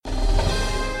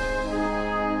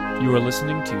You are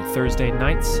listening to Thursday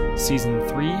Nights, Season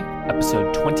 3,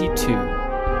 Episode 22.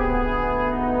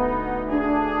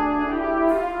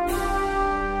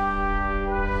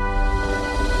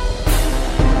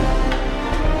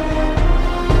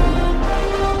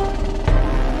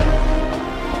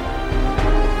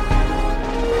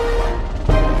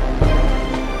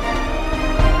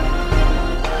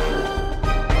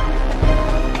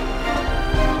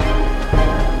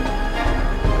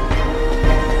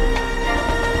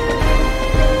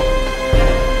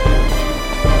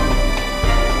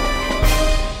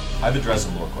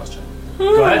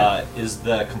 Is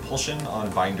the compulsion on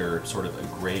Binder sort of a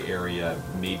gray area,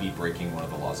 maybe breaking one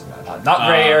of the laws of magic? Not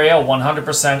gray area,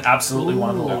 100%, absolutely one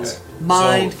of the laws. Okay.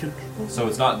 Mind control. So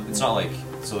it's not like,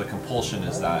 so the compulsion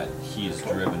is that he is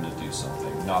driven to do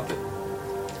something, not that,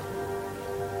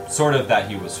 sort of that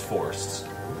he was forced.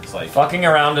 It's like, Fucking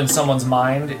around in someone's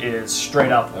mind is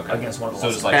straight up against one of the so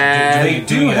laws. it's like, They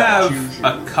do that? have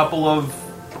a couple of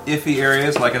iffy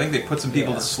areas. Like I think they put some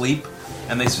people to sleep,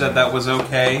 and they said that was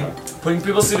okay. Putting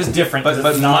people to sleep is different. But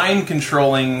it's not, mind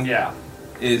controlling yeah.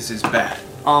 is bad.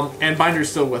 And Binder's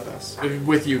still with us,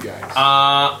 with you guys.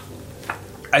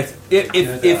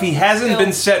 If he hasn't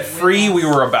been set free, we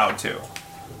were about to.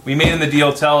 We made him the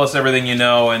deal. Tell us everything you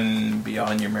know and be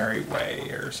on your merry way,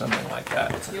 or something like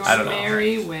that. I don't know.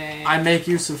 Merry way. I make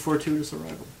use of fortuitous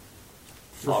arrival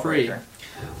for free. Right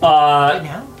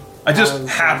now? I just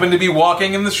happened to be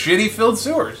walking in the shitty filled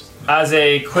sewers. As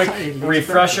a quick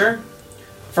refresher,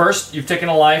 first, you've taken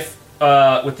a life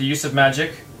with the use of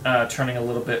magic, turning a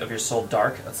little bit of your soul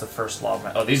dark. That's the first law of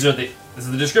magic. Oh, this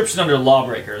is the description under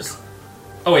lawbreakers.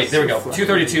 Oh wait, there we go.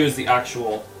 232 is the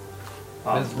actual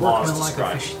laws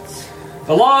described.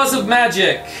 The laws of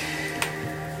magic.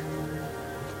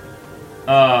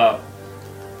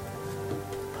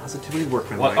 Positively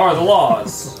workman. What are the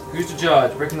laws? Who's to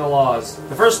judge? Breaking the laws.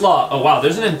 The first law. Oh wow,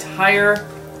 there's an entire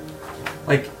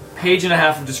page and a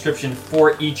half of description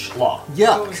for each law.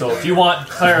 Yuck. So if you want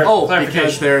clarification.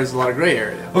 Because there's a lot of gray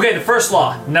area. Okay, the first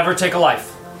law, never take a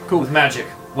life. Cool. With magic.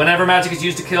 Whenever magic is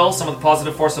used to kill, some of the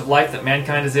positive force of life that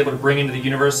mankind is able to bring into the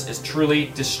universe is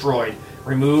truly destroyed,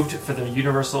 removed for the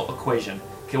universal equation.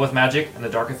 Kill with magic, and the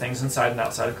darker things inside and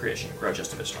outside of creation grow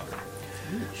just a bit stronger.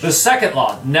 The second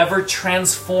law, never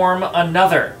transform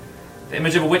another. The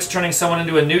image of a witch turning someone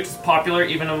into a newt is popular,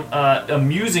 even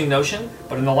amusing notion,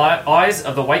 but in the eyes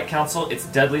of the White Council, it's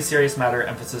deadly serious matter,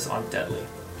 emphasis on deadly.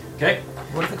 Okay?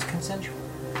 What if it's consensual?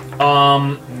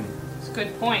 That's a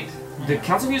good point. The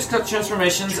Council views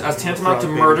transformations as tantamount to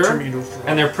murder,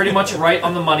 and they're pretty much right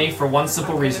on the money for one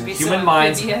simple reason. Human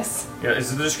minds... Yes. Yeah, this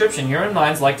is the description. Human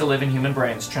minds like to live in human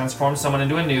brains. Transform someone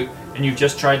into a newt, and you've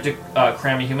just tried to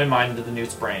cram a human mind into the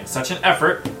newt's brain. Such an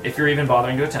effort, if you're even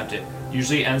bothering to attempt it,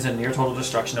 usually ends in near total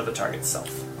destruction of the target's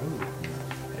self.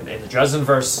 In the Dresden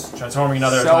verse, transforming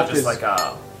another is not just like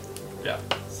yeah.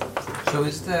 So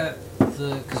is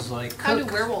because How do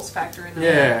Cook, werewolves factor in?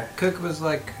 Yeah. Cook was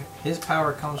like, his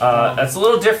power comes from... That's a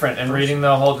little different, and reading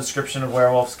the whole description of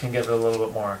werewolves can give it a little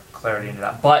bit more clarity into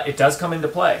that. But it does come into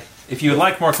play. If you would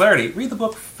like more clarity, read the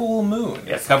book Full Moon.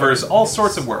 Yes. It covers all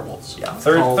sorts of werewolves. Yeah,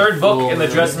 third book in the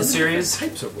Dresden series.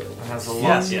 Types of werewolves. Has a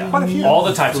lot, Quite a few. all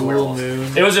the types of werewolves.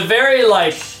 It was a very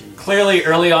clearly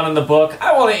early on in the book.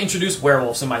 I want to introduce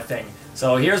werewolves in my thing.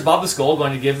 So here's Bob the Skull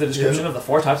going to give the description of the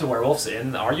 4 types of werewolves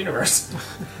in our universe.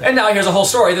 And now here's a whole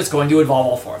story that's going to involve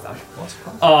all 4 of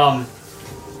them.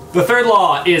 The third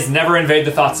law is never invade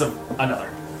the thoughts of another.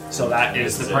 So that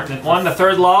is the pertinent one. The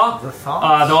third law,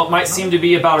 though it might seem to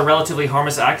be about a relatively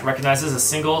harmless act, recognizes a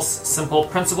single, simple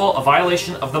principle. A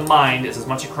violation of the mind is as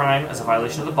much a crime as a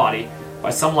violation of the body. By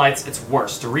some lights, it's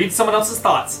worse. To read someone else's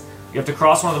thoughts, you have to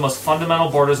cross one of the most fundamental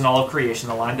borders in all of creation,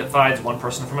 the line that divides one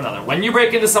person from another. When you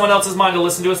break into someone else's mind to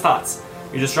listen to his thoughts,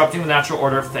 you're disrupting the natural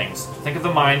order of things. Think of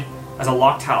the mind as a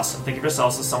locked house, and think of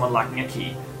yourselves as someone lacking a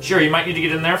key. Sure, you might need to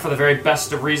get in there for the very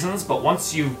best of reasons, but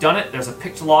once you've done it, there's a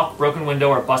picked lock, broken window,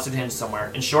 or a busted hinge somewhere.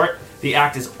 In short, the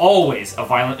act is always a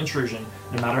violent intrusion,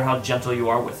 no matter how gentle you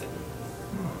are with it.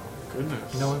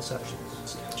 Goodness. No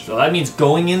inceptions. So that means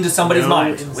going into somebody's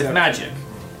mind with inception. magic.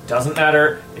 Doesn't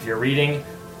matter if you're reading,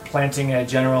 planting a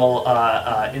general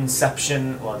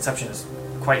inception. Well, inception is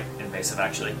quite invasive,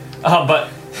 actually. But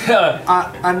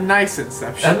A nice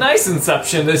inception. a nice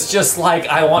inception is just like,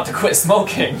 I want to quit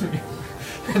smoking.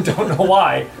 Don't know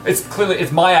why.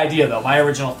 It's my idea, though, my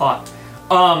original thought.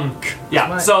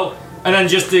 Yeah, so, and then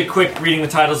just a quick reading the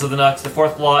titles of the nuts. The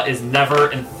fourth law is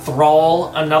never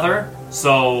enthrall another.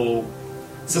 So,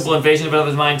 simple invasion of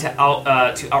another's mind to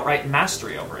outright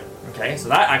mastery over it. Okay, so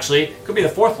that actually could be the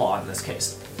fourth law in this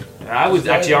case. I would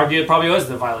actually argue it probably was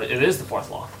it is the fourth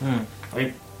law. I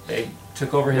mean, they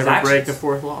took over his Never actions. break the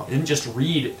fourth law. Didn't just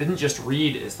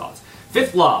read his thoughts.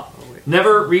 Fifth law: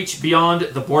 never reach beyond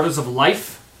the borders of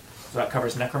life. So that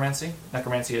covers necromancy.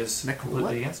 Necromancy is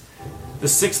completely against. The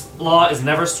sixth law is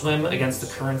never swim against the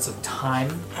currents of time.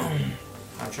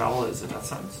 Time travel is a death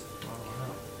sentence.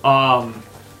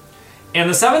 And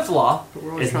the seventh law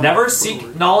is never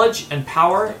seek knowledge and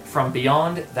power from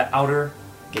beyond the outer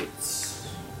gates.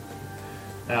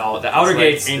 Now, the outer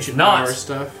gates ancient is not. power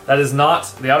stuff. That is not.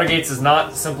 The outer gates is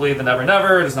not simply the Never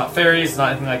Never. It is not fairies. It's not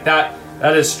anything like that.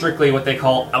 That is strictly what they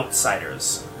call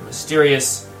outsiders,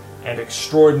 mysterious and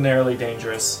extraordinarily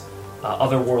dangerous,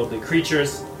 otherworldly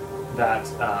creatures that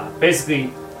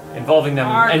basically involving them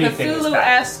Are anything is bad.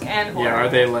 Cthulhu-esque and horror. Yeah, are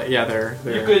they?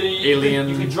 They're You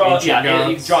alien. could draw. ancient Yeah, gods.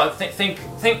 you could draw. Think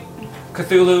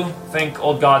Cthulhu. Think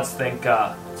old gods. Think.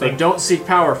 So Think. don't seek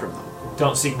power from them.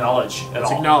 Don't seek knowledge at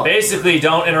Seek all. knowledge. Basically,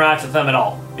 don't interact with them at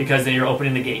all because then you're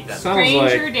opening the gate. Then.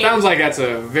 Stranger danger. Sounds like that's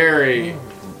a very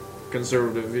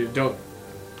conservative. You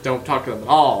don't talk to them at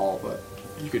all, but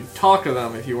you could talk to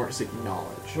them if you weren't seeking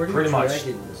knowledge. Where do Pretty much.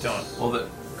 dragons Don't. Well,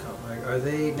 come? Like, are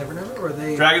they never or are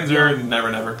they dragons are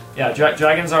never. Yeah,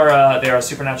 dragons are they are a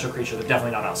supernatural creature. They're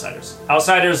definitely not outsiders.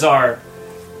 Outsiders are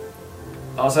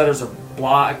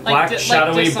black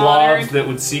shadowy Dishonored? blobs that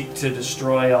would seek to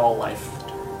destroy all life.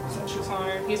 Essentially.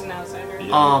 Dishonored. He's an outsider.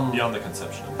 Beyond the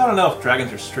conception. I don't know if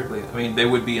dragons are strictly. I mean, they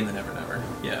would be in the never.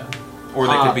 Yeah, or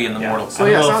they could be in the yeah. mortal. So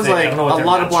I yeah, don't it know sounds if they- I like don't know what a their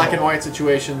lot of black natural- and white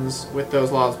situations with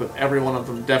those laws, but every one of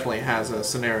them definitely has a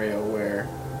scenario where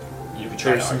You could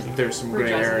try to argue. there's some Where gray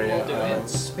Jasmine area will do it. of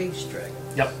space dragon?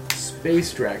 Yep.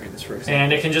 space dragons, for example.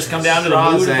 And it can just come down to the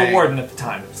mood of the Strazang. warden at the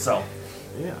time. So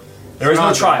Yeah. there is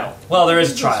no Strazang. trial. Well, there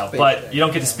is a trial, Space but dragon. you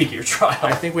don't get to speak at your I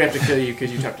trial. think we have to kill you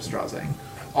because you talked to Strazang.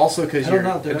 Also because I don't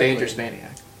you're know a directly. dangerous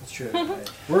maniac. That's true.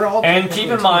 We're all And keep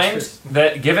in mind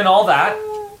that given all that,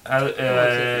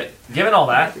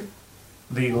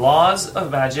 the laws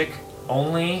of magic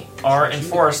only are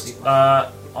enforced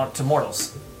to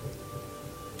mortals.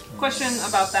 Question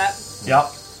about that. Yep.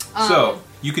 So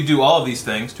you could do all of these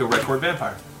things to a red court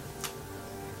vampire.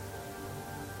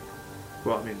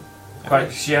 Well, I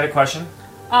mean, She had a question.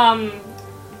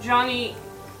 Johnny,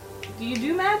 do you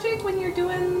do magic when you're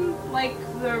doing like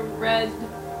the red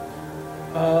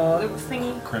the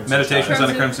thingy? Crimson Meditations Shadow.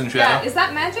 on a crimson Yeah, shadow. is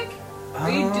that magic? Are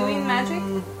you doing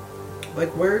magic? Like,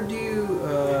 where do you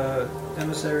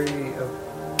emissary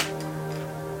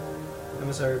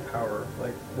power?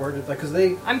 Like, where did because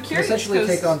they I'm curious, essentially 'cause-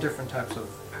 take on different types of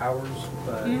powers,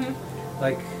 but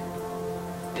like.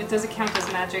 It doesn't count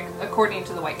as magic according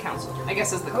to the White Council, I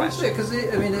guess is the question. Because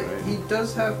I mean, he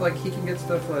does have he can get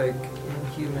stuff like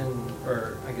inhuman,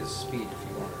 or I guess speed if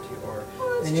you wanted to, or Well,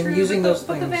 that's and in true, using but those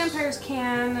but the things. vampires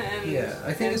can, and Yeah,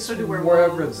 I think and it's so do wherever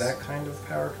werewolves. that kind of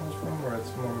power comes from, where it's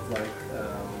more of like.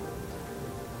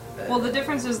 Well, the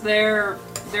difference is they're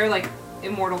like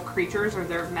immortal creatures, or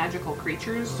they're magical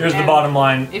creatures. Here's the and bottom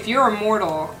line. If you're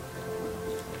immortal,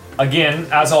 Again,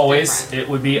 as always, Different. it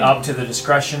would be up to the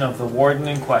discretion of the warden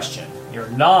in question. You're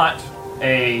not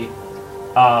a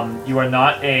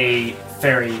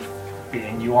fairy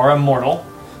being. You are immortal.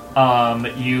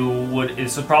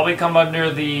 This would probably come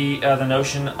under the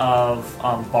notion of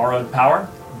borrowed power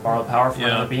from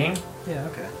another being. Yeah.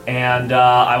 Okay. And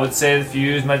I would say if you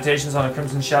use meditations on a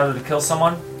crimson shadow to kill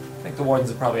someone, I think the wardens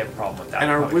would probably have a problem with that.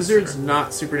 and are Probably wizards consider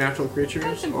not supernatural creatures?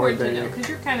 that's Or important to they know because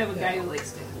you're kind of a guy who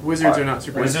likes to. wizards are it. not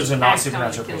supernatural. Wizards are not Act on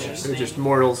supernatural killing. creatures. They're just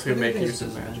mortals who make Everything use of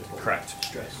is magic. mental Correct.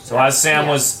 stress. So as Sam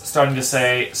Yeah. was starting to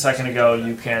say a second ago,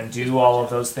 you can do all of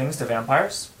those things to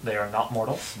vampires. They are not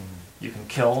mortals. You can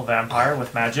kill a vampire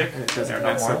with magic. And it They're doesn't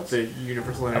not mess up mortals. the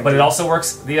universal energy. But it also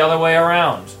works the other way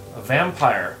around. A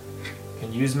vampire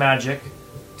can use magic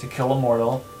to kill a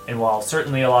mortal, and while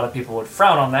certainly a lot of people would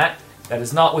frown on that, that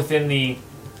is not within the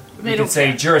They you don't could say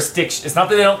care. jurisdiction. It's not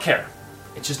that they don't care.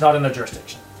 It's just not in their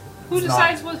jurisdiction. Who It's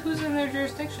not. decides who's in their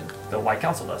jurisdiction? The White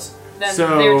Council does. Then So-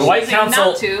 they're The White choosing Council.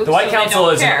 not to, The White so they Council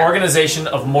don't is care. an organization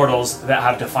of mortals that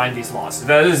have defined these laws.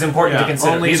 That is important to Yeah,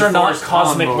 consider. only These are not enforced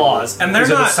cosmic on laws, And they're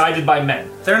these are not- decided by men.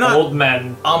 they're not- old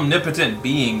men. Omnipotent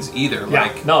beings either. Yeah,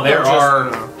 Like no, they're there just-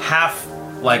 are half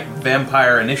like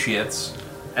vampire initiates,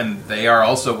 and they are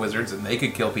also wizards, and they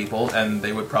could kill people, and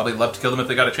they would probably love to kill them if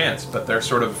they got a chance. But they're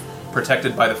sort of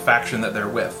protected by the faction that they're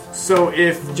with. So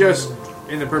if just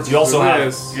in the purpose You also of have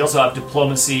this,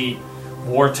 diplomacy,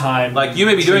 wartime. Like you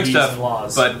may be doing treaties stuff, and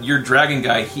laws. but your dragon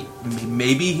guy,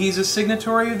 maybe he's a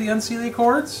signatory of the Unseelie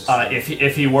Accords.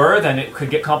 If he were, then it could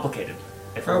get complicated.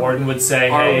 If a Probably. warden would say,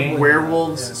 are "Hey,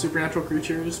 werewolves Yeah. supernatural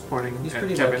creatures?" Pointing He's at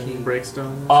pretty Kevin low-key.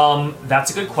 Breakstone.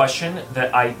 that's a good question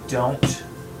that I don't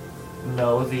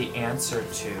know the answer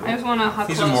to." I just want to how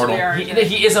He's close immortal. we are.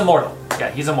 He is immortal. Yeah,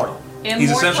 he's immortal.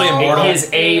 He's essentially immortal. He is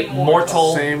a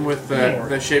mortal. Same with the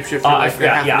shapeshifter, I like the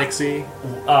forgot, half yeah. Nixie.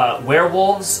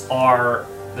 Werewolves are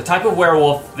the type of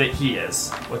werewolf that he is,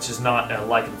 which is not a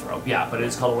lycanthrope. Yeah, but it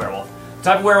is called a werewolf. The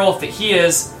type of werewolf that he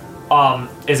is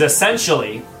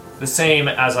essentially the same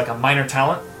as like a minor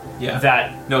talent. Yeah.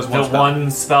 That Knows one the spell. one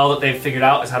spell that they've figured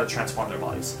out is how to transform their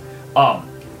bodies.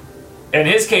 In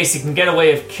his case, he can get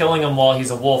away with killing him while he's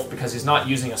a wolf because he's not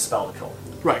using a spell to kill him.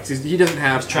 Right, 'cause he doesn't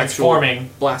have He's transforming.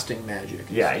 actual blasting magic.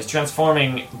 Yeah, he's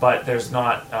transforming, but there's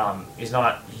not. He's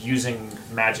not using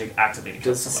magic actively to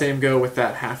kill Does the somebody. same go with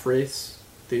that half race,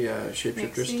 the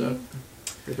shapeshifter Nixie. stuff?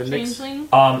 Or the Nix?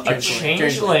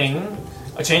 Changeling?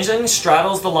 A changeling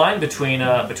straddles the line between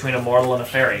a mortal and a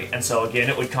fairy, and so again,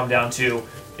 it would come down to: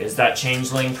 is that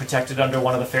changeling protected under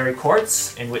one of the fairy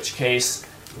courts? In which case,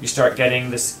 you start getting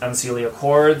this Unseelie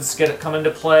Accords come into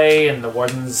play, and the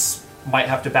wardens might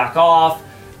have to back off.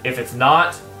 If it's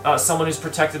not someone who's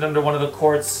protected under one of the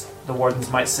courts, the wardens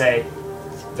might say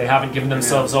they haven't given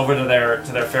themselves over to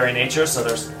their fairy nature, so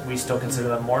we still consider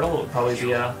them mortal. It would probably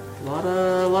be a lot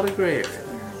of gray area.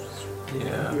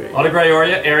 Yeah. Gray. A lot of gray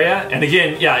area, and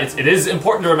again, yeah, it is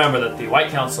important to remember that the White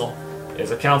Council is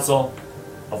a council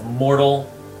of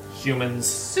mortal humans,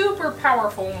 Super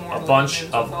powerful a mortal bunch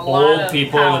humans of with a lot old of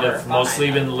people that power have mostly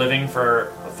behind been living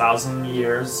for 1,000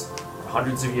 years,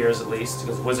 hundreds of years at least,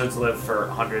 because wizards live for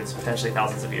hundreds, potentially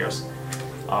thousands of years.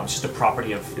 It's just a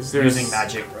property of Is there using s-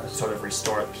 magic, sort of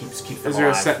restore, keep them Is there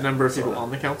a alive. set number of people Sort of.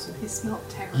 on the council? them. They smell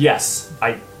terrible. Yes,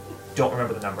 I don't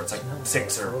remember the number. It's like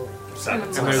 6 or 7.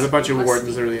 And And there's a bunch of Musty.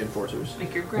 wardens that are the enforcers.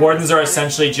 Like your Wardens are grandfather.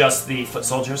 essentially just the foot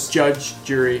soldiers. Judge,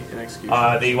 jury, and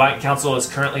execution. The White Council is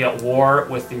currently at war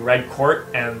with the Red Court,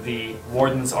 and the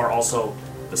Wardens are also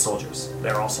the soldiers.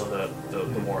 They're also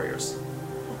the warriors.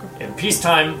 In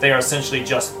peacetime, they are essentially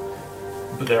just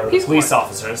they're Peace police Corps.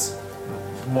 officers,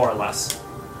 more or less.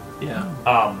 Yeah.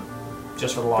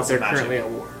 Just for the but laws they're of magic. currently at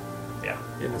war Yeah.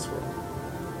 in this world.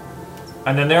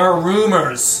 And then there are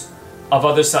rumors of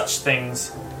other such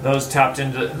things. Those tapped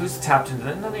into who's tapped into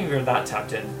that? None of you are that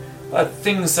tapped in.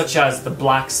 Things such as the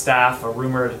Black Staff, a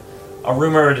rumored,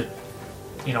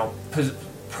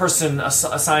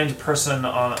 assigned person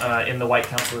in the White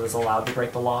Council that is allowed to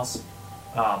break the laws,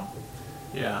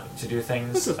 Yeah. to do That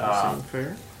things. doesn't sound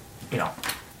fair.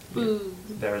 Boo.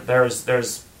 There's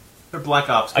They're black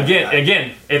ops.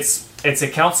 again, it's a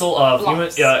council of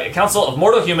Blocks. a council of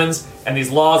mortal humans, and these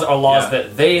laws are laws Yeah.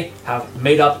 that they have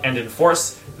made up and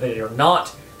enforce. They are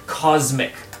not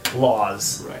cosmic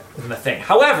laws Right. in the thing.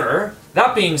 However,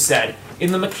 that being said,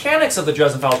 in the mechanics of the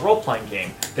Dresden Files role-playing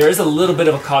game, there is a little bit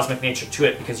of a cosmic nature to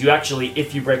it, because you actually,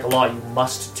 if you break a law, you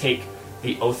must take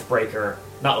the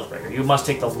you must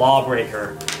take the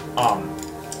lawbreaker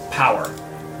power,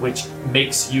 which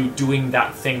makes you doing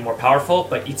that thing more powerful,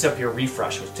 but eats up your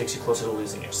refresh, which takes you closer to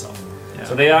losing yourself. Yeah.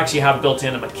 So they actually have built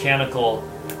in a mechanical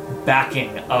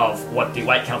backing of what the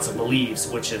White Council believes,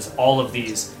 which is all of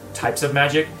these types of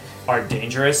magic are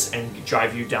dangerous and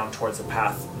drive you down towards a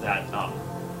path that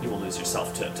you will lose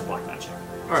yourself to black magic.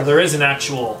 So Alright. there is an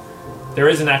actual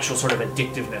sort of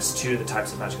addictiveness to the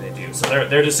types of magic they do. So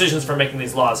their decisions for making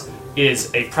these laws is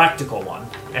a practical one,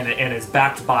 and is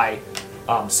backed by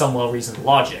some well-reasoned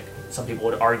logic. Some people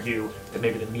would argue that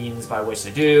maybe the means by which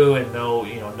they do, and no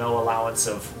allowance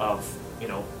of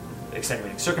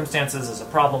extenuating circumstances is a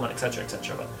problem, and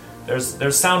etc. But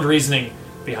there's sound reasoning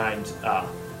behind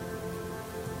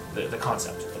the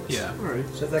concept. Of this. Yeah. Alright.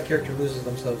 So if that character loses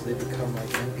themselves, they become like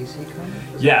NPC kind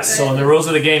of? Yes, so in the rules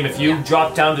of the game, if you Yeah.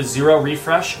 drop down to 0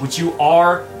 refresh, which you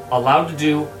are allowed to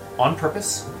do on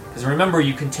purpose, because remember,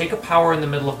 you can take a power in the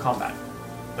middle of combat.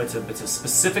 It's a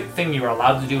specific thing you are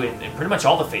allowed to do in pretty much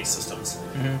all the phase systems.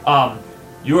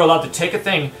 You are allowed to take a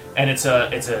thing, and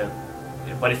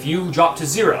but if you drop to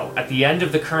 0 at the end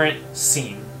of the current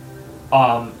scene,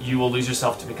 you will lose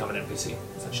yourself to become an NPC,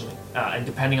 essentially. And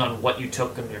depending on what you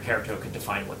took in your character, it could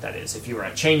define what that is. If you are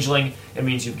a changeling, it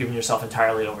means you've given yourself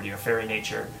entirely over to your fairy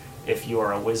nature. If you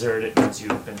are a wizard, it means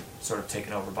you've been sort of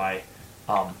taken over by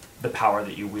the power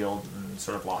that you wield and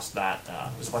sort of lost that.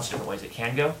 There's a bunch of different ways it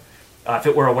can go. If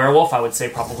it were a werewolf, I would say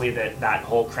probably that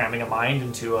whole cramming a mind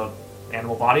into a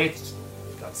animal body,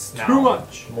 that's now Too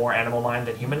much. more animal mind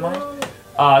than human mind.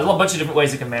 There's a whole bunch of different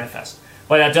ways it can manifest.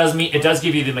 But that does mean it does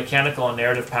give you the mechanical and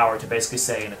narrative power to basically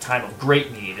say, in a time of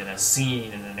great need, in a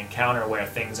scene, in an encounter where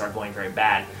things are going very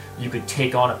bad, you could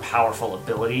take on a powerful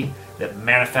ability that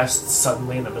manifests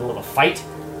suddenly in the middle of a fight.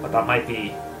 But that might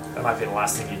be the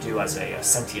last thing you do as a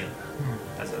sentient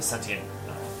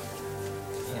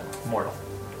mortal.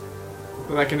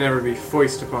 But that can never be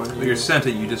foisted upon So you. you're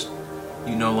sentient.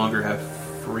 You no longer have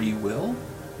free will.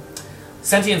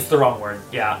 Sentient's the wrong word.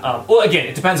 Yeah. Well, again,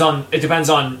 it depends on your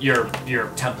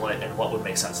template and what would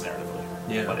make sense narratively.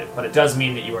 Yeah. But it does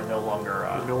mean that you are no longer.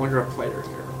 You're no longer a player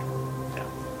character, Yeah.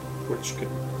 which could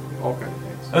be all kinds of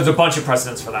things. There's a bunch of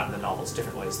precedents for that in the novels.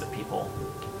 Different ways that people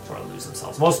sort of lose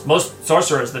themselves. Most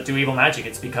sorcerers that do evil magic,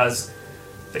 it's because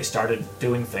they started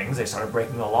doing things. They started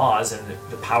breaking the laws, and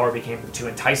the power became too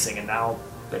enticing, and now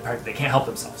they can't help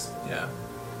themselves. Yeah.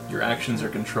 Your actions are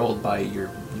controlled by your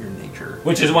nature.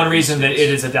 Which is one reason that it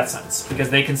is a death sentence, because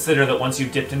they consider that once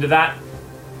you've dipped into that,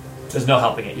 there's no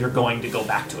helping it. You're going to go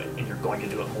back to it, and you're going to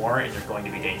do it more, and you're going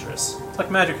to be dangerous. It's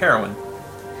like magic heroin,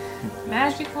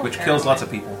 Magical. which heroin. kills lots of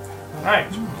people. All right.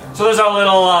 So there's our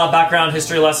little background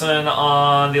history lesson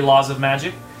on the laws of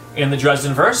magic in the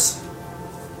Dresden verse.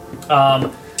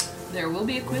 There will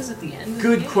be a quiz at the end. of the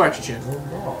Good game. question.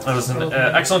 That was an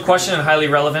excellent question and highly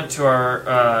relevant to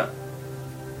our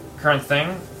current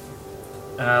thing.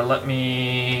 Let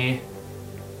me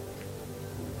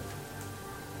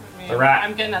The rat.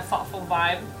 I'm getting a thoughtful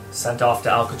vibe. sent off to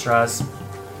Alcatraz.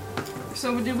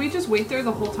 So did we just wait there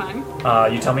the whole time?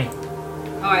 You tell me.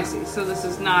 Oh, I see. So this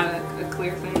is not a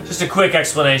clear thing. Just a quick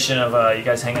explanation of you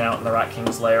guys hanging out in the Rat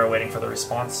King's lair waiting for the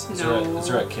response. Is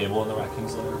there a cable in the Rat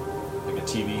King's lair? Like a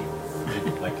TV?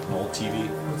 Like an old TV?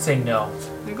 I would say no.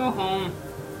 I go home.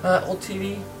 Old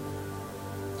TV?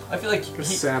 I feel like A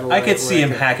satellite I could see him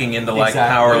like hacking into like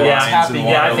Exactly. power Yeah, lines tapping- and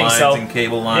yeah, I water think lines so. and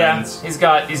cable Yeah, lines.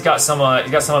 he's got some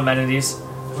amenities.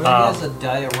 Well, he has a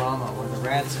diorama where the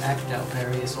rats act out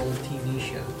various old TV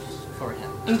shows for him.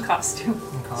 In costume.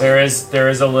 There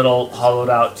is a little hollowed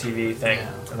out TV thing,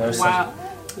 Yeah. and there's Wow.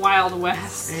 Wild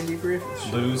West. Andy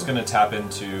Griffith. Lou's gonna tap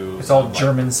into it's all some, like,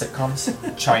 German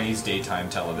sitcoms. Chinese daytime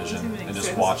television Doesn't even and just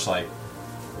exist. watch like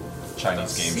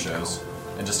Chinese game shows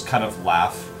and just kind of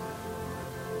laugh.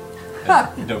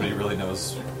 And nobody really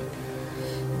knows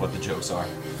what the jokes are.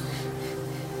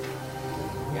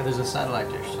 Yeah, there's a satellite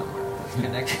dish somewhere. It's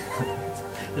connected.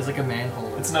 There's like a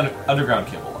manhole. It's an underground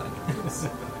cable line.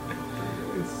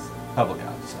 Public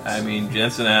access. I mean,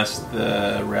 Jensen asked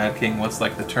the Rat King, what's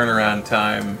like the turnaround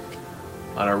time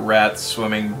on a rat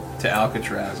swimming to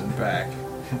Alcatraz and back?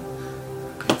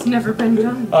 It's never been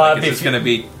done. Is this going to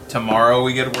be tomorrow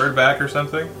we get word back or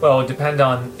something? Well, it would depend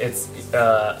on its.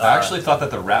 I actually thought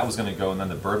that the rat was going to go and then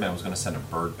the Birdman was going to send a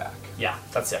bird back. Yeah,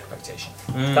 that's the expectation.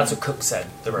 That's what Cook said.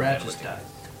 The rat Birdman would just do. died.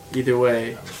 Either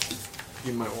way,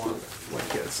 you might want to like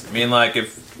this. I mean, like,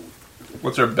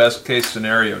 what's our best case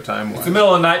scenario time It's wise? the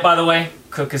middle of the night, by the way.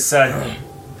 Cook has said,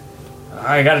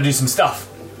 "I got to do some stuff,"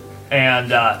 and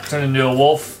turned into a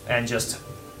wolf and just.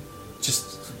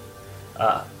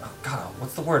 God,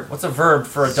 what's the word? What's a verb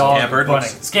for a dog Scampered. running?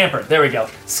 Scampered. There we go.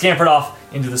 Scampered off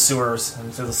into the sewers,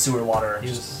 into the sewer water. He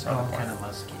was Just- kind of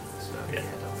musky, so Yeah.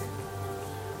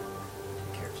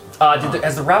 cares.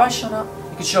 Has the rabbi shown up?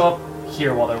 You can show up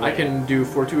here while they're I waiting. can do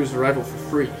fortuitous arrival for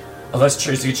free. Oh, that's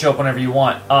true. So you can show up whenever you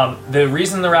want. The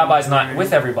reason the rabbi's not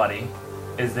with everybody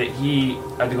is that he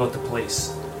had to go with the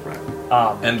police. Right.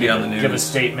 And be on the Give a news.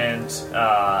 statement.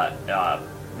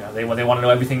 They want to know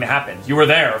everything that happened. You were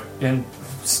there and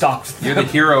stopped. You're the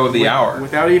hero of the hour.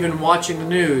 Without even watching the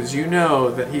news, you know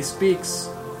that he speaks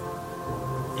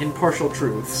impartial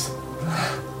truths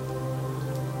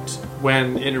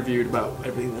when interviewed about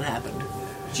everything that happened.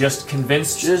 Just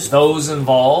convinced Just- those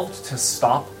involved to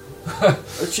stop.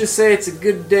 Let's just say it's a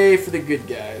good day for the good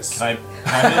guys. Can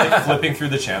I like flipping through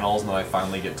the channels and then I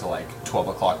finally get to like 12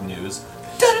 o'clock news?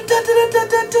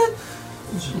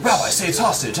 Rabbi saves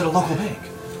hostage at a local bank.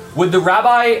 Would the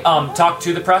rabbi talk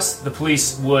to the press? The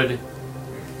police would.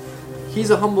 He's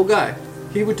a humble guy.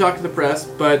 He would talk to the press,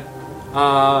 but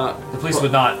The police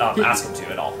would not he- ask him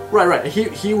to at all. right.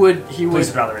 He would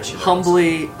would rather issue their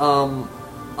humbly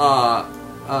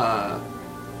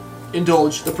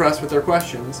indulge the press with their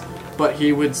questions, but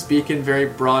he would speak in very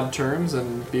broad terms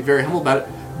and be very humble about it.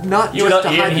 Not He would, just to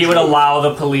hide the he would truth. allow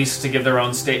the police to give their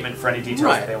own statement for any details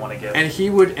Right. that they want to give. and he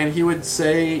would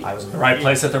say I was in the right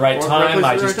place at the right Or time. place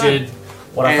I at the just right time. did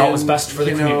what I thought was And, best for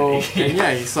the you know, community. and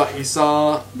yeah, he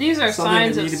saw These are something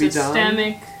signs that of need to be done.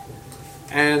 systemic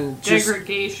and just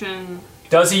degradation.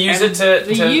 Does he use and it to?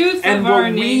 The to- youth and of what our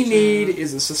we nation. need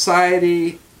is a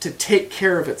society to take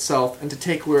care of itself and to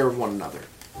take care of one another.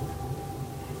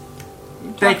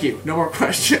 Thank you. No more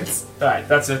questions. All right,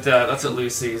 that's it. That's what Lou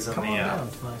sees in Come on down,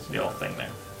 Tomas. the old thing there.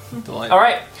 Delightful. All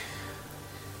right.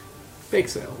 Bake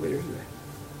sale later today.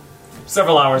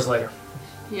 Several hours later.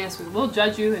 Yes, we will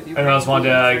judge you if you. Anyone else want to,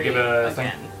 break give gluten-free a thing?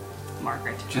 again.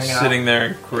 Margaret. Just Hanging out. sitting there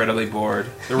incredibly bored.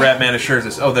 The Rat Man assures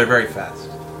us, oh, they're very fast.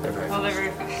 Oh, they're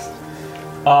very fast.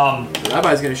 The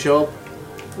rabbi's going to show up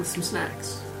with some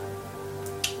snacks.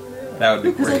 That would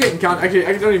be Because I great. get in contact. Actually,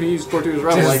 I don't even use Tortuga's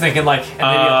realm. Just Like, thinking like,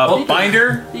 and maybe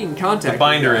Binder? being in contact. The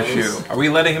binder with guys. issue. Are we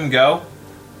letting him go?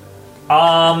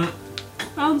 I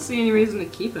don't see any reason to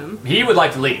keep him. he would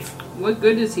like to leave. What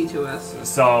good is he to us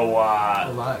So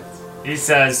Alive. he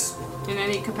says, in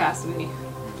any capacity?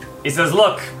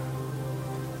 look.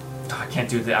 I can't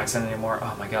do the accent anymore.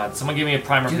 Oh my god! Someone give me a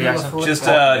primer for the accent. Just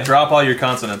drop all your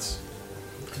consonants.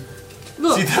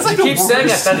 Look, See, that's You like the keep saying it.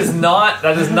 worst.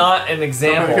 That is not an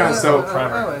example. Okay, so- of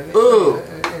primer. Ooh.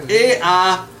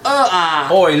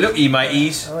 Oi, looky,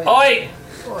 mateys. Oi!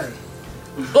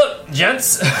 Look,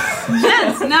 gents,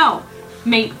 yes, no,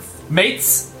 mates.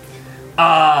 mates.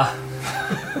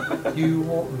 You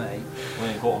what, mate? We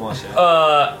ain't got much yet.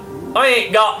 I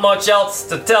ain't got much else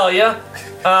to tell you.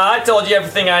 I told you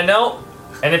everything I know,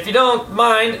 and if you don't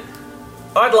mind,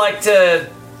 I'd like to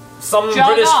some Jog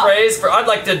British off. phrase for I'd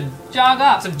like to Jog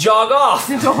up. jog off.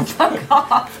 Don't fuck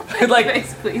off. Like-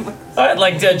 basically. what- I'd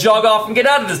like to jog off and get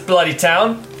out of this bloody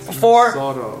town before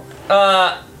Sort of.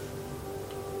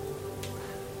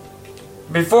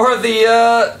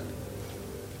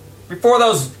 before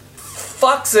those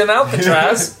fucks in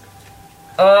Alcatraz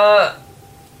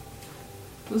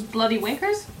Those bloody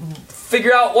winkers.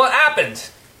 figure out what happened.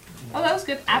 Oh, that was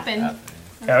good. Appin.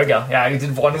 There we go. Yeah, I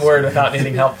did one word without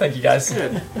needing help. Thank you guys.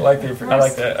 Good. I like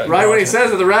the. Right when he says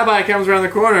that, the rabbi comes around the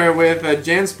corner with a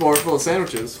Jansport full of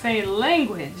sandwiches. Say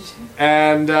language.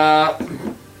 And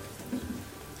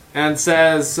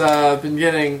says he's been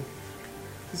getting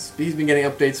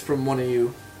updates from one of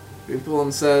you people,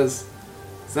 and says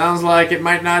sounds like it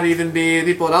might not even be the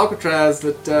people at Alcatraz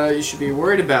that you should be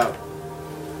worried about.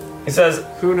 He says.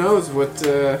 Who knows what?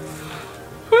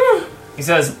 He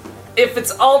says, if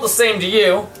it's all the same to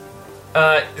you,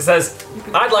 he says,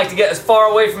 I'd like to get as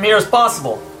far away from here as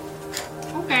possible.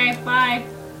 Okay, bye.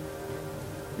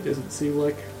 He doesn't seem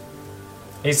like.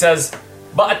 He says,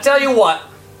 but I tell you what.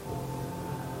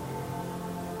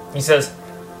 He says,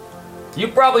 you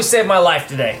probably saved my life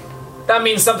today. That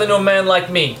means something to a man like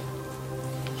me.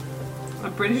 A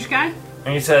British guy?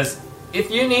 And he says, if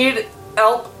you need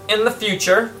help in the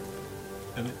future,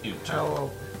 In the future. Oh,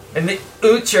 in the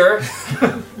future,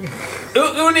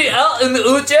 you need help in the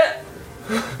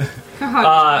future,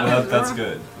 God, That's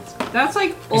good. that's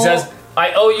like he says,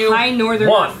 I owe you high northern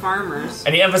one. farmers.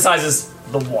 And he emphasizes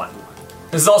the one.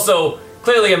 This is also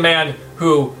clearly a man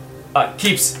who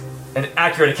keeps an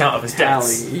accurate account of his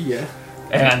debts. Tally, yeah.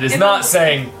 And is not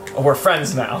saying, oh, we're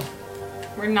friends now.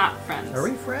 We're not friends. are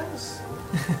we friends?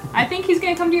 I think he's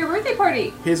gonna come to your birthday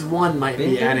party. His one might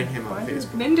be Binder? adding him on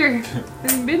Facebook. Binder.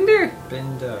 Binder.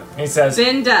 Binda. He says,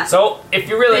 Binda. so if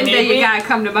you really Binda, need you me, gotta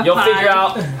come to my you'll party. figure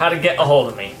out how to get a hold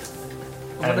of me.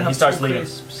 And he starts leaving.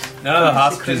 None of the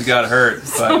hostages got hurt,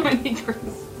 So but many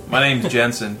crisps. my name's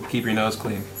Jensen. Keep your nose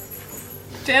clean.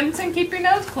 Jensen, keep your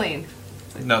nose clean.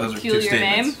 No, those are two Peculiar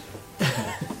name.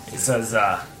 statements. He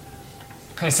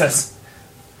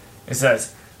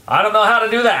says, I don't know how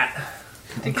to do that.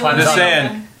 And I'm climbs just on.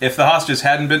 saying, if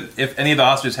any of the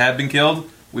hostages had been killed,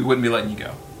 we wouldn't be letting you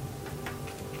go.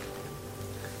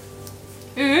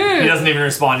 He doesn't even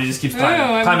respond. He just keeps climbing,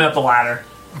 I'm- up the ladder.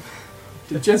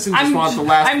 Did Jensen just want the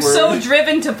last I'm word? so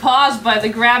driven to pause by the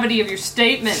gravity of your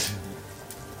statement.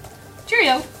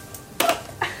 Cheerio.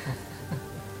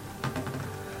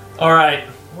 All right.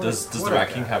 Does the what a Rat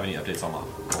guy. King have any updates on the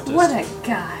cultist? What a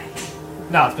guy.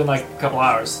 No, it's been like a couple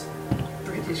hours.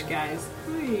 British guys.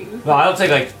 No, it'll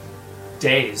take like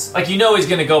days. Like, you know he's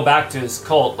gonna go back to his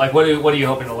cult. Like, what are you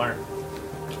hoping to learn?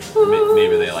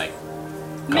 Maybe they like.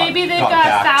 Maybe they've got got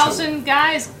back to- 1,000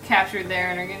 guys captured there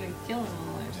and are gonna kill them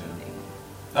all or something.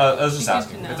 I was just You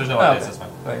asking. used to If there's know. no Oh, updates, okay. that's fine.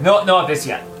 Okay, no updates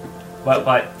yet. But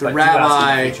The do ask in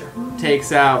rabbi the future.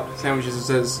 takes out sandwiches and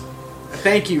says,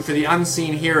 "Thank you for the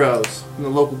unseen heroes from the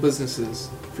local businesses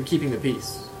for keeping the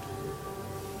peace.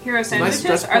 Hero stress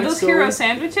sandwiches? Are point those still hero in?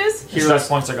 sandwiches? The stress Heroes,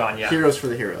 points are gone. Yeah. heroes for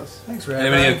the heroes." Thanks, Rabbi.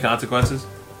 Anybody have consequences?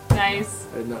 Nice.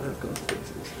 I did not have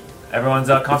consequences. Everyone's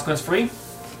consequence free.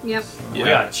 Yep. We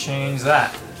gotta change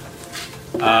that.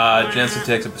 Jensen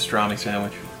takes a pastrami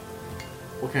sandwich.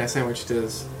 What kind of sandwich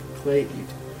does Clay eat?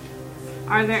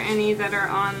 Are there any that are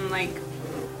on, like,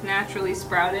 naturally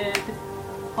sprouted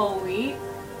whole wheat?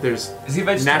 There's Is he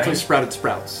vegetarian? naturally sprouted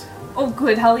sprouts. Oh,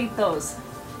 good. I'll eat those.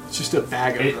 It's just a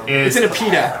bag of It them. is- It's in a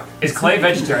pita. Is Clay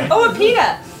vegetarian? Oh, a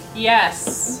pita!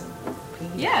 Yes.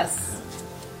 Yes.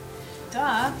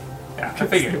 Duh. Yeah, I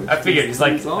figured he's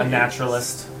like a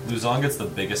naturalist. Luzon gets the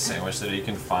biggest sandwich that he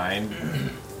can find,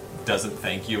 doesn't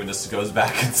thank you, and just goes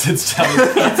back and sits down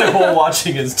and eats it while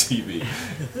watching his TV.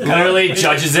 Literally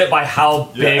judges it by how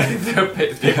big Yeah.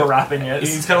 the paper wrapping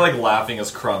He's is. kind of like laughing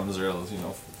as crumbs are, flying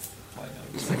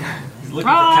out. He's looking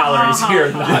for calories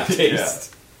here, not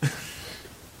taste.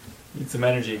 Need some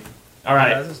energy. All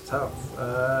right. This is tough.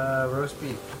 Roast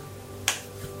beef.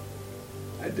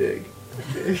 I dig.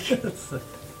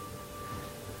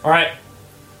 All right.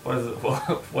 What is it?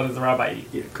 What does the rabbi eat?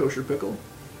 Eat a kosher pickle.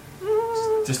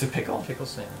 Just a pickle. Pickle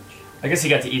sandwich. I guess he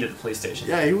got to eat at the police station.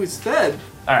 Yeah, he was fed.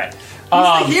 All right. He's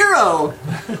the hero.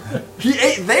 He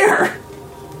ate there.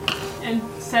 And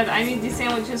said, I need these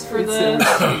sandwiches for It's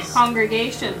the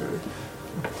congregation.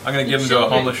 I'm gonna give him to a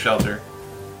homeless shelter.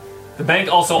 The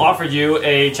bank also offered you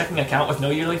a checking account with no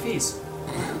yearly fees.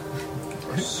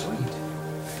 Sweet.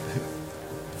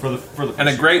 For the And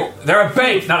a great They're a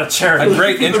bank, not a charity.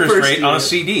 interest first rate on year. a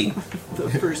CD. The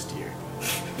first year.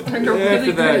 And they're really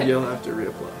After that, good. you'll have to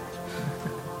reapply.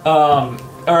 All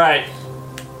right.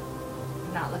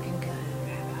 Not looking good.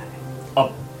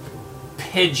 A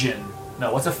pigeon.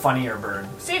 No, what's a funnier bird?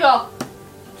 Seagull.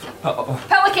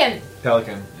 Pelican.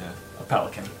 pelican. Yeah. A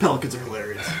pelican. Pelicans are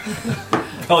hilarious.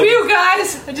 Pelican. You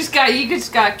guys, you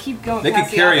just gotta keep going. They could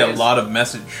past the carry a obvious. lot of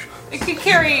message. It could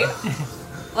carry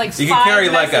like You could 5 carry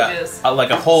messages.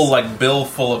 like a whole like bill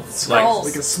full of like. Scrolls.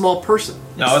 Like a small person.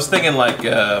 No, I was thinking like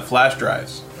flash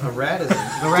drives. The rat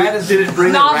is. Did it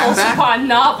bring the rat novels back? upon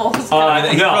novels.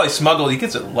 He No. probably smuggled. He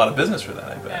gets a lot of business for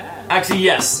that. I bet. Actually,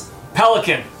 yes.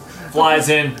 Pelican flies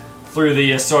in through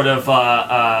the sort of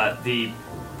the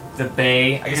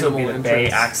bay. I guess it would be the Animal bay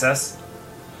entrance. access.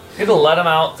 You had to let him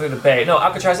out through the bay. No,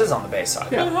 Alcatraz is on the bay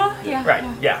side. Yeah. Yeah. Right.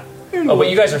 Yeah. Oh, but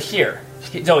you guys are here.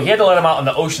 No, he had to let him out on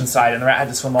the ocean side, and the rat had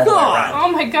to swim all the way around.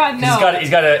 Oh my god, no. He's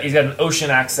got an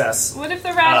ocean access. What if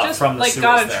the rat just from the like sewers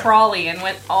got a there. trolley and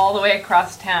went all the way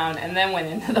across town and then went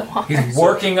into the water? He's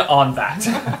working on that.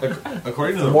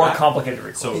 According to the More rat, complicated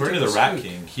request. So according to the Rat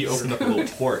King, he opened up a little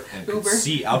port and could Uber.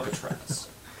 see Alcatraz.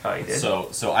 Oh, he did.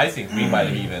 So I think we might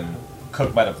have even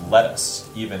Cook might have led us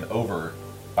even over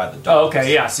by the docks. Oh,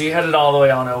 okay, yeah. So you headed all the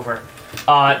way on over.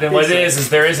 Then what it is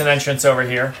there is an entrance over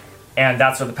here, and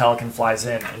that's where the pelican flies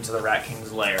into the Rat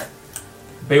King's lair.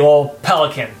 Big old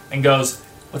pelican, and goes,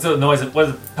 what's the noise? What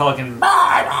is the pelican? Pelican!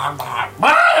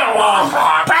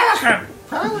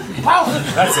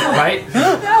 That's it, right?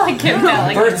 Pelican,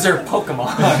 pelican. Birds are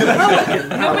Pokemon.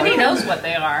 Nobody knows what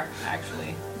they are,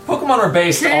 actually. Pokemon are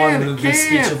based on the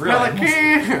speech of real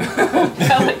animals.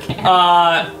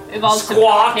 Pelican. Evolves to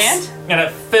Squawks, pelican. and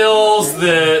it fills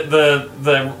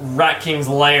the Rat King's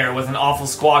lair with an awful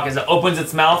squawk as it opens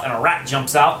its mouth and a rat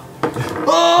jumps out.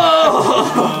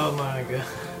 Oh my god.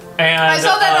 And I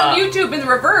saw that on YouTube in the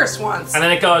reverse once. And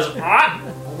then it goes,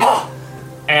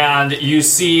 and you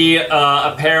see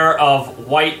a pair of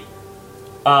white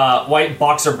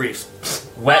boxer briefs,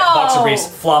 wet No. boxer briefs,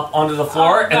 flop onto the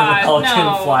floor, Oh, and then God, the pelican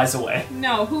no. flies away.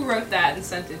 No, who wrote that and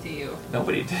sent it to you?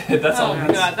 Nobody did. That's all. Oh it my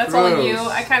is. god, that's all Gross. you.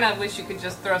 I kind of wish you could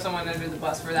just throw someone under the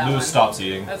bus for that Lou one. stops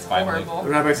eating. That's finally. The horrible.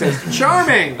 rabbi says,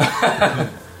 "Charming.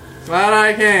 Glad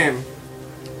I came."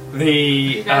 The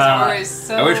You guys are always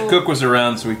so. I wish Cook was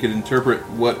around so we could interpret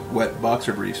what wet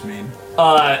boxer briefs mean.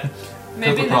 Cook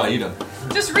Maybe would probably eat them.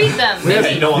 just read them. you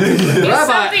Maybe. don't want to do Is that.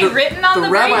 something written on the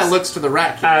rabbi briefs? looks to the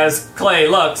rat king. As Clay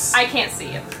looks, I can't see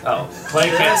him. oh, Clay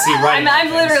can't see right.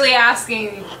 I'm literally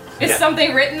asking. Is Yeah.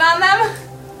 something written on them?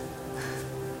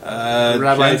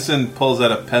 Rabbi- Jensen pulls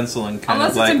out a pencil and kind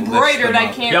Unless of like it's embroidered, I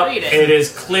lifts them can't Yep, read it it.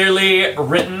 is clearly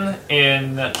written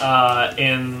in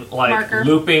like Marker.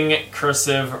 looping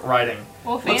cursive writing.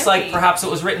 Well, Looks fancy. like perhaps it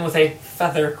was written with a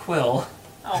feather quill.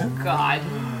 Oh God.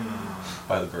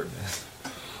 By the Birdman.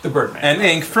 The Birdman. up. And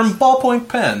ink from ballpoint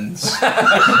pens.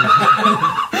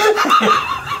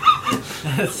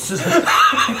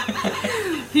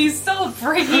 He's so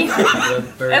freaking The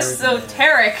bird.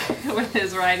 esoteric with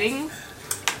his writing.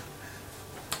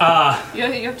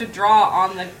 You have to draw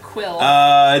on the quill.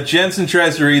 Jensen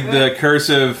tries to read the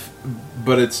cursive,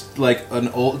 but it's like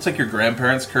it's like your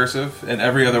grandparents' cursive, and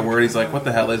every other word he's like, what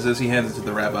the hell is this? He hands it to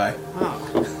the rabbi.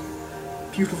 Wow.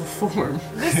 Beautiful form.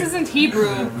 This isn't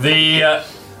Hebrew. The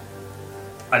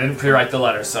I didn't pre-write the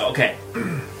letter, so okay.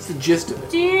 It's the gist of it.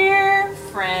 Dear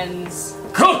friends!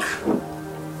 Cook!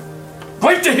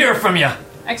 Great to hear from you!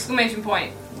 Exclamation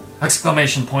point.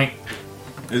 Exclamation point.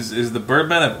 Is the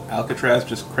Birdman of Alcatraz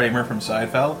just Kramer from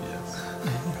Seinfeld?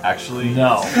 Yes. Actually,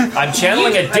 No. I'm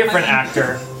channeling a different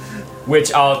actor,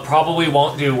 which I probably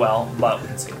won't do well, but we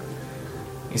can see.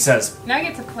 He says, Now I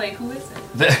get to play who is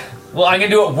it? well, I'm going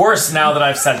to do it worse now that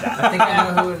I've said I that. think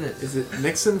I know who it is. Is it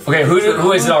Nixon? from Okay,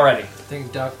 who is it already? I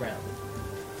think Doc Brown.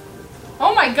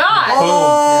 Oh my God!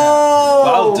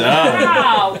 Well done.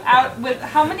 Wow! Out with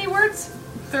how many words?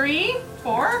 3?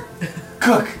 4?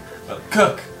 Cook!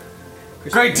 Cook!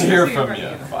 Great to hear from you.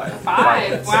 5.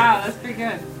 5. Wow, that's pretty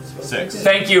good. 6.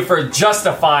 Thank you for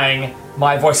justifying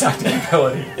my voice acting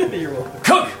ability. You're welcome.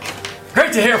 Cook,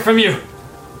 great to hear from you.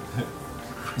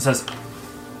 He says,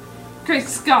 Great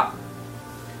Scott.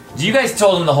 you guys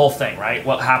told him the whole thing, right?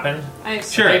 What happened?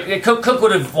 Sure. Cook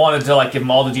would have wanted to like give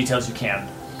him all the details you can,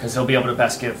 because he'll be able to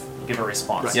best give a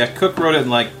response. Yeah, Cook wrote it in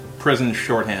like prison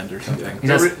shorthand or something. He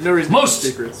says, No reason most- to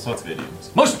keep secrets. So it's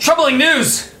videos. most troubling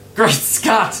news! Great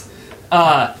Scott!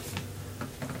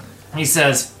 He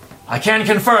says, I can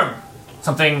confirm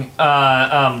something,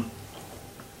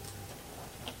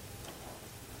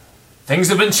 things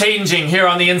have been changing here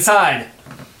on the inside.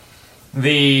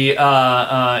 He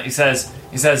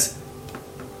says,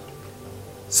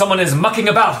 someone is mucking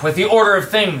about with the order of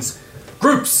things.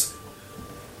 Groups,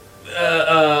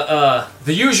 the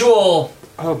usual...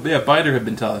 Oh, yeah, Bider had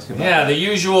been telling us about Yeah, that. the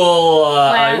usual.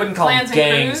 I wouldn't call them clans and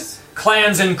gangs. crews?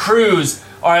 Clans and crews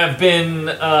have been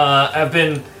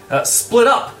split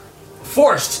up,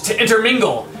 forced to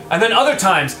intermingle, and then other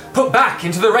times put back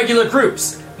into the regular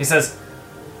groups. He says,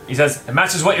 it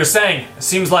matches what you're saying. It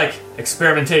seems like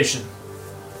experimentation.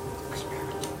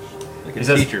 Like He a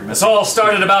says, teacher. this all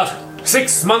started about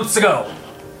 6 months ago,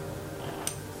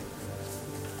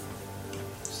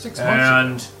 6 months.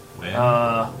 and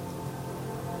When?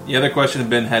 The other question had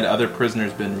been, had other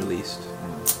prisoners been released?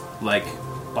 Like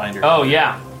Binder. oh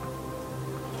yeah.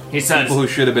 He says. People who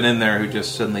should have been in there who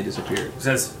just suddenly disappeared. He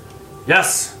says,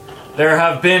 "Yes, there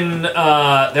have been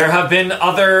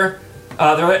other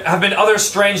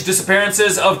strange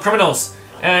disappearances of criminals."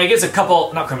 And he gives a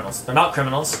couple, not criminals. They're not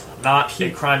criminals, not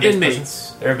big crime Inmates.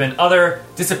 prisons. There have been other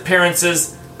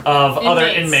disappearances of other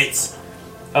inmates.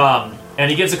 And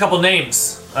he gives a couple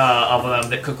names of them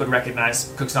that Cook would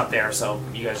recognize. Cook's not there, so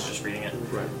you guys are just reading it.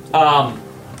 Right.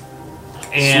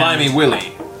 And Slimy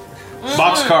Willie.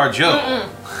 Boxcar Joe.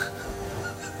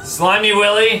 Slimy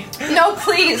Willie. No,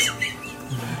 please.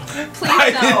 Please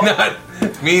I no. did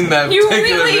not mean that You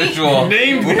particular really- visual.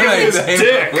 Named when I his came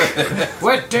dick. up with it.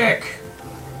 What dick?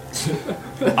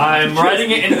 I'm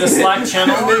writing it into the Slack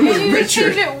channel. Can you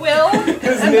change it, Will?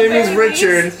 His name is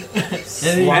Richard,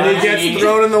 and he gets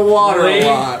thrown in the water a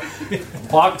lot.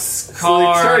 Boxcar So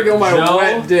he started going by Joe.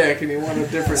 wet dick, and he wanted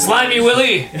a different. Slimy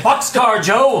Willie, Boxcar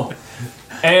Joe,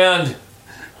 and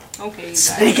Okay, you guys.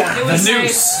 Snake Eyes. It the was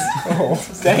Noose. Oh,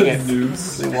 dang it!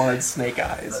 They wanted Snake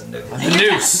Eyes. The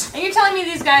Noose. And you're telling me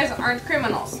these guys aren't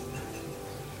criminals?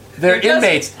 They're They're just-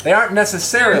 inmates. They aren't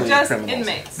necessarily They're just criminals.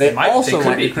 inmates. They, They might- also they could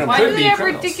might be be. criminals. Why Could do be they have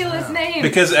criminals. ridiculous names?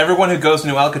 Because everyone who goes to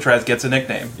New Alcatraz gets a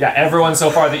nickname. Yeah, everyone so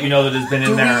far that you know that has been in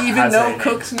Do there we even has a know name.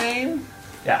 Cook's name?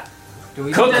 Yeah. Do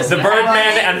we Cook, Does the he have a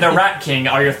Birdman, name? and the Rat King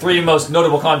are your three most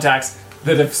notable contacts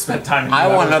that have spent time in I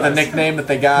New want to know the Alcatraz. nickname that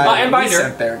the guy and we Binder.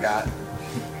 sent there got.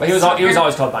 But he was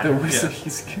always called The Binder.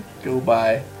 wizards go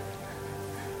by.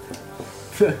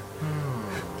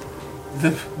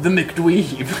 The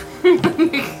McDweeb.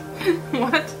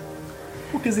 What?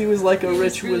 Because he was like a He's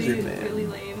rich really, wizard man. Really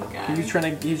lame guy. He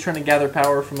was trying to gather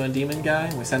power from a demon guy,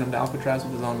 and we sent him to Alcatraz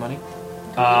with his own money.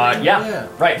 Yeah.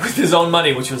 Right, with his own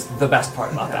money, which was the best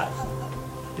part about that.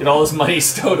 Get all his money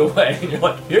stowed away, and you're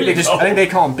like, here you go. I think they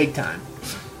call him Big Time.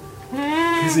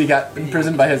 Because he got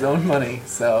imprisoned by his own money,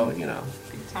 so, you know.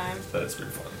 Big time. That is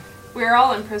pretty funny. We're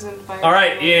all imprisoned by. All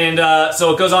right, and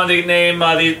so it goes on to name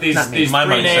these Not me. these My three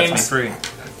money sets me names, free.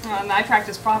 I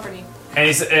practice property. and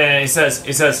he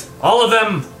says all of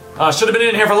them should have been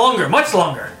in here for longer, much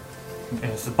longer.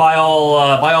 And so by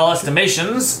all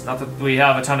estimations, not that we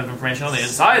have a ton of information on the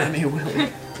inside, And he will.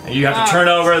 and you have to turn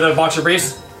over the boxer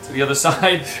briefs to the other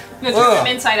side. No, turn them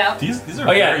inside out. These are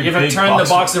Oh yeah, very you have to big turn the boxes.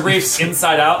 boxer briefs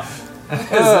inside out.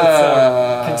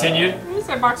 Continued. These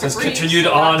are boxer Says briefs. continued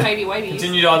They're on. not tighty whities.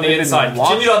 Continued on the They didn't inside. wash?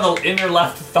 Continued on the inner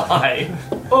left thigh.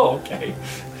 Oh, okay.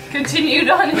 Continued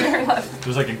on your left.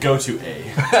 There's like a go-to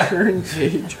A. Turn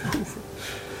page over.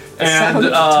 The And sound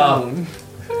of tone.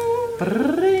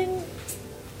 Brrrring.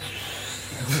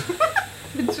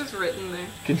 It's just written there.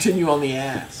 Continue on the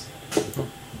ass.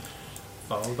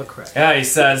 Follow the crack. yeah, he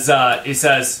says,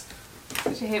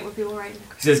 Don't you hate when people write?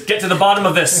 get to the bottom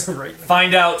of this.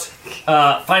 Find out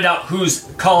who's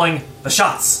calling the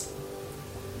shots.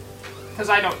 Because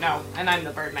I don't know, and I'm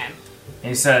the Birdman.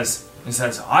 He says,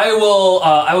 I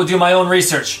will do my own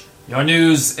research. Your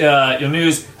news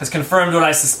has confirmed what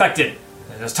I suspected.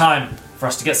 It is time for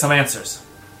us to get some answers.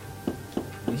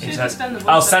 You He should have says, just done the voice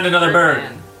I'll of send another bird.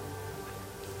 Birdman.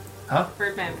 Huh?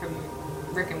 Birdman from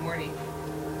Rick and Morty.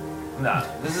 Nah,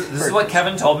 this is what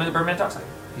Kevin told me the Birdman talks like.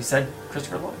 He said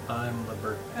Christopher Lloyd. I'm the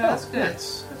bird. That's good.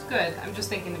 Nice. That's good. I'm just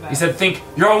thinking about He said, think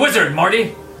you're a wizard, Marty!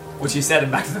 Which he said in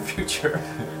Back to the Future.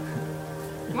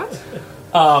 What?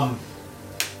 Um,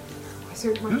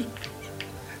 Wizard Marty.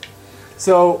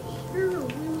 So,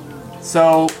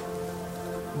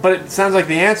 but it sounds like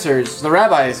the answers, the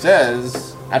rabbi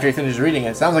says, after he finishes reading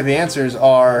it sounds like the answers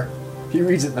are, he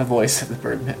reads it in the voice of the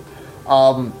birdman.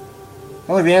 Sounds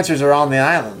like the answers are on the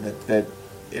island, that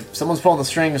if someone's pulling the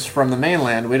strings from the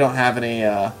mainland, we don't have any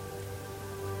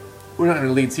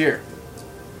leads here.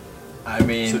 I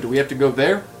mean, So do we have to go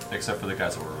there? Except for the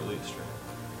guys that were released,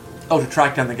 right? Oh, to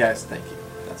track down the guys, thank you.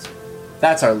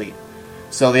 That's our lead.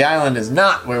 So the island is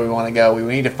not where we want to go. We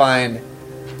need to find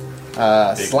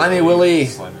Big Slimy Willie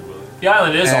Slimy Willie. The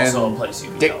island is and also a place you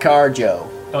can Dick go. Car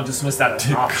Joe. Don't dismiss that as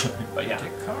an option. But yeah,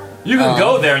 Dick Carr. you can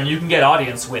go there and you can get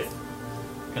audience with,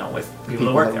 with people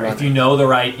that work that there. run If you know the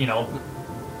right,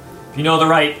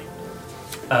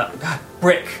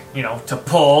 brick, to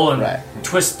pull and Right.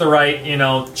 twist the right,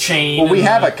 chain. Well, we and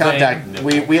have a thing. contact.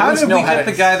 We at how least did know we how get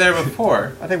to the guy there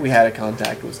before? I think we had a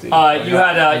contact with Steve.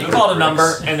 You called a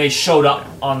number and they showed up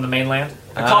on the mainland.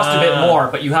 It cost a bit more,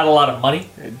 but you had a lot of money.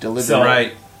 Delivered. So-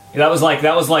 Right. That was like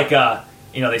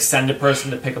they send a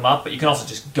person to pick them up, but you can also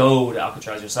just go to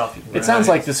Alcatraz yourself. You can It sounds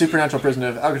like the supernatural prison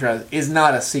of Alcatraz is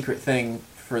not a secret thing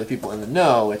for the people in the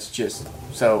know. It's just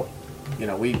so,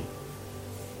 we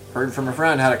heard from a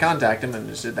friend how to contact him and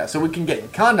just did that. So we can get in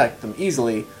contact with them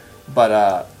easily,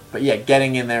 but yeah,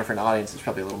 getting in there for an audience is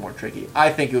probably a little more tricky.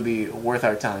 I think it would be worth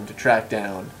our time to track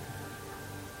down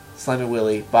Slimy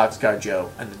Willie, Boxcar Joe,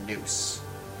 and the Noose.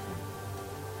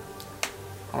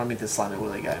 I want to meet this Slimy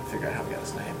Willie guy and figure out how we got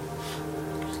his name.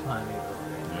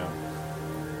 Yeah.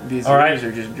 These All right. ears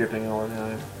are just dripping all the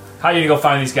time. How are you gonna go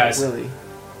find these guys? Willie.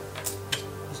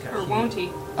 Or won't he?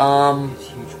 These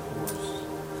huge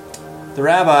pores. The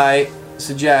rabbi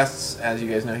suggests, as you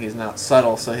guys know, he's not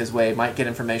subtle, so his way might get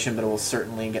information, but it will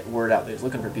certainly get word out that he's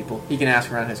looking for people. He can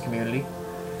ask around his community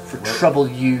for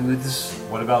troubled youths.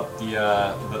 What about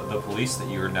the police that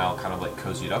you are now kind of like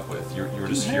cozied up with? You were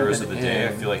just heroes of the day.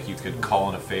 I feel like you could call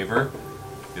in a favor.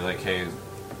 Be like, hey,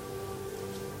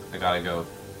 I gotta go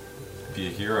be a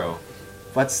hero.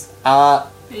 That's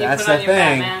You that's put on the your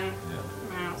thing. Batman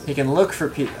Yeah. mask. He can look for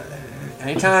people.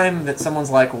 Anytime that someone's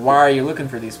like, "Why are you looking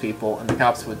for these people?" and the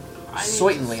cops would I need to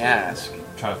certainly see. ask,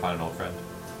 Trying to find an old friend.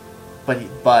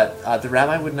 but the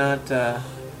rabbi would not.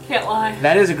 Can't lie.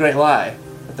 That is a great lie,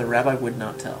 but the rabbi would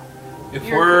not tell. If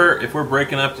You're- we're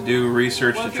breaking up to do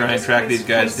research Well, to if try you're and just track these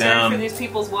guys concerned for down, these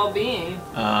people's well-being.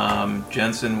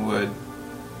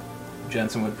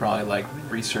 Jensen would probably like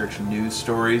research news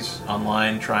stories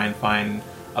online, try and find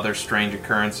other strange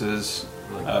occurrences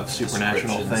of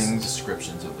supernatural things.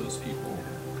 Descriptions of those people.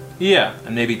 Yeah,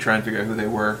 and maybe try and figure out who they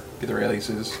were, get their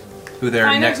aliases, who their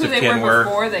Find out next who of they kin were were.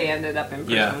 before they ended up in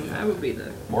prison. Yeah. That would be the.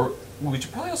 Or we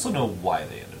should probably also know why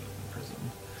they ended up in prison.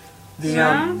 Yeah.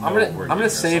 I'm We're gonna getting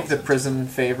save ourselves the into. prison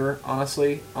favor,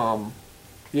 honestly.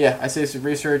 Yeah, I say some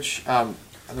research. The Can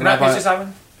I rabbi- pitch you,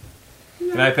 Simon?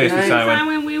 Can I paste Can you, I-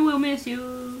 Simon? We will miss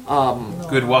you.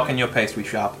 Good walk in your pastry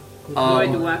shop. Good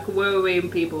luck whirling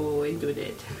people into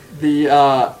it. The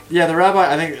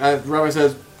rabbi. I think the rabbi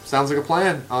says sounds like a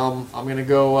plan. I'm gonna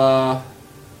go.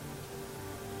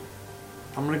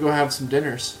 I'm gonna go have some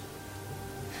dinners,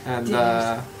 and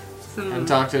Some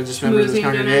talk to just members of his schmoozing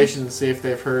congregation and see if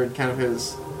they've heard kind of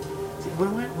his.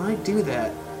 When I do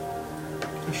that,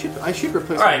 I should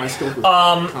replace All right. my skill with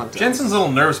content. Jensen's a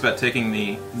little nervous about taking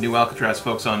the new Alcatraz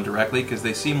folks on directly because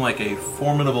they seem like a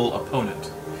formidable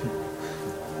opponent.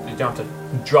 You don't have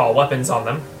to draw weapons on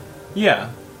them. Yeah.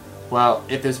 Well,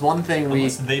 if there's one thing we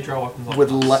Unless they draw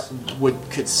weapons on us.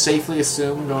 could safely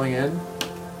assume going in,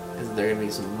 is that there are gonna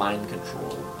be some mind control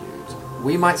dudes.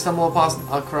 We might stumble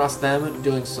across them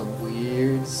doing some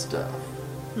weird stuff,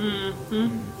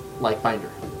 like Binder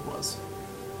was.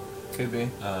 Could be.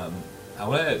 I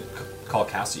want to call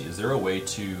Cassie. Is there a way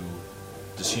to...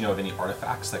 Does she know of any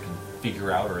artifacts that can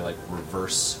figure out or like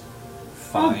reverse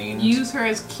find... Use her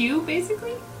as Q,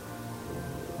 basically?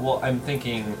 Well, I'm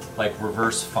thinking like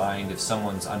reverse find if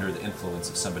someone's under the influence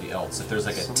of somebody else. If there's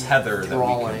like a Some tether that we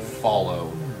thralling. can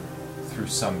follow through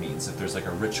some means. If there's like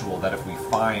a ritual that if we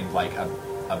find like a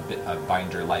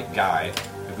binder-like guy,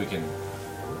 if we can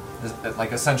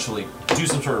like essentially do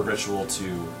some sort of ritual to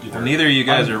either... Well, neither of you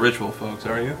guys are ritual folks,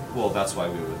 are you? Well, that's why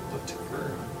we would look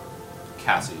for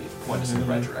Cassie to point us in the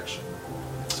right direction.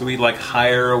 So we'd like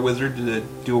hire a wizard to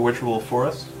do a ritual for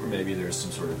us? Or maybe there's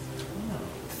some sort of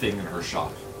thing in her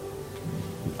shop.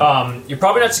 You're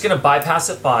probably not just going to bypass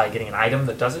it by getting an item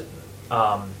that does it.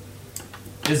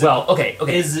 Okay.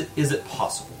 Is it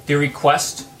possible? The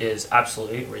request is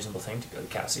absolutely a reasonable thing to go to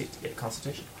Cassie to get a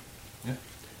consultation.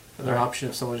 Another option,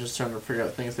 if someone's just trying to figure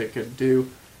out things they could do,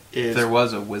 If is there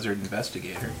was a wizard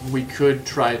investigator. we could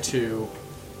try to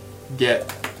get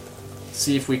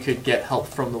see if we could get help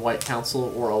from the White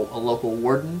Council or a local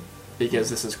warden, because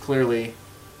this is clearly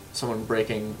someone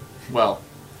breaking. Well,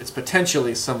 it's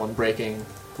potentially someone breaking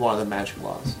one of the magic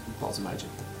laws of magic,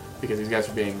 because these guys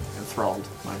are being enthralled,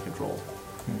 mind controlled.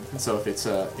 And so if it's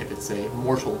a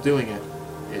mortal doing it,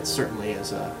 it certainly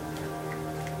is a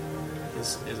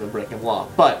breaking of law.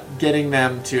 But getting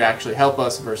them to actually help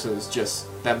us versus just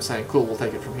them saying, "Cool, we'll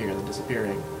take it from here," and then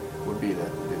disappearing would be the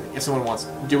thing. If someone wants,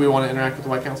 do we want to interact with the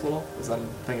White Council at all? Is that a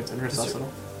thing that's interests us at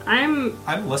all? I'm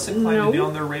less inclined to be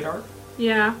on their radar.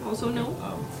 yeah. Also no.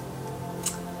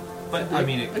 But I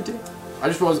mean, I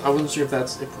wasn't sure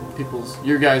if people's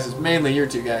mainly your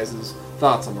two guys'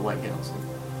 thoughts on the White Council.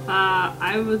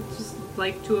 I would just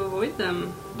like to avoid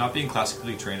them. not being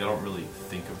classically trained, I don't really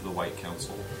think of the White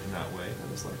Council in that way.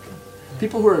 It's like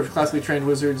people who are classically trained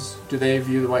wizards, do they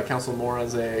view the White Council more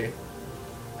as a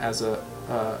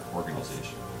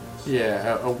Organization.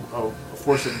 Yeah, a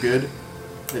force of good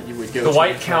that you would go The to?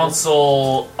 White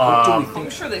Council. What do we think? I'm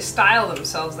sure they style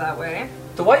themselves that way.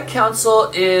 The White Council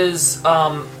is.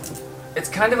 It's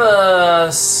kind of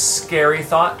a scary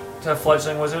thought to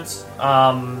fledgling wizards.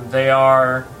 They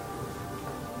are.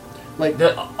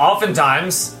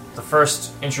 Oftentimes, the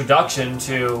first introduction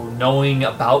to knowing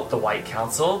about the White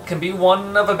Council can be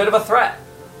one of a bit of a threat.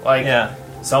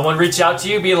 Someone reach out to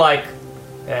you, be like,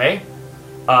 "Hey,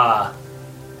 I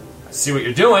see what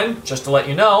you're doing. Just to let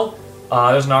you know,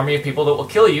 there's an army of people that will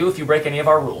kill you if you break any of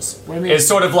our rules." It's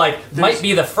sort of like might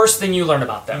be the first thing you learn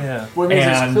about them. Yeah. Well, I mean,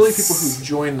 there's clearly people who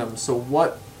join them. So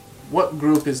what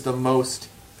group is the most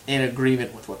in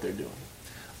agreement with what they're doing?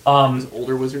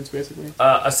 Older wizards, basically.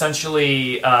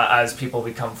 Essentially, as people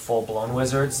become full-blown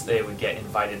wizards, they would get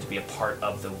invited to be a part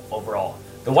of the overall.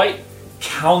 The White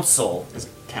Council is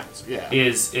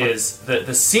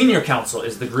the senior council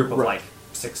is the group of like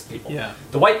 6 people. Yeah.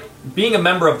 Being a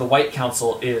member of the White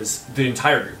Council is the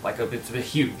entire group. Like it's a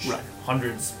huge,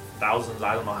 hundreds, thousands,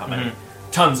 I don't know how many,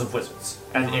 tons of wizards,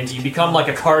 and you become like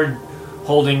a card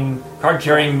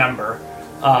carrying member.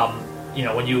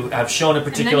 When you have shown a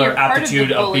particular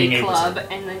aptitude of being a club,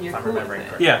 wizard. and then you're If I'm cool with remembering it.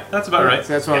 correctly. Yeah, that's about right.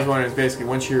 So that's what I was wondering. Is basically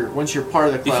once you're part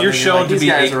of the club, If you're then shown like, to these be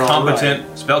a guys are all competent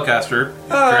right. spellcaster,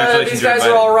 congratulations, These you're guys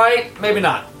invited. are all right. Maybe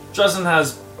not. Justin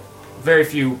has very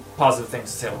few positive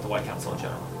things to say about the White Council in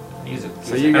general.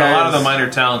 And a lot of the minor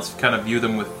talents kind of view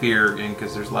them with fear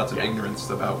because there's lots of ignorance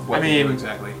about what they do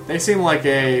exactly. They seem like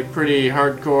a pretty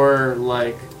hardcore,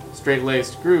 like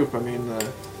straight-laced group. I mean,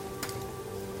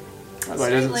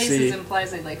 Straight laces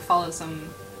implies they like follow some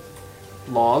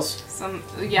laws.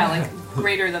 Like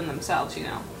greater than themselves, you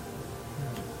know.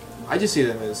 I just see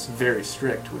them as very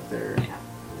strict with their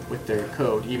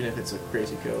code, even if it's a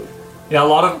crazy code. Yeah, a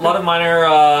lot of minor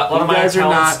guys are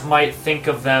talents not- might think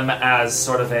of them as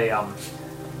sort of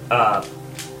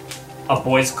a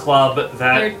boys' club that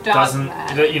They're doesn't.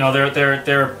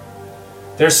 dogmatic.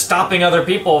 They're stopping other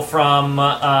people from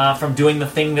doing the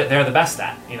thing that they're the best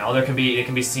at. It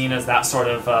can be seen as that sort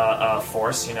of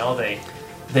force.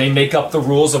 They make up the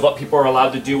rules of what people are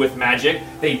allowed to do with magic.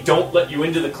 They don't let you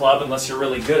into the club unless you're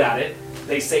really good at it.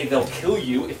 They say they'll kill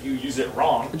you if you use it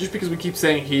wrong. Just because we keep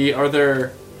saying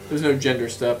there's no gender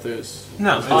stuff. There's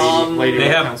No, lady they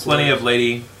have counselor. plenty of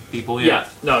lady people. Yeah,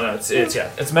 no, it's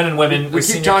men and women. We The keep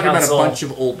senior talking council, about a bunch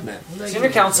of old men. Senior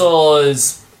council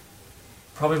is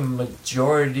probably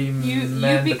majority You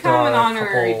men. but become there an are a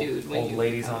honorary couple dude when old you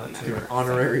ladies become on it a too. member.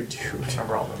 Honorary dude.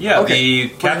 Remember all of them. Yeah, Okay. the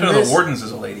captain of this- the wardens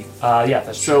is a lady. Yeah,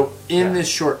 that's true. So in this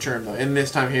short term, though, in this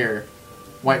time here,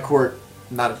 White Court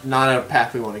not a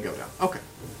path we want to go down. Okay,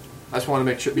 I just want to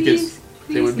make sure because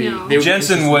they would be. no. They would be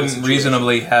Jensen consistent wouldn't with the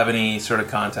reasonably have any sort of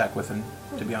contact with him,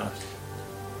 to be honest.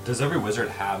 Does every wizard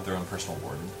have their own personal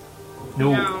warden?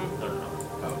 No. No.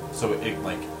 Oh, so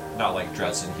not like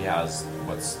Dresden. He has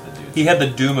what's the dude? He had the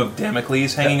doom of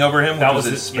Damocles hanging over him, that which was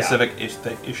was a his- specific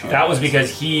issue. That was because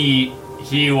he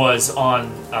was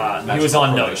on Magical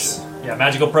notice. probation. Yeah,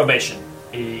 magical probation.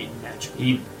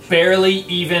 He barely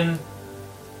even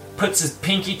puts his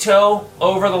pinky toe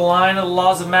over the line of the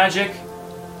laws of magic.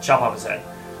 Chop off his head.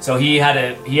 So he had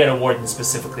a warden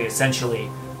specifically, essentially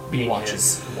being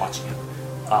watching him.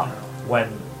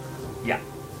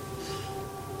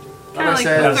 Kind of like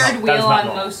said, the that is third wheel not on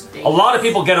normal. most days. A lot of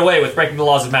people get away with breaking the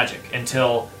laws of magic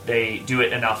until they do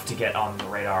it enough to get on the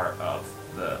radar of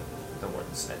the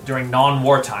wardens. During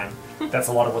non-wartime, that's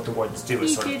a lot of what the wardens do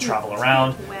is sort of travel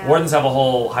around. Wow. Wardens have a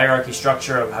whole hierarchy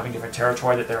structure of having different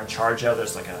territory that they're in charge of.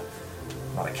 There's like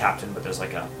not a captain, but there's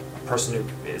like a person who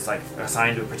is like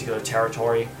assigned to a particular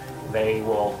territory. They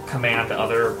will command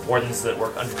other wardens that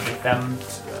work underneath them,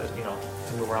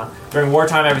 to move around. During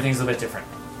wartime, everything's a bit different.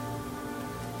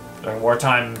 During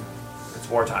wartime, it's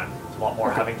wartime. a lot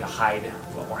more having to hide,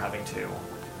 a lot more having to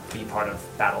be part of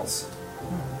battles.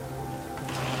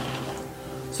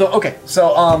 So okay,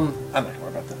 so I'm not worried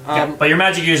about that. Yeah, but your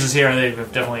magic users here, they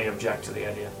definitely object to the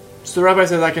idea. So the rabbi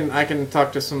says I can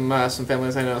talk to some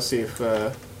families I know, see if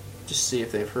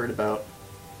they've heard about,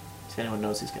 if anyone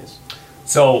knows these guys.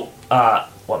 So,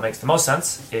 what makes the most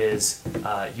sense is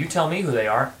you tell me who they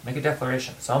are, make a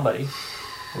declaration. Somebody.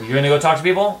 Were you going to go talk to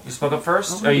people? You spoke up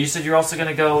first? Or you said you're also going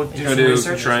to go do some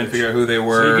research? Try and figure out who they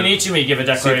were. So you can each of me give a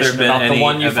declaration been about the any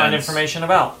one you find events. information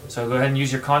about. So go ahead and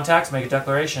use your contacts, make a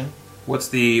declaration. What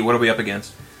are we up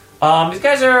against? These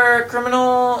guys are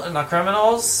not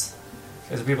criminals.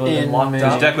 These are people who've been locked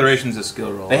up. Declaration's a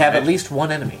skill roll. They have right? at least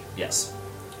one enemy. Yes.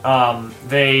 For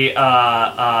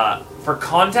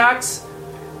contacts,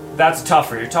 that's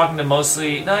tougher. You're talking to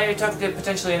you're talking to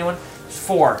potentially anyone.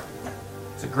 4.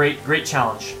 It's a great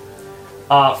challenge.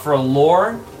 For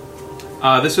lore,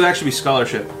 this would actually be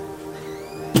scholarship.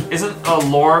 isn't a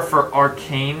lore for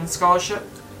arcane scholarship?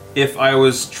 If I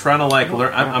was trying to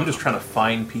learn, I'm just trying to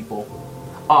find people.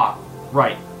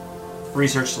 Right.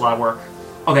 Research, a lot of work.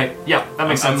 Okay, yeah, that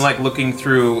makes sense. I'm looking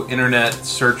through internet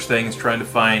search things, trying to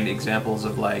find examples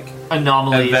of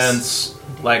anomalies, events,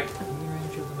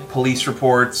 police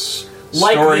reports,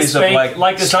 like stories this bank, of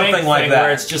like this something bank like thing that.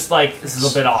 where it's just this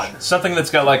is a bit odd. Something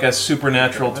that's got a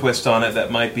supernatural twist on it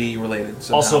that might be related.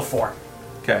 Somehow. Also 4.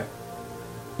 Okay,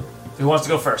 Who wants to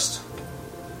go first?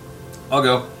 I'll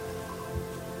go.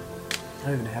 I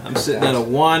don't even have. I'm sitting at a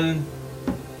 1.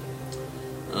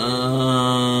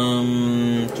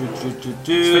 Let's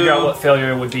figure out what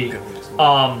failure would be.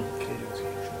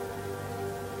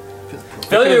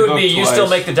 Failure would be you still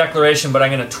make the declaration, but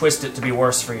I'm going to twist it to be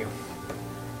worse for you.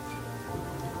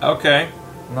 Okay.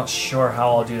 I'm not sure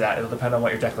how I'll do that. It'll depend on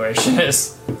what your declaration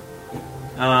is.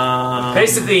 Um,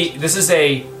 Basically, this is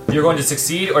you're going to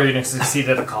succeed or you're going to succeed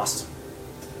at a cost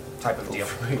type of deal.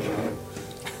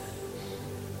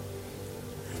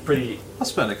 Pretty. I'll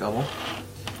spend a couple.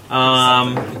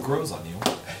 It grows on you.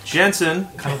 Jensen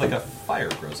Kind of like a fire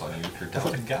grows on you if you're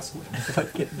down in gasoline.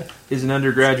 is an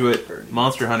undergraduate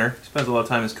monster hunter. He spends a lot of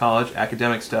time in college,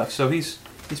 academic stuff, so he's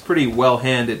pretty well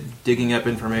hand at digging up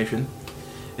information.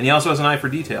 And he also has an eye for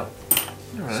detail.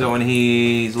 Right. So when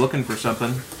he's looking for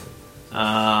something,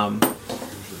 some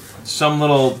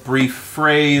little brief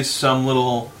phrase, some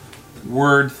little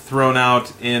word thrown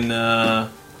out in a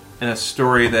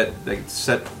story that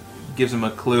gives him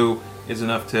a clue is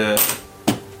enough to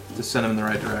send him in the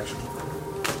right direction.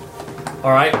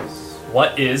 All right.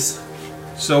 What is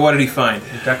So what did he find?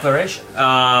 your declaration?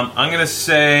 I'm going to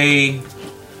say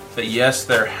that yes,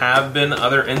 there have been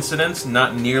other incidents,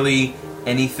 not nearly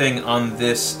anything on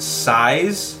this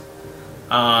size.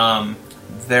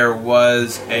 There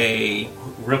was a...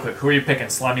 Real quick, who are you picking?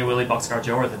 Slimy Willy, Boxcar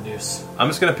Joe, or the Noose? I'm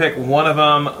just going to pick one of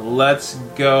them. Let's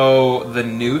go the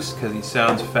Noose, because he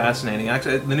sounds fascinating.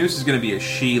 Actually, the Noose is going to be a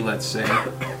she, let's say.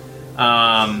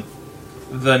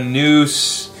 The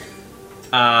Noose...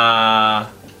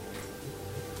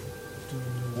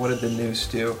 what did the Noose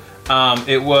do?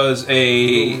 It was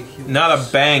not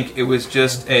a bank, it was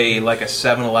just a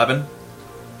 7-Eleven.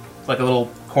 It's like a little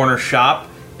corner shop.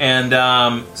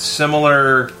 And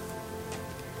similar...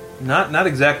 Not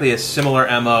exactly a similar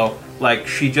MO.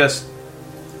 She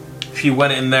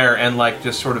went in there and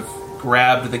just sort of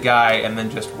grabbed the guy and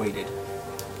then just waited.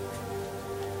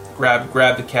 Grabbed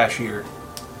the cashier,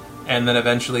 and then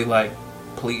eventually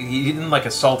he didn't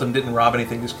assault him, didn't rob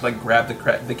anything, just grabbed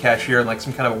the cashier and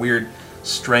some kind of weird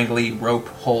strangly rope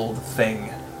hold thing,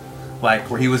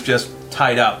 where he was just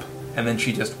tied up and then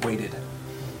she just waited.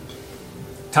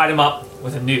 Tied him up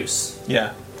with a noose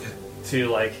Yeah,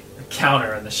 to a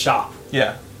counter in the shop.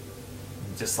 yeah.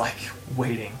 Just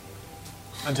waiting.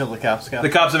 Until the cops got. The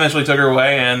cops eventually took her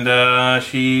away, and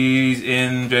she's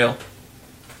in jail.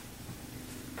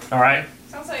 All right.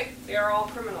 Sounds like they are all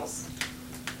criminals.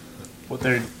 What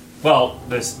they're Well,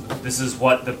 this is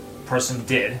what the person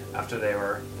did after they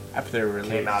released.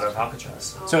 came out of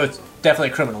Alcatraz. So it's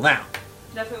definitely a criminal now.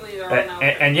 Definitely they're all now.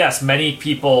 And yes, many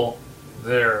people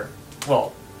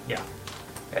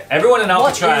everyone in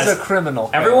Alcatraz. What is a criminal?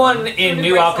 Everyone in Who New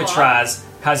breaks the law? Alcatraz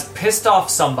has pissed off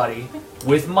somebody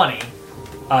with money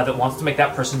that wants to make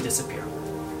that person disappear.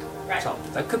 Right. So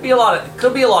that could be a lot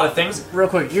of things. Real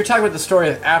quick, you're talking about the story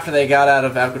after they got out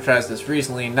of Alcatraz this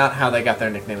recently, not how they got their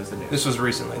nickname as the Noose. This was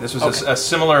recently. This was Okay. a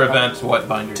similar event to what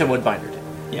Binder To did. what Binder did.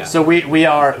 Yeah. So we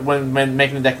are when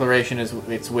making the declaration it's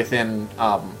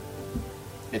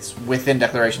within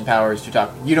declaration powers to talk.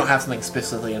 You don't have something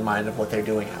specifically in mind of what they're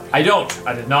doing out. I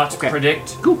did not Okay.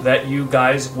 predict that you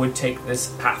guys would take this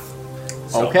path.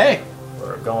 So Okay.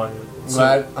 we're going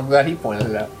I'm glad he pointed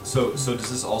it out. So does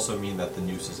this also mean that the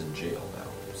noose is in jail now?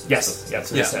 Since Yes,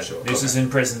 that's yes. official. This is in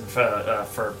prison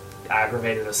for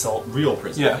aggravated assault. Real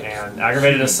prison. Yeah. And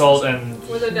aggravated assault and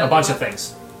With a a deadly bunch of weapon.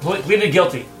 things. Pleaded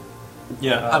guilty.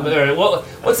 Yeah.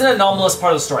 What's an anomalous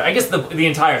part of the story? I guess the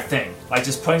entire thing, like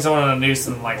just putting someone on a noose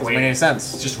and like Doesn't make waiting. any It's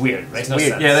sense. just weird. Makes no weird.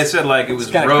 sense. Yeah, they said like it was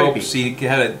It's kinda ropes.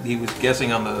 He was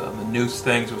guessing on the noose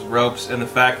things was ropes, and the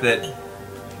fact that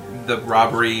the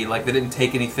robbery, like they didn't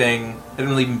take anything, they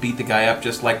didn't even beat the guy up,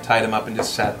 just like tied him up and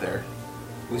just sat there.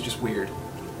 It was just weird.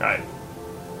 Right.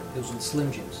 It was with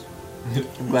Slim Jims.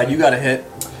 I'm glad you got a hit.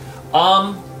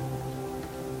 And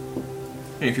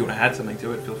if you want to add something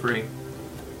to it, feel free.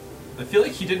 I feel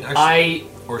like he didn't actually,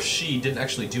 or she didn't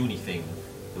actually do anything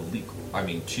illegal. I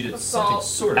mean, she did something Assault.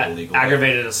 sort of illegal. but-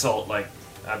 Aggravated assault, like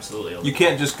absolutely illegal. You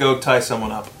can't just go tie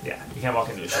someone up. Yeah, you can't walk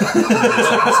into a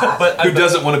shop. But Who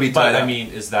doesn't want to be tied But up? I mean,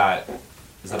 is that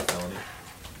a felony?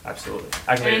 Absolutely.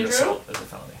 Aggravated Andrew? assault is a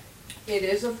felony. It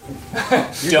is a.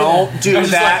 Don't do I'm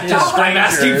just that like, to no, I'm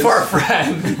asking strangers. for a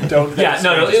friend. Don't. Yeah,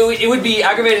 no. It would be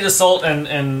aggravated assault,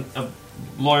 and a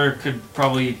lawyer could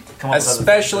probably come up with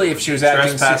Especially if she was acting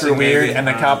Trespassing, super weird, maybe. and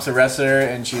the cops arrest her,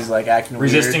 and she's like acting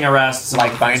resisting weird, arrest,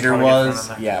 like Binder something that's was.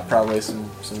 going on Yeah, probably some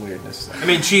weirdness. I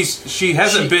mean, she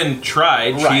hasn't been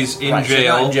tried. Right, She's in right. She's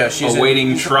jail, not in jail. She's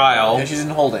awaiting in, trial. Yeah, she's in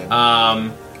holding. It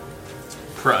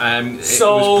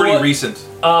So- was pretty recent.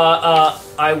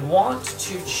 I want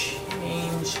to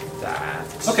change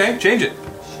that. Okay, change it.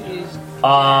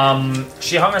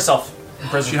 She hung herself in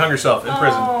prison. She hung herself in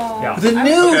prison. Yeah, the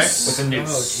noose. with a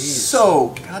noose.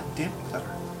 So goddamn clever.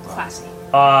 Classy.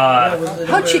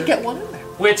 How'd she get one in there?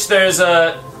 Which there's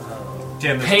a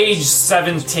Damn it. page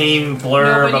 17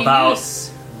 blurb Nobody about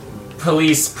knows.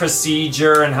 police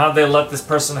procedure and how they let this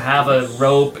person have a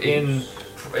rope in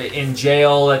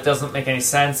jail. That doesn't make any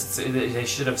sense. They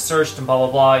should have searched and blah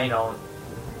blah blah. You know.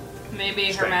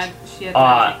 Maybe Strange. she had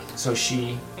magic. So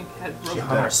she Had hung rope.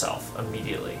 herself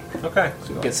immediately. Okay.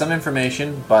 Get some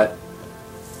information, but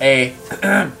a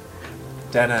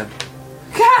dead end.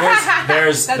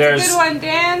 There's That's a good one,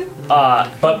 Dan.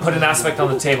 but put an aspect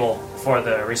on the table for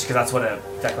the research because that's what a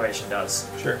declaration does.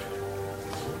 Sure.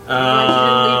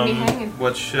 Glad you didn't leave me hanging.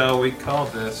 What shall we call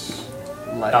this?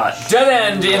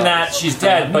 Dead end in that she's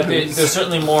dead, but there's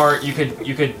certainly more. You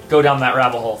could go down that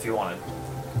rabbit hole if you wanted.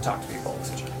 Talk to people,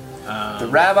 etc. The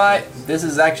rabbi. This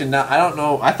is actually not. I don't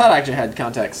know. I thought I actually had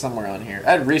contacts somewhere on here.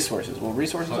 I had resources. Well,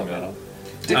 resources. Oh, I no.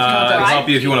 don't. I'll help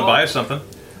you if you want to buy us something.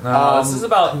 This is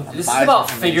about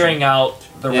figuring out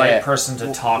the right person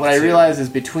to talk What to. I realize is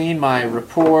between my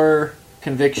rapport,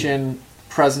 conviction,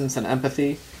 presence, and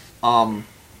empathy, I'm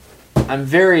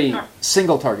very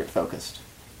single target focused.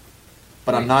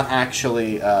 But I'm not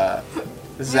actually.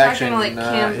 This is You're not actually gonna, like,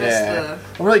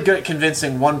 canvas I'm really good at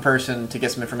convincing one person to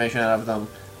get some information out of them.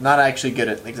 Not actually good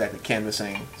at exactly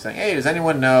canvassing, saying, "Hey, does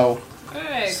anyone know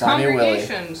Hey, Sonny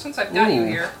congregation, since I've got you Ooh.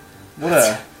 here. what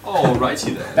a Oh,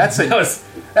 righty then. that's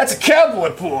a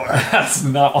cowboy pour? That's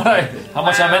not what how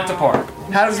much I meant to pour.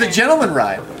 How does the gentleman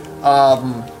ride?"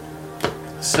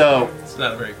 So It's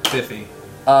not very piffy.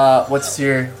 what's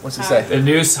it say? The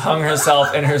noose hung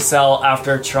herself in her cell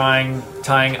after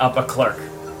tying up a clerk.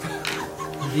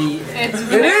 It's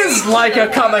It is like a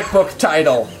comic book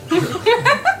title.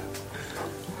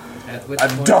 At which A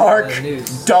point dark, the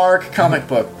news. dark comic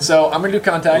book. So I'm gonna do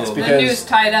contacts The the because noose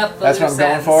tied up. The that's what I'm loose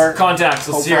going ends. for. Contacts.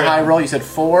 Hope Let's for hear a high it. roll. You said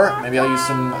 4. Maybe I'll use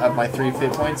some of my 3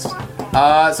 fate points.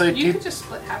 So You he could just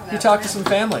split half of that. he talked to some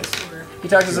families. He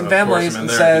talked to some Force families them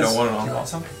and in there if you says, don't want it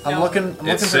all. "I'm No. looking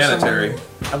It's for sanitary.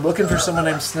 someone. I'm looking for someone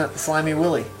named Slimy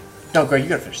Willie." No, Greg, you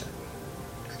gotta finish that.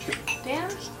 Dan?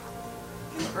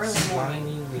 Early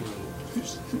morning.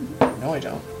 No, I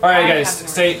don't. All right, I guys, have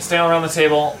stay around the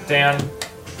table. Dan,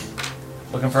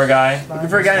 looking for a guy. Looking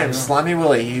for a guy named Slimy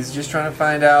Willie. He's just trying to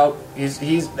find out. He's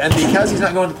and because he's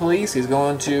not going to the police, he's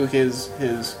going to his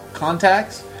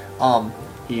contacts.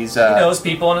 He's He knows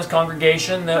people in his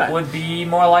congregation that Right. would be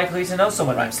more likely to know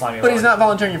someone named Slimy But he's Willie. not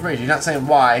volunteering information. He's not saying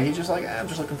why. He's just like, I'm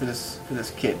just looking for this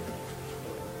kid.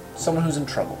 Someone who's in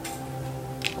trouble.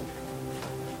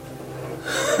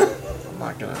 I'm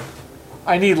not gonna.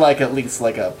 I need at least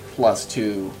a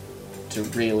 +2 to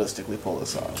realistically pull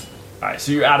this off. All right,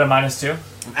 so you're at a -2.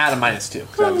 I'm at a -2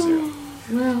 because I have a 0.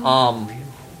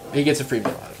 He gets a free meal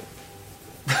out of it.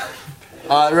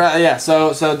 Right, yeah.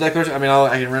 So declaration. I mean,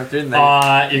 I can run through it.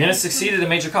 You're gonna succeed at a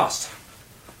major cost.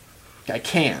 I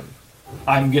can.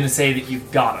 I'm gonna say that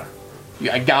you've gotta.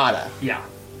 I gotta. Yeah.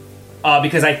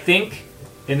 Because I think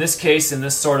in this case, in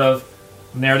this sort of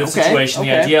narrative Okay, situation,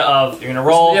 the okay. idea of you're gonna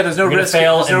roll, There's no you're gonna risk,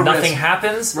 fail, there's no and nothing risk.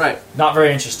 happens. Right. Not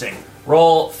very interesting.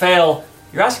 Roll, fail.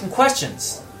 You're asking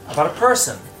questions. about a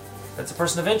person that's a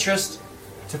person of interest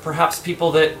to perhaps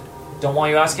people that don't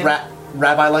want you asking?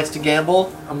 Rabbi likes to gamble.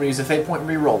 I'm going to use a fate point and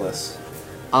re-roll this.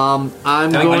 I'm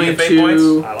Anybody going get fate to...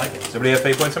 points? I like it. Somebody have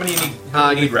fate points? How many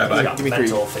you need, Rabbi? Yeah, give me 3.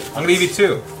 mental fate I'm going to give you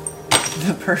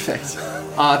 2. Perfect.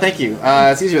 Thank you.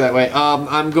 It's easier that way.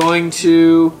 I'm going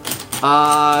to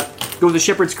go with the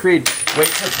Shepherd's Creed. Wait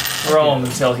to throw him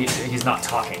until he's not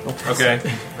talking. Okay.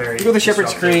 Very Go with the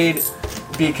Shepherd's disruptive.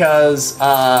 Creed because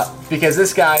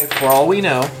this guy, for all we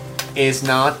know, is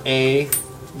not a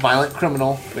violent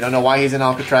criminal. We don't know why he's in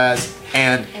Alcatraz.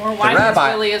 And Or why the rabbi,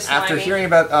 he's really a slimy. after hearing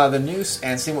about the noose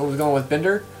and seeing what was going on with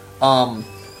Binder,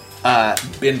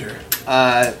 Binder.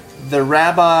 the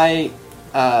rabbi,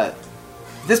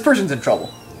 this person's in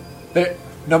trouble.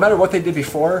 No matter what they did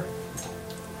before,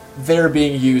 they're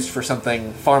being used for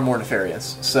something far more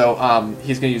nefarious. So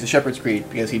he's going to use the Shepherd's Creed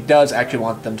because he does actually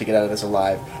want them to get out of this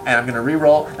alive. And I'm going to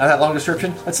re-roll. Now that long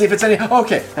description. Let's see if it's any...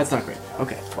 Okay, that's not great.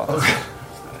 Okay, well...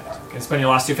 Can you spend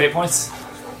your last 2 fate points?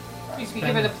 You could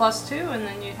give it a +2 and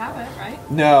then you'd have it, right?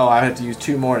 No, I have to use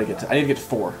 2 more to get to... I need to get to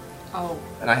 4. Oh,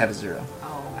 And I have a 0.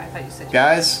 I thought you said.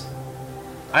 Guys,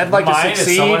 I'd like to Mind, if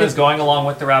succeed someone is going along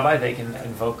with the rabbi, they can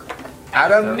invoke.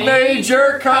 at a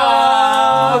major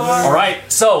cost. All right.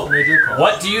 So,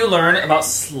 what do you learn about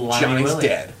Slimy Johnny's Willie?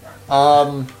 dead.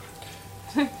 I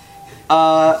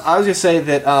was gonna say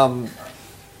that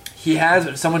he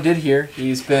has. Someone did hear.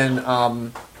 He's been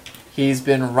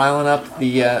riling up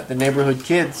the neighborhood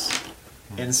kids,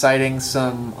 inciting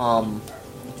some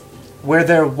where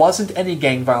there wasn't any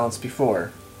gang violence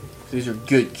before. These are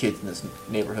good kids in this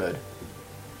neighborhood.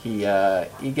 He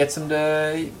gets them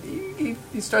to.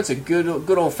 He starts a good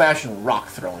old fashioned rock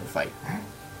throwing fight.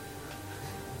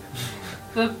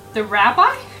 The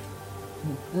rabbi?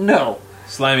 No.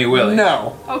 Slimy Willie.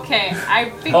 No. Okay, I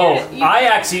figured. Oh, I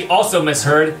actually also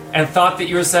misheard and thought that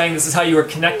you were saying this is how you were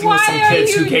connecting with some Why are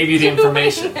kids who you gave you the doing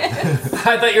information. this?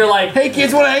 I thought you were like, Hey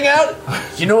kids, want to hang out?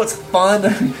 You know what's fun?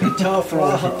 Tough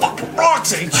rock.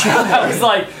 Rocks ain't you? I was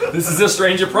like, this is a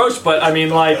strange approach, but I mean,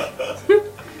 like,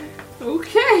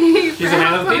 Okay. he's a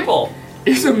man of the people.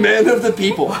 He's a man of the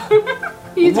people.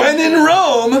 He's When in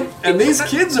Rome, and these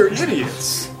kids are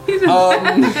idiots. He's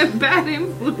a bad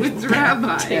influence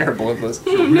rabbi. Terrible of us.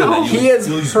 No. He has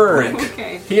heard.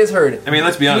 Okay. He has heard. I mean,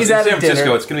 let's be honest. He's In at San a dinner.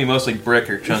 Francisco, it's going to be mostly brick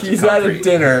or chunks He's of at concrete. a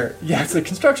dinner. Yeah, it's a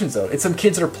construction zone. It's some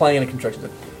kids that are playing in a construction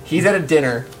zone. He's at a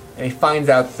dinner, and he finds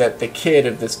out that the kid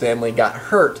of this family got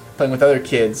hurt playing with other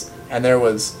kids, and there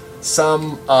was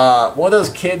some one of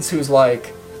those kids who's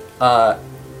like,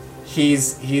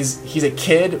 he's a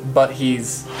kid, but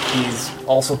he's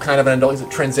also kind of an adult. He's a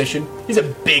transition. He's a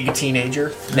big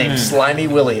teenager named Slimy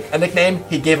Willie. A nickname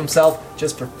he gave himself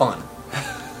just for fun,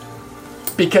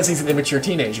 because he's an immature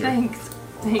teenager. Thanks.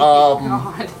 Thank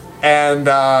God. And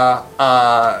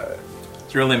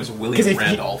His real name is Willie because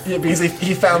Randolph.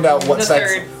 he found out what The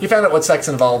sex third. he found out what sex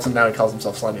involves, and now he calls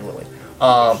himself Slimy Willie,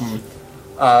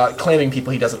 claiming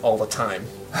people he does it all the time,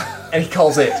 and he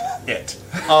calls it.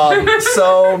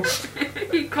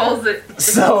 He calls it.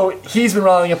 So he's been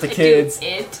riling up the kids,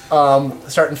 It.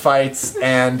 starting fights,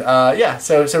 and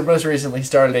so most recently he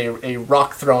started a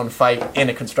rock throwing fight in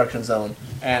a construction zone,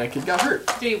 and a kid got hurt.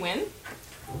 Did he win?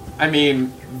 I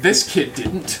mean, this kid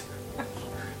didn't.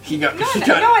 He got. No, he no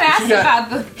got, one asked he got, about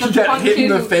the He got punk hit in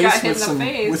kid the who face got hit with in the some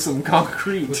face. with some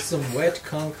concrete, With some wet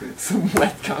concrete. some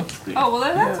wet concrete. Oh, well,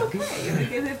 that's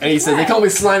okay. And he said, "They call me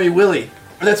Slimy Willie.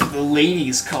 Or that's what the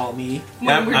ladies call me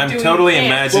I'm totally when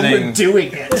imagining. we're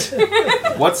doing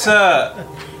it." What's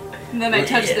And then I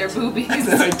touched their boobies.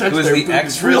 I touched it was their the boobs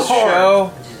Extras real hard.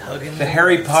 show? The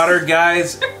Harry Potter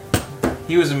guys.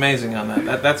 He was amazing on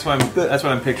that. That's what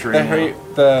I'm picturing. now.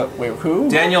 Wait, who?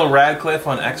 Daniel Radcliffe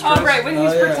on Extras. Oh, right, when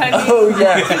he's Oh, yeah. pretending. Oh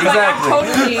yeah, He's like, exactly. I'm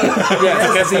totally. Yeah,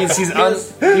 because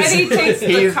And he takes the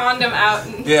he's- condom out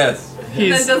and Yes, then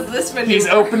does this maneuver. he's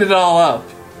opened it all up.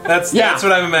 that's Yeah,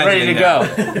 what I'm Ready imagining. to now. go.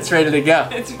 It's ready to go.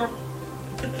 It's,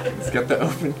 It's got the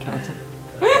open content.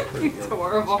 it's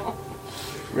horrible.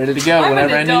 Ready to go I'm an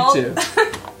whenever I adult. need to.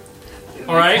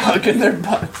 All right. Hug in their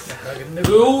butts.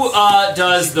 Who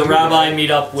does the rabbi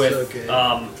meet up with So good.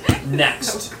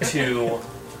 next to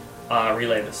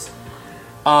relay this?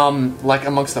 Like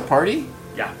amongst the party?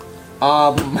 Yeah.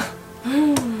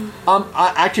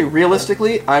 Actually,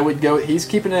 realistically, I would go. He's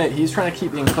trying to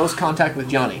keep in close contact with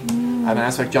Johnny. I have an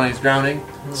aspect Johnny's drowning,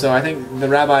 so I think the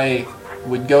rabbi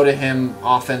would go to him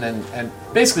often and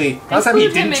basically last time he Include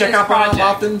him didn't in check his up on him project.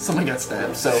 often, someone got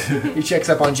stabbed. So he checks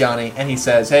up on Johnny and he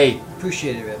says, "Hey,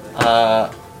 Appreciate it.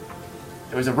 there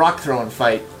was a rock throwing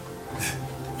fight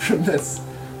from this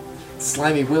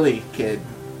Slimy Willie kid.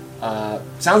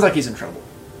 Sounds like he's in trouble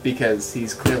because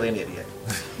he's clearly an idiot."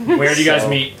 Where do you guys So-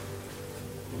 meet?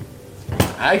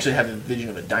 I actually have a vision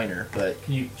of a diner, but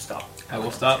Can you stop? I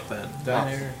will stop then.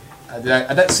 Diner.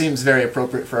 that seems very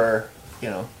appropriate for our,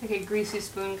 Like a greasy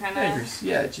spoon kind of.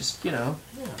 yeah, just In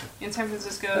San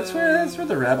Francisco. that's where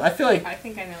the rabbi. I feel like I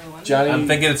think I know the one. Johnny. I'm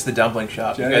thinking it's the dumpling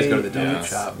shop. You guys go to the dumpling Yeah.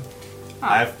 shop.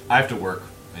 I have to work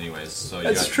anyways, so you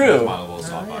That's guys true. might as well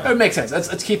stop by. It makes sense.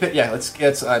 Let's keep it. Yeah,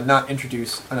 let's not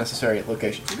introduce unnecessary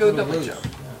locations. We go to Dumpling Shop.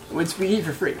 Which we eat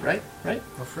for free, right? Right?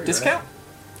 For free, Discount.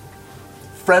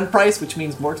 Friend price, which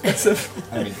means more expensive.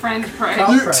 I mean, Friend price.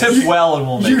 Cost price. tip well and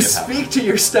we'll make You it happen. speak to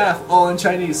your staff all in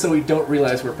Chinese, so we don't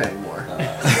realize we're paying more.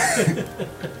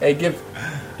 Hey, give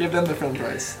them the friend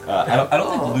price. I don't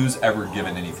think Lou's ever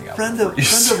given anything out. Friend for of free,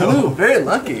 so- Lou, very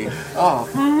lucky.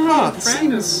 Oh, this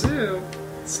Friend of seems Lou.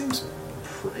 seems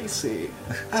pricey.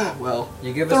 Ah, well,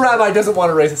 You give the us. rabbi doesn't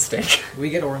want to raise a stake. We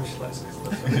get orange slices.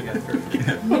 That's what we get for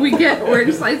free. We get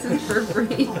orange slices for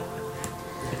free.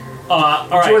 All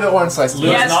Enjoy right. the orange slices.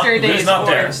 Lou's not- Yesterday's Lou's not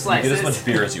there. orange You get as slices. much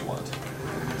beer as you want.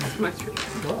 Much-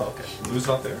 Oh, okay. Lou's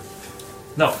not there.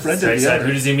 No, Friend so of he the said, other.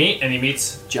 who does he meet? And he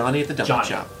meets Johnny at the dumpling Johnny.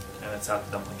 shop. And it's at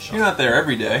the dumpling shop. You're not there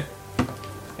every day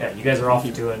Yeah, you guys are off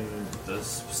doing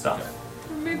this stuff.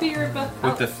 Maybe you're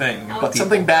with the thing. But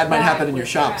something bad might happen in your With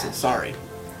shop, so trash. sorry.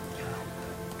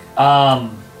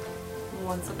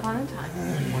 Once upon a time.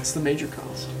 What's the major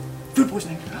cause? Food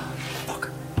poisoning. Fuck.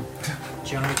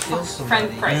 Johnny kills someone.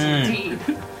 Friend price indeed.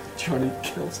 Johnny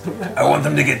kills the rabbi. I want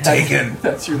them to get taken.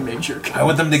 That's your major cause. I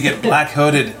want them to get black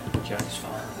hooded Johnny's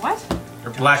fine. What? or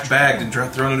black bagged and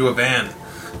thrown into a van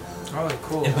Oh,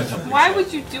 cool. Why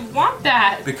would you want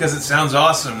that? because it sounds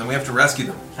awesome. Then we have to rescue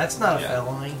them. That's not a Yeah.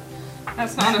 felony.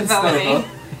 That's not a felony.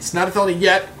 It's not a felony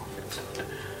yet.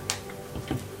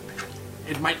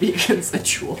 It might be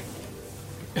consensual.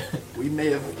 We may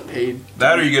have paid.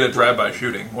 That or you get a drive-by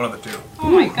shooting. One of the two. Oh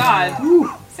my god.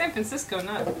 San Francisco,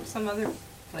 not some other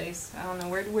place. I don't know.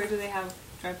 Where do they have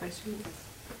drive-by shootings?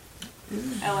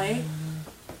 LA?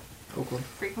 Oakland.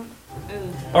 Frequent?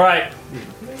 Ooh, All right.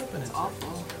 it's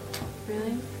awful.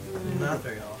 Really? Not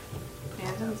very often. Yeah,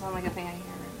 it doesn't sound like a thing I hear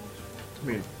I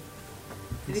mean,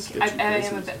 right now. I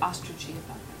am a bit ostrichy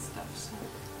about that stuff, so.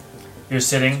 You're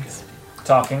sitting,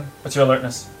 talking. What's your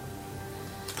alertness?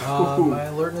 My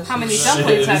alertness. How many is-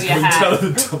 dumplings have you had?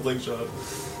 the dumpling shop.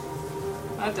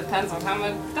 That depends on how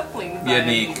much dumplings You had I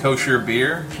any eat. kosher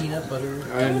beer? Peanut butter.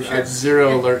 I have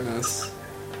zero alertness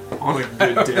on a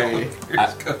good day.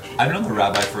 I've known the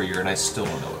rabbi for a year and I still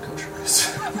don't know what kosher is.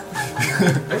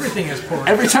 Everything is pork.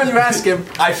 Every time you ask him,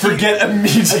 I forget every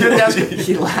time you ask him, immediately.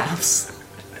 he laughs.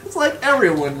 It's like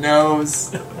everyone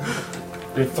knows.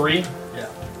 You're 3. Yeah.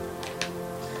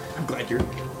 I'm glad you're.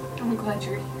 I'm glad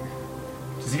you're here.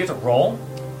 Does he get to roll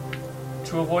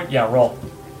to avoid? Yeah, roll.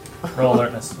 Roll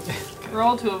alertness.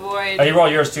 Roll to avoid Oh, you roll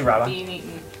yours too, Rabbi. being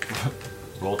eaten.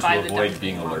 Roll to By the avoid dumpling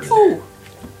being monster. alerted. Ooh,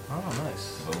 Oh,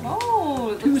 nice. Oh,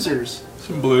 it looks users.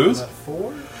 Some blues? About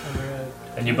 4? And we're at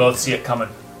And you both see it coming.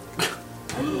 like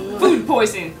food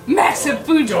poisoning. Massive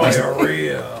food poisoning.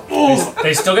 diarrhea.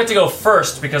 They still get to go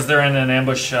first because they're in an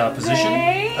ambush position,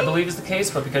 Yay. I believe is the case,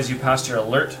 but because you passed your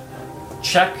alert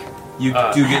check, You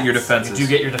do get your defenses. you do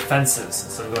get your defenses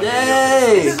instead of going to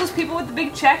Yay! There's those people with the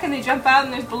big check and they jump out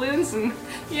and there's balloons and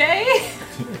yay!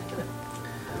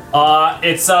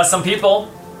 It's some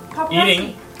people Paparazzi.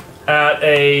 eating at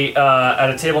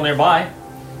a table nearby.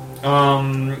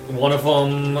 One of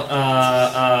them,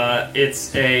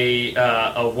 it's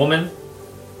a woman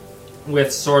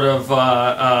with sort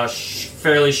of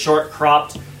fairly short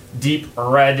cropped, deep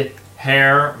red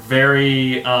hair,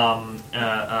 very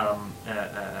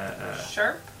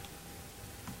Sharp.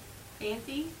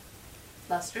 Fancy.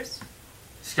 Lustrous.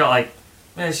 she's got like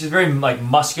she's very like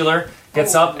muscular.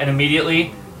 Gets up and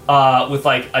immediately with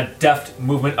like a deft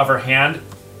movement of her hand,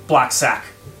 black sack.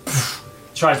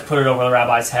 Tries to put it over the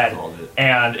rabbi's head,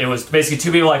 and it was basically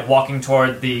two people like walking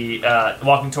toward the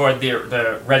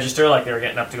register, like they were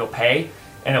getting up to go pay,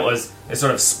 and it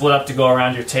sort of split up to go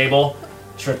around your table,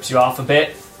 trips you off a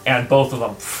bit, and both of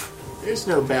them There's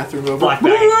no bathroom over. black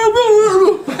bagging,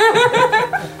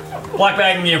 black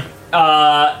bagging you.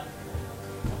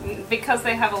 Because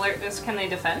they have alertness, can they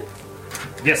defend?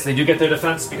 Yes, they do get their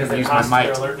defense because they Use passed my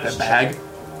their might. alertness That check.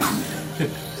 bag.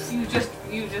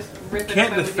 You just rip it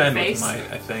Can't open defend with your with face.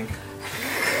 might, I think.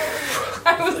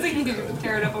 I was thinking you could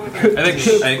tear it up with your I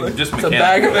think just It's a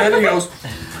bag of mechanical. it. He goes.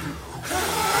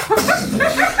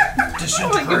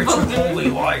 Disintegrates with holy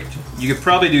light. You could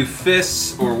probably do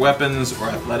fists or weapons or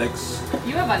athletics.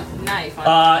 You have a knife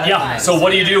on Yeah. knife. So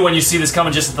what do you do when you see this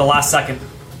coming just at the last second?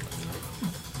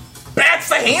 Bats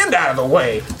the hand out of the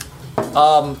way.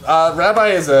 Rabbi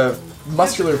is a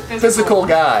muscular, Physical. physical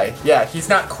guy. Yeah, he's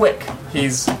not quick.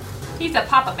 He's He's a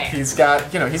Papa Bear.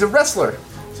 got, he's a wrestler.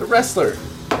 He's a wrestler.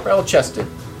 Barrel chested.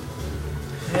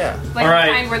 Yeah. Like All right.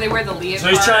 the kind where they wear the leotard.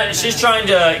 So she's trying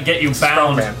to get you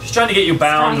bound. Strongman. She's trying to get you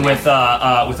bound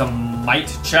Strongman. with a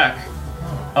might check.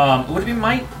 Would it be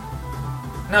might?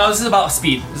 No, this is about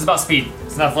speed. This is about speed.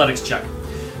 It's an athletics check.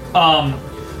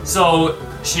 So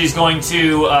she's going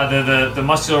to the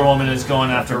muscular woman is going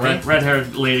after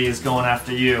red-haired lady is going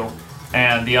after you,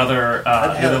 and the other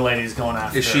lady is going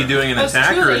after. Is she doing an Those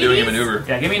attack two or doing a ladies? maneuver?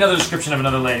 Yeah, give me another description of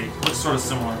another lady. Looks sort of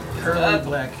similar. Curly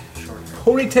black short hair.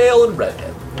 Ponytail and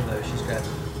redhead. Although she's got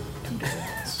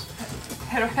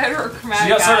Heterochromatic She's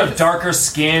got sort of eyes. darker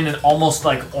skin and almost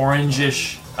like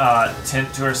orangish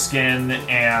tint to her skin,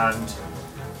 and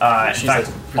in She's fact, like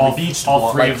really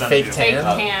all three like of them fake do. Fake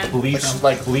tan. tan. Bleached,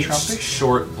 Like bleached, trumpet?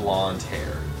 short blonde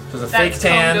hair. There's a That's fake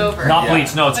tan. combed over. Not Yeah.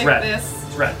 bleach. No, it's like red. this.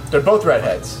 It's red. They're both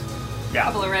redheads. Yeah.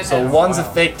 Couple of redheads. So one's a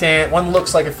fake tan. One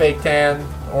looks like a fake tan,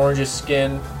 orangish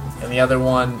skin, and the other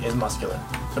one is muscular.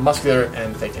 So muscular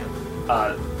and fake tan.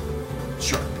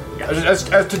 Sure. Yeah. As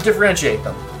to differentiate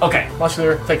them. Okay.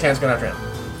 Muscular, fake tan's going after him.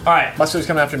 All right. Muscular's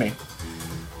coming after me. Are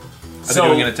So they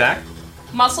doing an attack?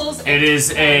 muscles. it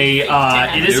is a and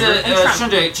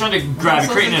trying to grab you,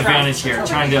 Muscles creating an and trunk. advantage here,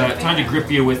 trying to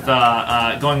grip you with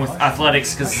going with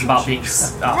athletics because it's about being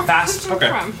fast,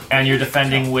 Okay. and you're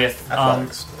defending with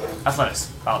Athletics. athletics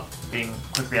about being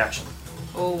quick reaction.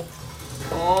 Oh.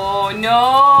 Oh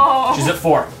no. She's at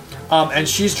 4, And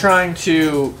she's trying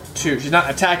to she's not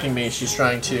attacking me, she's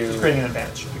trying to creating an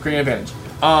advantage. create an advantage.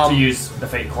 To use the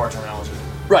fate core terminology.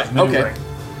 Right, okay. Maneuvering.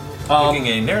 Making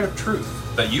a narrative truth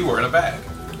that you were in a bag.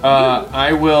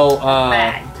 I will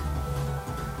Bag.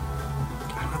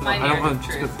 My I don't narrative want to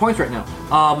truth. points right now.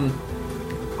 I'm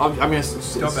gonna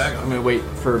Go back on. I'm gonna wait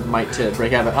for Mike to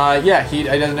break out of it. Yeah, he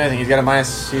doesn't know anything. He's got a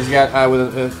minus. He's got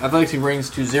with athletics he brings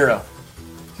to 0.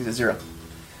 He's at 0.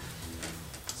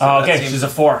 So that Okay, seems- she's a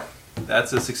 4.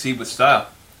 That's a succeed with style.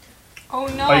 Oh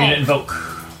no. Are you gonna invoke?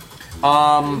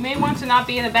 You may want to not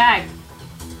be in a bag.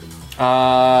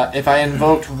 If I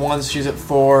invoked once she's at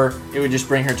 4, it would just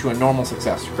bring her to a normal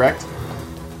success. Correct?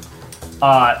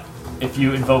 If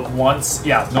you invoke once,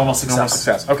 yeah, normal success. Normal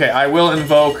success. Okay, I will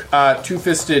invoke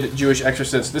two-fisted Jewish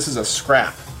exorcist. This is a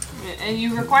scrap. And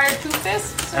you require 2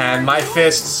 fists? And my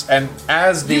fists, and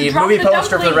as the You dropped movie the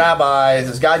poster for the dumpling. rabbi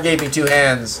says, God gave me 2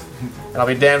 hands, and I'll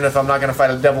be damned if I'm not going to fight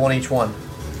a devil in each one.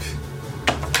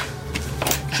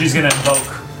 She's gonna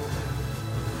invoke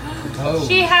Oh.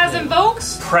 She has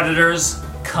invokes? Predator's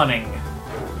Cunning.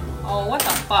 Oh, what the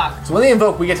fuck? So when they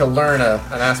invoke, we get to learn an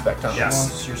aspect, huh?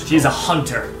 Yes, she's a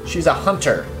hunter, She's a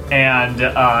hunter. and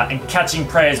catching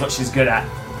prey is what she's good at.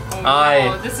 Oh, no,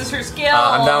 I- this is her skill.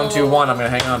 I'm down to 1. I'm going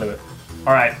to hang on to it.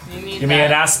 All right, You need give me that.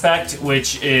 an aspect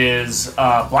which is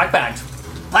black bagged.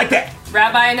 Like that.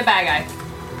 Rabbi and a bag eye.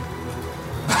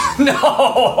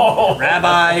 No,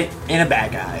 Rabbi in a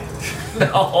bad guy.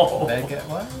 no. Bad guy.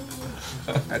 What?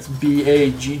 That's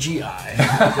BAGGI.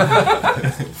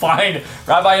 Fine,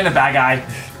 Rabbi and a bad guy.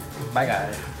 My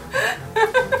guy.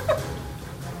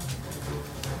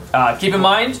 Keep in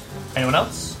mind, anyone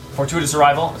else? Fortuitous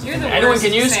arrival. You're the Anyone worst,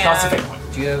 can use. Sam. Cost a fate point.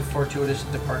 Do you have fortuitous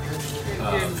departure?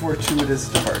 Fortuitous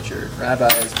departure. Rabbi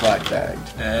is black bagged.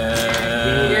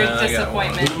 You're a I got one.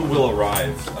 disappointment. Who will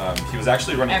arrive? He was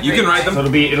actually running. Every- You can write So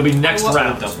them. it'll be next I will.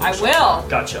 round. I will.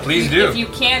 Gotcha. Please do. If you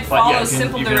can't But follow yeah,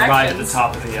 simple you can directions. arrive at the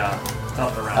top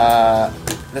of the round.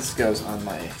 This goes on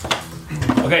my...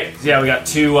 Okay, so yeah, we got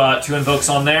two invokes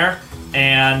on there,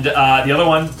 and the other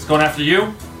one is going after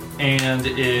you, and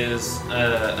is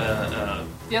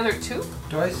The other 2?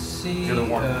 Do I see The other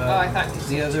one. Oh, I thought you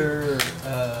the other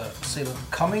Salem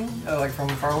coming, like from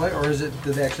far away, or is it?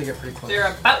 Did they actually get pretty close? They're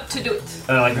about to do it.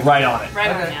 like right on it. Right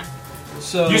on Okay. ya.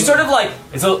 So You sort of like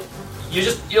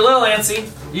you're a little antsy.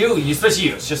 You especially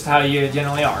you. It's just how you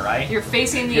generally are, right? You're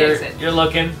facing the You're, exit. you're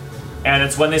looking, and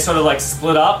it's when they sort of like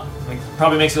split up. Like,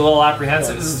 probably makes you a little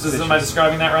apprehensive. Am I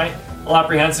describing that right? A little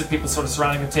apprehensive. People sort of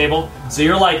surrounding the table. So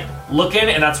you're like looking,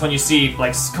 and that's when you see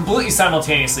like completely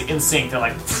simultaneously in sync. They're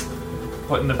like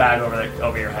putting the bag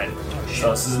over your head.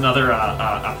 So this is another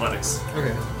athletics.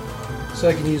 Okay. So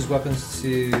I can use weapons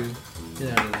to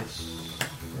get out of this.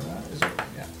 Is it?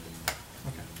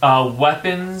 Yeah.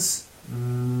 Weapons?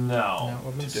 No. No,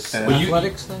 weapons. defend. Well, you-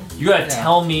 Athletics then. You gotta Yeah.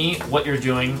 tell me what you're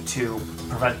doing to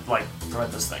prevent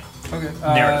this thing. Okay.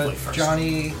 Narratively first.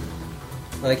 Johnny,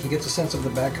 like he gets a sense of the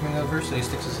bag coming over, so he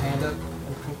sticks his hand up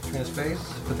between his face,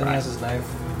 but then he has his knife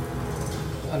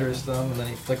under his thumb, and then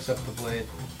he flicks up the blade.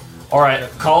 All right,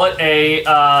 call it a.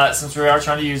 Since we are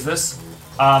trying to use this,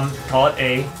 call it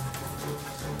a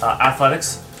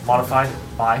athletics modified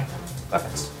by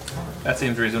weapons. That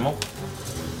seems reasonable.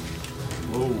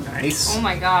 Nice. Oh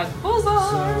my god. So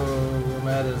Bullseye!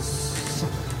 Matt is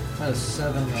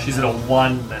 7. Right She's at now. a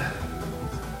 1.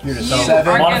 You're at You So are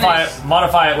 7. gonna-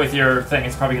 modify it with your thing.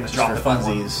 It's probably going to drop For with the 1.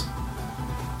 funsies.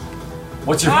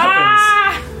 What's your weapons?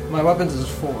 Ah! My weapons is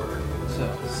 4.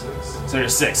 So So you're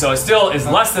 6. So it still is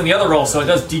less than the other roll, so it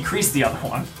does decrease the other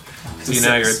one. So to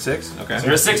now you're at 6. 6? Okay. So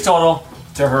you're 6 total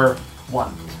to her 1.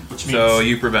 Which means... So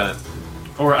you prevent it.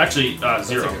 or actually, 0. That's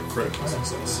like a critical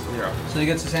success. 0. So he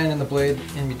gets his hand in the blade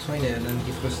in between it, and then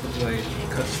he twists the blade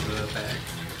and cuts the bag.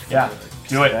 Yeah.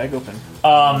 Do it. Bag open.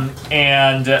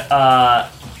 And I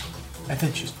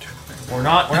think she's. we're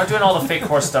not doing all the Fate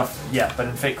Core stuff yet, but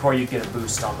in Fate Core you get a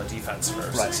boost on the defense for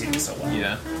succeeding so well.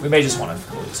 Yeah. We may just want to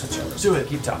completely switch over. Do it.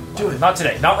 Keep talking. Do it. Not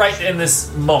today. Not right in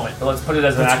this moment, but let's put it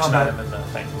as an action item in the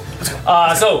thing.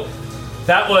 So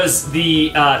that was the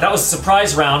that was a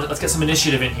surprise round. Let's get some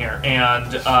initiative in here.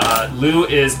 And Lou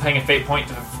is paying a fate point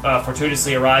to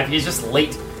fortuitously arrive. He's just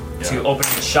late to open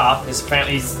the shop. His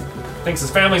family thinks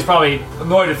his family's probably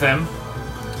annoyed with him.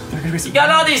 You got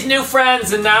all these new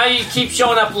friends, and now you keep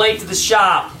showing up late to the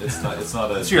shop. It's not a.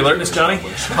 What's your alertness, Johnny?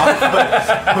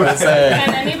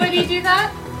 Can anybody do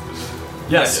that?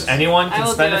 Yes, anyone I can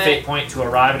will spend do a fate it. point to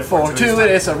arrive at a fortuitous time.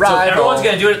 Fortuitous So arrival. everyone's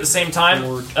going to do it at the same time.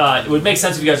 It would make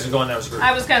sense if you guys were going there as a group.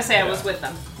 I was gonna say I was with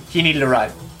them, He needed a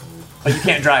ride. But you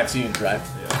can't drive, so you need to drive.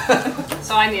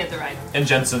 so I needed the ride. And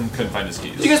Jensen couldn't find his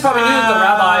keys. You guys probably knew that the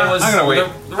rabbi was. I'm gonna wait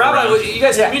The rabbi, around. you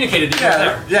guys communicated that you were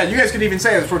there. Yeah, you guys could even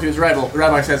say it was Fortuitous arrival. The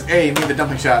rabbi says, hey, you need the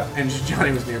dumping shop, and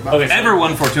Johnny was nearby. Okay, so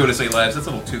Everyone fortuitously lives. That's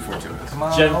a little too fortuitous. Come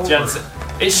on, over. Jensen.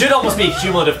 It should almost be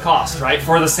cumulative cost, right?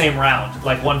 For the same round.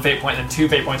 Like 1 fate point and 2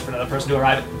 fate points for another person to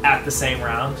arrive at the same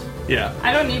round. Yeah.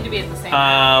 I don't need to be at the same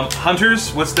time.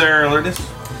 Hunters, what's their alertness?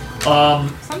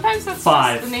 Sometimes that's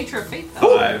 5. just the nature of fate,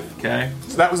 though. 5. Okay.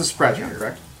 So that was a surprise round,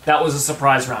 correct? That was a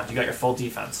surprise round. You got your full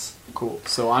defense. Cool.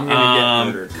 So I'm gonna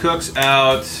get murdered. Cook's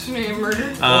out. You mean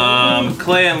murder?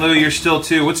 Clay and Lou, you're still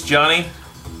 2. What's Johnny?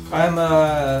 I'm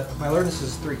my alertness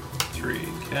is 3. 3.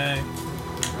 Okay.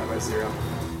 Rabbi 0.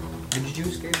 Did you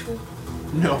escape it?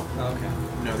 No. Oh, okay.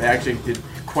 No, they actually did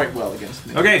quite well against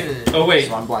me. Okay. Oh, wait.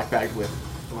 So I'm black bagged with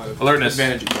a lot of Alertness.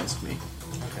 advantage against me.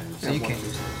 Okay. So you can't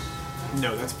use those.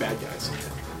 No, that's bad guys.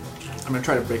 I'm gonna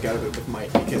try to break out of it with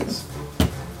might because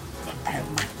I have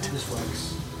might. This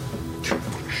works.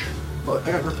 But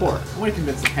I got rapport. I want to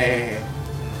convince them, hey,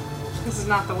 This is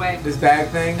not the way. this bag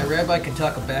thing, That rabbi can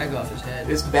talk a bag off his head.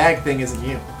 this bag thing isn't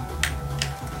you.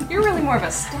 You're really more of a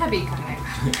stabby kind.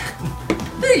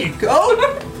 There you go.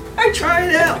 I tried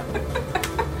it out.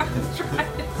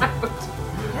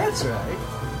 That's right.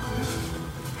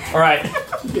 All right.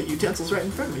 You get utensils right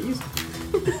in front of me. Use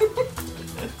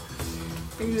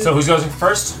it. So who's going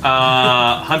first?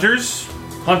 Hunters?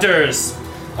 Hunters.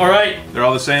 All right. They're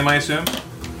all the same, I assume?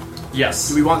 Yes.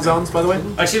 Do we want zones, by the way?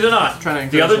 Actually, they're not. Trying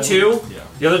to The other encourage two.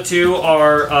 The other two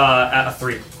are at a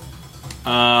 3.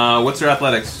 What's their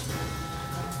athletics?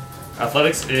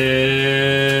 Athletics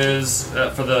is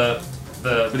for the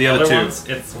the other two. ones.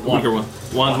 It's 1. Weaker one.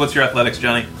 Ones, what's your athletics,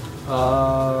 Johnny?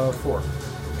 4.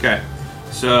 Okay.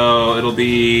 So it'll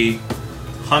be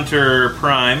Hunter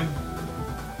Prime,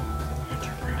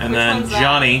 and Which then one's that?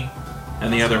 Johnny,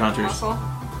 and the other hunters. Muscle.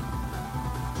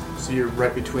 So you're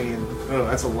right between. Oh,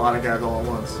 that's a lot of guys all at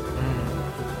once.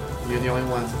 You're the only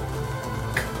one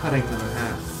cutting them in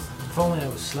half. If only I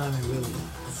was Slimy Willie.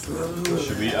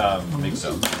 Should we make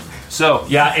zones? So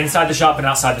Yeah, inside the shop and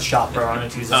outside the shop are on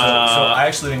So I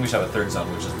actually think we should have a third zone,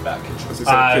 which is the back kitchen. Let's just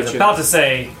I say was kitchen about to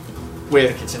say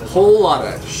with kitchen a is- whole lot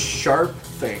of sharp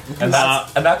things. And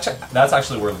that's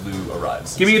actually where Lou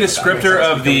arrives. give me a That makes descriptor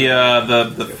sense of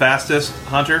because- the fastest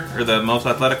hunter or the most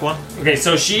athletic one. okay.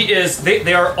 So she is.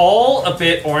 They are all a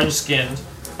bit orange skinned,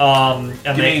 and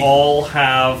Give they me all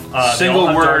have single they all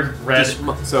have word dark red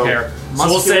So hair. So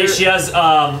we'll say muscular- she has We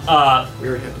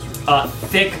already had this.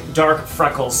 thick dark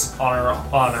freckles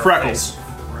on her Freckles. face.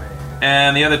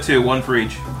 And the other two, one for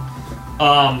each.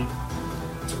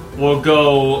 We'll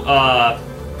go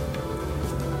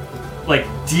like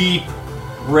deep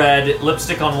red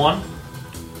lipstick on one,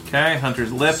 Okay,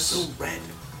 hunter's lips. So red.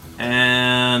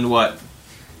 And what?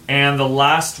 and the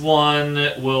last one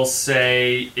we'll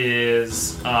say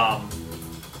is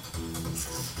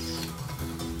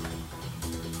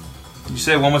Did you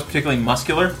say one was particularly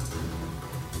muscular?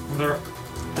 the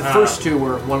The first two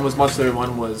were one was muscular,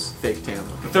 one was fake tan.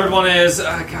 third one is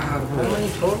God. How many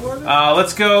total were there?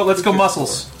 Let's go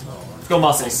muscles. Let's go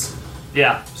muscles.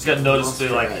 Yeah, just got noticeably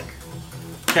like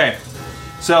Okay.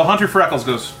 So Hunter Freckles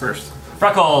goes first.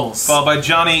 freckles. Followed by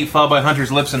Johnny, followed by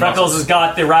Hunter's lips and Freckles muscles. has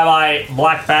got the rabbi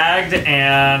black bagged,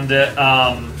 and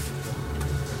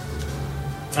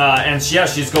And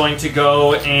she's going to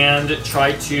go and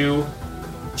try to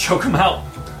choke him out.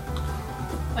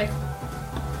 Like,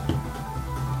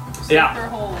 Yeah. her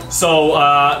whole. So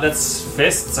that's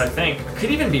fists, I think.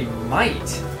 Could even be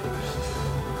might.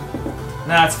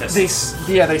 Nah, it's fists.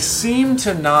 They seem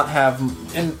to not have.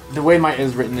 And the way might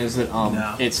is written is that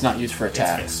No. it's not used for It's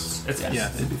attacks. fists. It's fists. Yeah,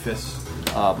 it'd be fists.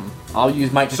 I'll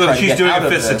use might to So try to she's get doing out a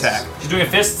of fist this. attack. She's doing a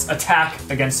fists attack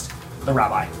against the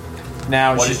rabbi.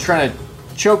 Now What she's is- trying to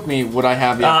choke me. Would I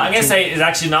have the? I'm gonna opportunity- say it's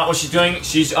actually not what she's doing.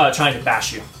 She's trying to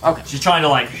bash you. Okay. She's trying to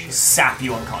like sap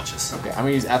you unconscious. Okay, I'm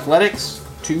gonna use athletics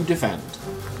to defend.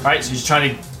 All right. So she's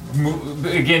trying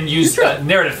to again use You try.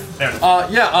 narrative.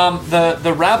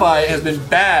 The rabbi has been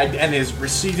bagged and is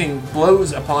receiving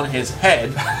blows upon his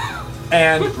head,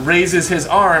 and raises his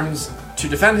arms to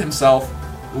defend himself,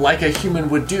 like a human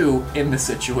would do in this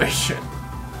situation.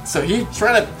 So he's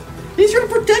trying to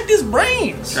protect his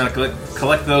brains. Trying to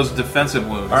collect those defensive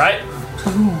wounds. All right.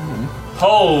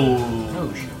 Oh.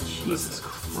 Jesus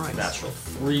Christ! Natural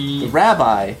The 3.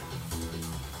 rabbi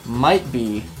might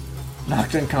be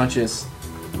knocked unconscious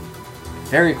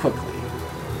very quickly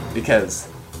because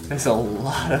there's a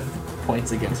lot of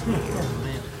points against me.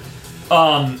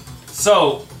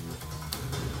 So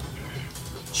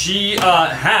she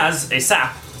has a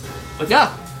sap.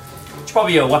 Yeah. It's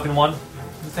probably a weapon 1.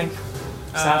 You think?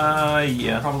 Sap,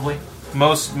 Yeah. probably.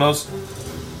 Most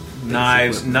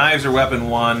knives are weapon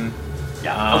 1.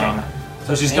 Yeah. Okay.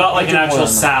 So she's got like an Agent actual one.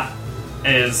 sap.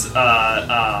 Is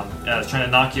trying to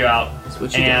knock you out, That's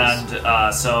what she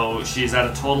and so she's at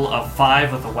a total of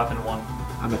 5 with a weapon 1.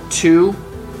 I'm a 2,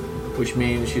 which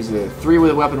means she's a 3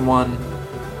 with a weapon 1.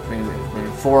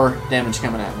 4 damage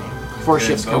coming at me. 4 Okay,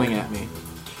 shifts invoke. coming at me.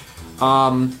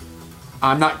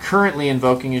 I'm not currently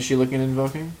invoking. Is she looking at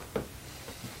invoking?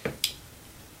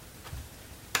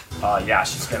 Yeah,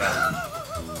 she's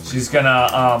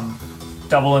gonna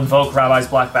double invoke Rabbi's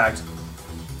Black Bagged.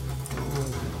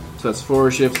 So that's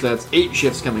 4 shifts. That's 8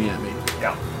 shifts coming at me.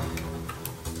 Yeah.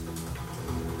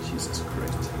 Jesus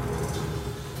Christ.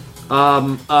 If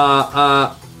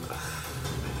I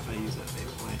use that fate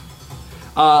point.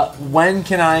 When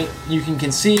can I? You can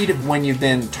concede when you've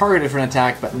been targeted for an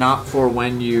attack, but not for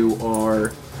when you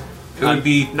are. It would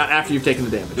be. Not after you've taken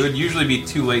the damage. It would usually be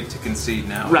too late to concede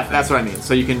now. Right, that's what I mean.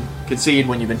 So you can concede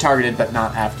when you've been targeted, but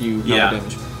not after you know Yeah. the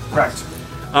damage. Correct.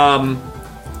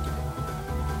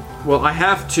 Well, I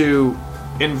have to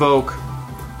invoke,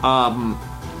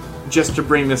 just to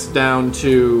bring this down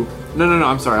to. No.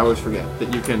 I'm sorry. I always forget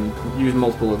that you can use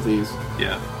multiple of these.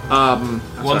 Yeah. I'm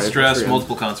One sorry, I stress, forget.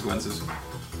 multiple consequences.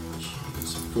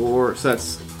 4. So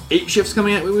that's 8 shifts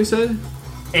coming at me. We said.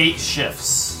 8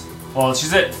 shifts. Well,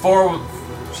 she's at 4.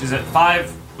 She's at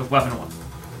 5 with weapon 1.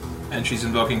 And she's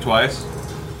invoking twice.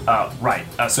 Right.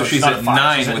 So she's not at 5.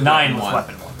 9 She's at with 9 weapon with 1.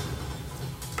 weapon 1.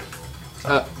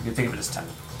 So you can think of it as 10.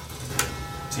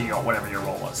 So you know whatever your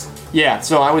roll was. Yeah.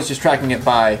 So I was just tracking it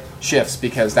by shifts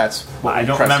because that's what I we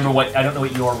don't pressed. remember what. I don't know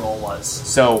what your roll was.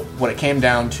 So what it came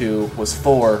down to was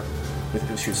 4.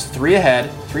 She was 3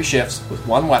 ahead, 3 shifts with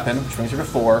 1 weapon, which brings her to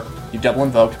 4. You double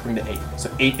invoke to bring to 8. So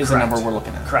 8 is the Correct. number we're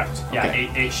looking at. Correct. Yeah.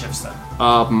 Okay. 8 shifts then.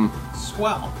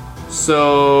 Swell.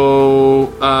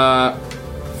 So I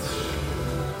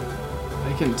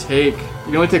can take. You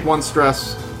can only take 1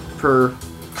 stress per.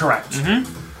 Correct.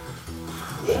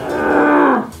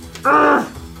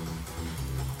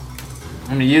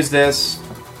 I'm gonna use this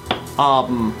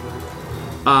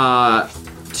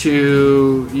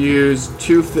to use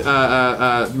 2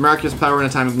 miraculous power in a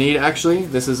time of need. Actually,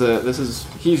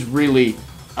 he's really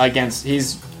against.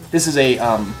 This is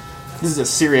a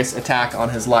serious attack on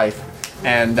his life,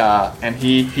 and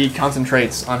he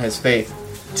concentrates on his faith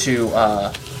to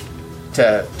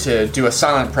do a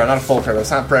silent prayer, not a full prayer, but a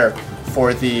silent prayer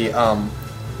for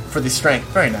the strength.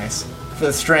 Very nice. For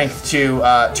the strength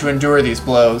to endure these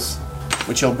blows,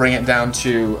 which he'll bring it down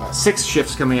to 6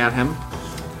 shifts coming at him.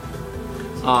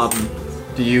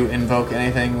 Do you invoke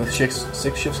anything with 6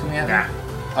 shifts coming at him?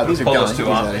 Nah. These are Pull gone. those 2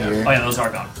 Get off, out of yeah. here. Oh yeah, those are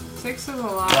gone. 6 is a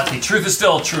lot. But the truth is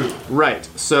still true. Right.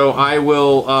 So I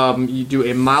will you do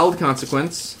a mild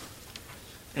consequence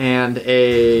and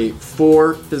a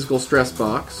 4 physical stress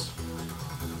box.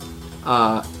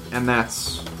 And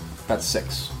that's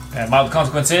 6. And mild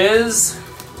consequence is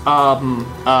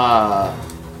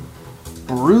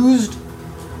Bruised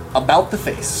about the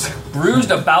face.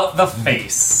 bruised about the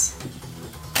face.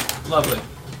 Lovely.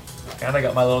 And I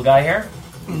got my little guy here.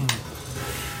 I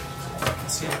can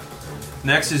see it.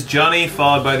 Next is Johnny,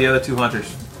 followed by the other 2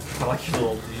 hunters. I like your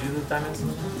little. Did you do the diamonds?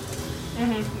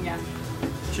 Yeah.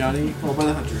 Johnny, followed by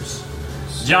the hunters.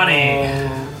 Johnny.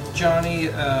 Johnny,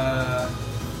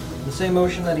 The same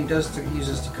motion that he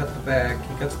uses to cut the bag.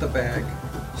 He cuts the bag,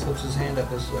 slips his hand up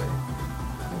this way,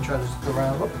 and tries to go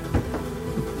around.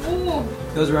 Ooh.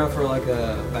 Goes around for like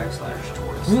a backslash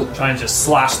towards. Trying to just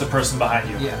slash the person behind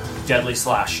you. Yeah. Deadly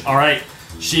slash. All right.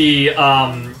 She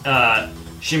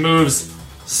moves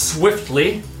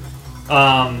swiftly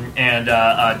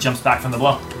and jumps back from the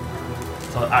blow.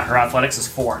 So her athletics is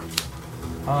 4.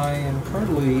 I am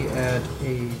currently at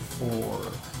a 4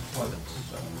 weapons.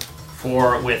 So.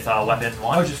 4 with weapon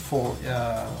 1. Oh, just 4.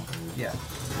 Yeah.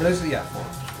 But yeah, 4.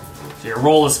 So your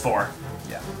roll is 4,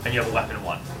 Yeah. and you have a weapon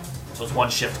 1. So it's 1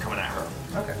 shift coming at her.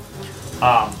 Okay.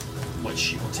 Which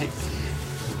she will take.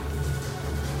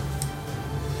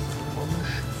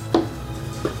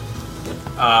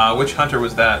 Which hunter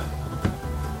was that?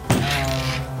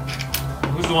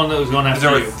 Who's the one that was going after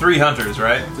There were you? 3 hunters,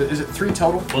 right? Is it 3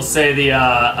 total? We'll say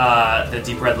the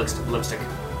deep red lipstick.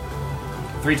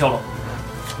 3 total.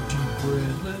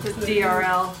 The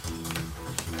DRL.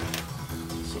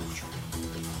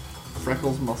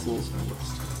 Freckles, muscles, and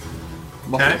lips.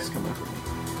 Okay. Muscles come after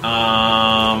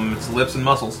me. It's lips and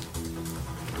muscles.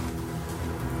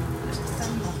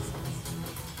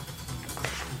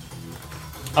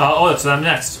 It's them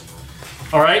next.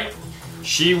 All right.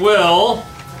 She will.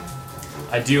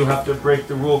 I do have to break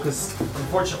the rule because,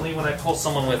 unfortunately, when I pull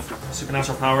someone with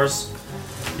supernatural powers,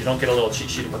 you don't get a little cheat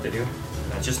sheet of what they do.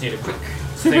 I just need a quick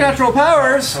Supernatural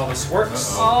powers! how this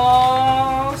works.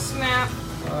 Oh, snap.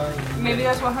 Maybe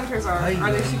that's what hunters are.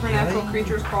 Are they supernatural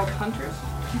creatures called hunters?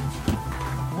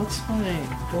 What's my...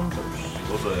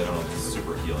 Those are, I don't know,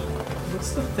 super healing.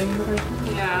 What's the thing that I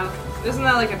do? Yeah. Isn't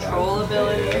that like a troll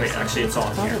ability? or Wait, actually, it's I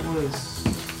on thought here. it was...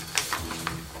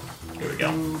 Here we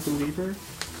go. True Believer?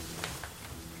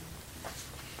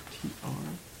 TR...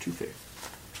 True Faith.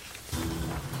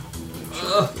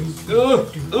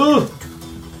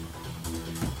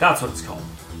 That's what it's called.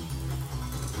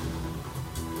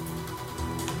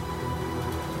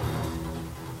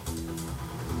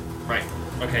 Right.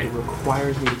 Okay. It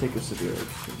requires me to take a severe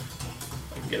extreme.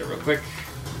 I can get it real quick.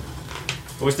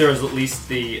 I wish there was at least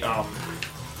the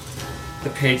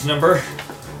page number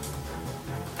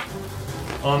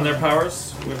on their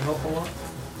powers. Would help a lot.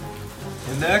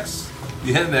 Index?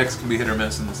 The index can be hit or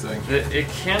miss in this thing. It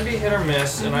can be hit or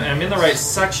miss, and I'm in the right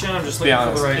section. I'm just To be looking for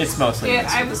honest, the right. it's mostly... Yeah,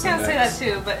 miss I with was this gonna say that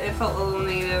index. too, but it felt a little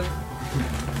negative.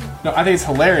 No, I think it's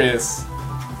hilarious,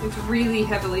 It's really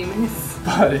heavily missed.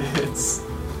 but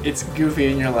it's goofy,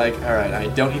 and you're like, alright, I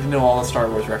don't need to know all the Star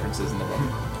Wars references in the book.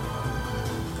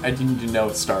 I do need to know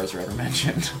what stars are ever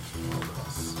mentioned.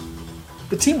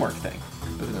 The teamwork thing.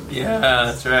 Yeah,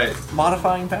 that's right.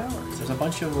 Modifying powers. There's a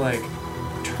bunch of, like,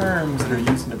 terms that are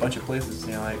used in a bunch of places,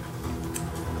 and you're like...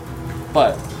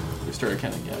 But, your story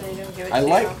kind of get They it. don't give a I shit.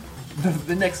 like...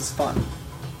 The Nyx is fun.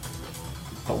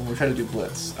 But when we're trying to do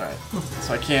Blitz, alright.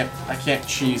 So I can't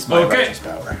cheese my Okay. righteous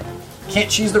power. Can't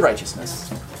cheese the righteousness.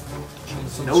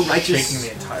 No righteous... Shaking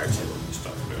the entire table. when you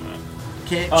start doing that.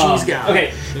 Can't cheese God.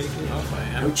 Okay.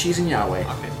 No cheesing Yahweh.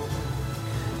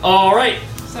 All right.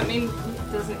 So I mean,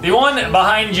 it doesn't. The one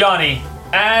behind Johnny,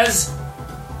 as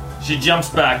she jumps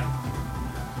back.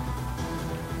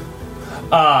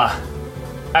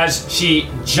 As she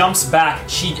jumps back,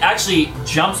 she actually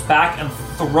jumps back and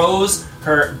throws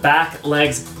her back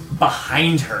legs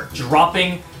behind her,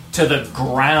 dropping to the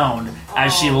ground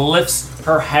as she lifts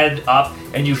her head up,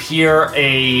 and you hear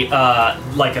a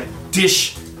like a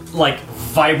dish like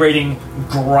vibrating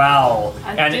growl,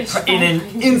 and dish in an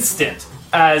vibrating. instant.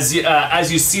 As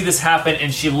you see this happen,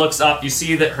 and she looks up, you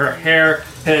see that her hair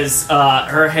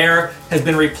has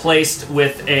been replaced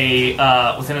with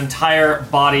an entire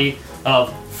body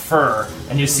of fur,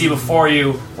 and you see before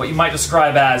you what you might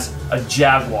describe as a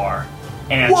jaguar,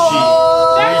 and she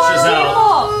reaches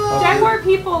out. Jaguar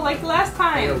people, like last A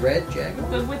time. red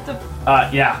jaguar? With the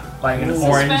Yeah, like an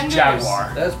orange Suspenders.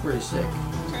 jaguar, That's pretty sick.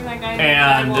 turn that guy into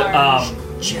and a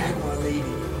jaguar. Jaguar lady.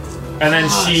 and then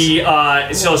she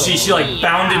like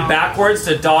bounded backwards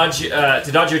to dodge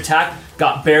your attack.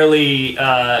 Got barely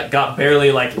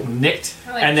like nicked,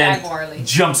 I like and then jaguar-ly.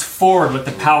 jumps forward with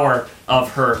the power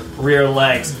of her rear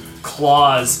legs,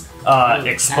 claws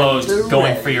exposed,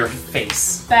 going for your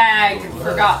face. Bag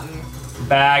forgotten.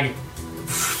 Bag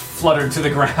fluttered to the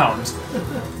ground.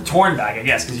 Torn bag, I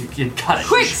guess, because you cut it.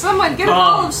 Quick, someone get a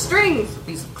ball of string.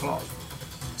 Piece of cloth.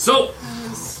 So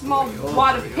A small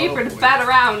wad of paper to bat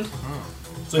around.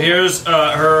 here's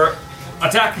her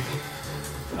attack.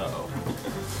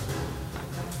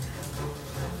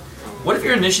 What if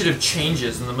your initiative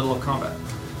changes in the middle of combat?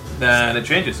 Then it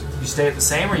changes. You stay at the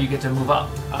same, or you get to move up?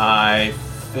 I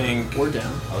think. Or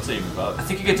down. I would say you move up. I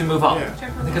think you get to move up. Yeah.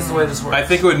 I think that's the way this works. I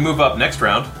think it would move up next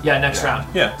round. Yeah, next round.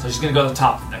 Yeah. So she's gonna go to the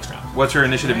top next round. What's her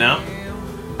initiative now?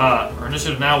 Her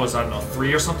initiative now was, I don't know,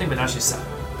 3 or something, but now she's 7.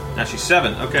 Now she's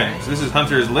 7. Okay. So this is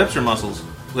Hunter's lips or muscles?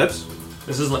 Lips?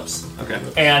 This is lips. Okay.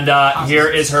 And here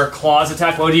is her claws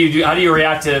attack. What do you do? How do you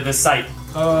react to this sight?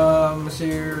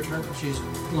 See, return. She's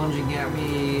lunging at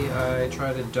me. I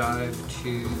try to dive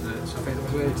to the. So face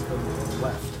the way to the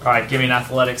left. All right, give me an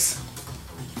athletics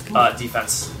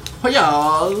defense. Oh yeah.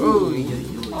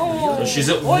 Oh, So she's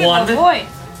at boy, 1. Boy.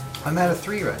 I'm at a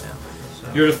 3 right now.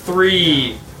 So. You're at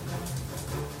 3.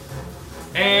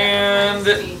 And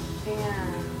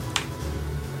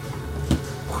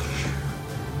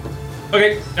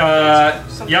okay,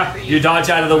 yeah, you dodge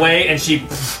out of the way, and she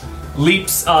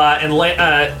leaps and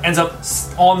ends up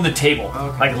on the table.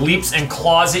 Okay. Like leaps and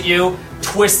claws at you,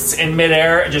 twists in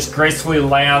midair, and just gracefully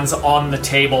lands on the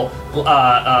table,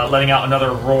 letting out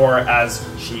another roar as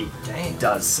she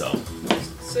does so.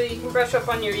 So you can brush up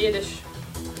on your Yiddish.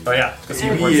 Oh yeah, because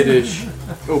you Yiddish.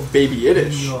 Oh, baby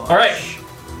Yiddish. All right.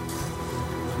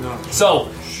 So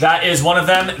that is one of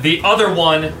them. The other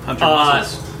one, Hunter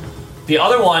muscles. the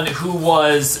other one who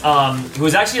was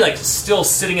actually like still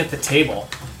sitting at the table,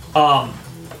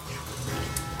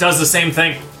 does the same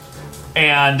thing,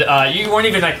 and you weren't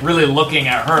even like really looking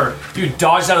at her. You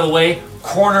dodged out of the way.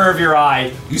 Corner of your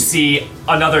eye, you see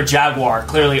another jaguar,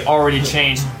 clearly already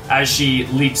changed, as she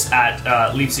leaps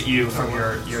at you from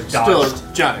your Still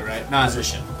dodged Johnny, right? Not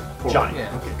position. Poor. Johnny.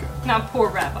 Yeah. Okay, good. Not poor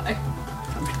rabbi.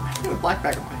 I got a black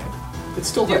bag on my head. It's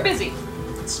still You're there. busy.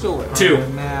 It's still there. 2.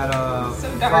 I'm at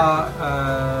So dark.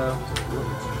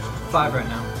 5 right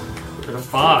now.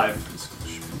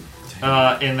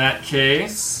 5. In that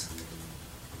case,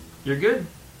 you're good.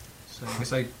 So I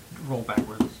guess I roll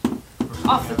backwards.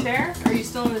 Off the chair? Are you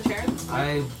still in the chair?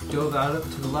 I dove out of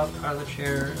to the left out of the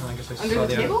chair, and I guess I Under saw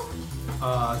the table?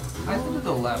 I think to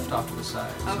the left off to the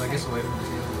side. So I Okay. guess away from the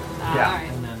table. Yeah. Alright.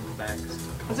 And then back.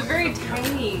 It's a very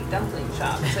tiny dumpling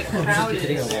shop. It's like crowded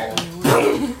hitting in a there.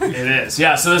 It is.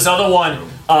 Yeah, so this other one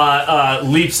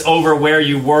leaps over where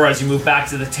you were as you move back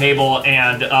to the table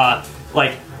and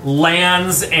like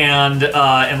lands and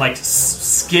like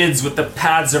skids with the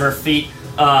pads of her feet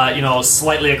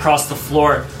slightly across the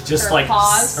floor, just Her like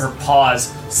paws? her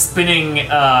paws spinning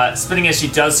as she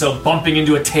does so, bumping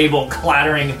into a table,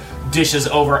 clattering dishes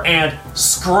over, and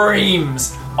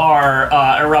screams are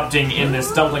erupting in this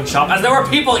dumpling shop as there were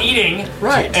people eating.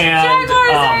 Right. And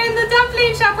Jaguars are in the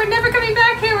dumpling shop. We're never coming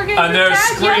back here. We're getting and they're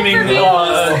screaming.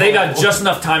 They got just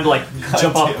enough time to like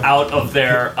jump up out of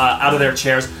their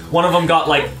chairs. One of them got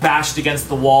like bashed against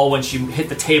the wall when she hit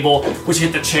the table, which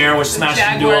hit the chair, which smashed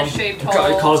into him. jaguar-shaped It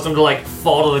hole. caused them to like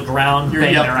fall to the ground,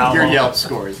 banging their elbow. Yelp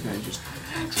score is going to just.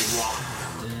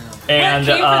 And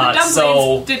Came for the dumplings.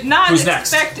 so Did not who's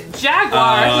next? expect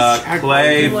jaguars.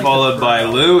 Clay followed by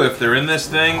Lou if they're in this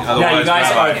thing. Yeah, Otherwise, you guys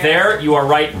Rabbi. are there. You are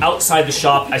right outside the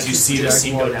shop as you see the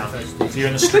scene go down. So you're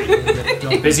in the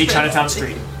street, busy Chinatown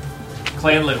street.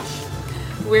 Clay and Lou.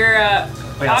 We're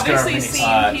let's get our obviously minis.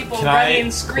 seeing people can I-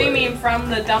 running, screaming from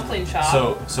the dumpling shop.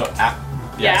 So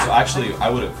Yeah. So actually, I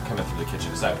would have come in through the kitchen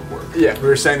because I have to work. Yeah, we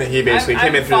were saying that he basically I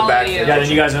came in through the follow back. you. Yeah, then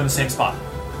you guys are in the same spot.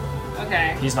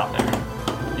 okay. He's not there.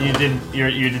 You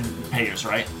didn't pay yours,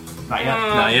 right? Not yet.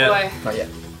 Not yet. Boy. Not yet.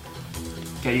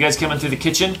 Okay, you guys come in through the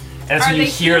kitchen, and that's Are when you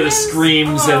they hear the humans?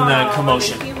 screams and the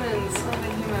commotion. The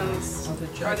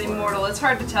humans. Are they mortal? It's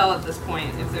hard to tell at this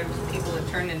point if there's people that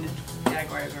turn into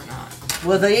jaguars or not.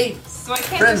 Well, they ain't So I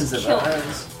can't friends just of kill them.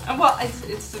 ours. Well,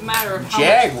 it's a matter of how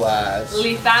Jaguars. much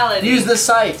lethality. Use the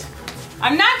sight.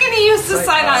 I'm not going to use the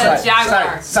sight on a Sight,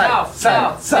 jaguar. sight, No, sight,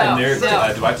 no, sight. no, And there, no.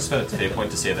 do I have to spend a today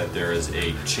point to say that there is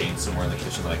a chain somewhere in the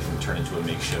kitchen that I can turn into a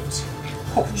makeshift,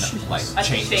 like A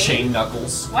chain chain?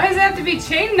 knuckles? Why does it have to be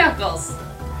chain knuckles?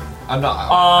 I'm not.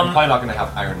 I'm probably not gonna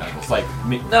have iron knuckles. Like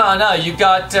me. No, you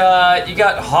got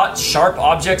hot, sharp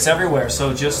objects everywhere.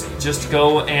 So just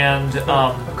go and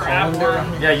Grab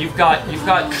one. yeah, you've got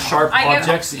sharp I get-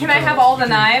 objects. that can you I have all the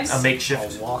knives? A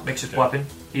makeshift weapon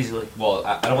easily. Well,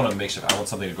 I don't want a makeshift. I want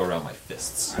something to go around my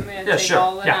fists. I'm going to Yeah, take sure.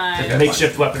 all the Yeah, knives. a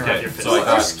makeshift weapon around Okay, your fist. so I They're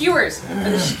got skewers. Are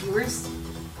they skewers?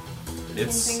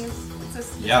 it's What's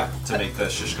this? yeah to make the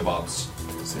shish kebabs.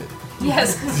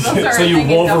 Yes, because those are So a you thing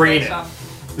in Wolverine dumpling shop.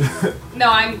 No,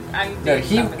 I'm No, doing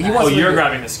he- stuff with he that. wants- Oh, you're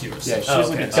grabbing the skewers. Yeah, she's oh,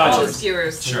 looking okay. at all Gotcha. the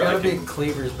skewers. Sure, Gotta I be can,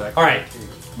 cleavers back. All right.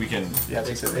 we can. Yeah,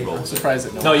 they said roll I'm it. surprised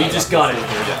that No, you just got it.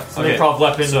 Yeah. It's an improv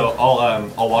weapon. So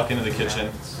I'll walk into the kitchen,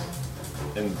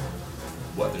 and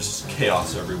what? There's just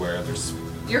chaos everywhere. There's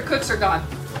Your cooks are gone.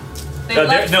 They they're,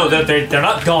 left no, food. they're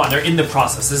not gone. They're in the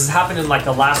process. This has happened in like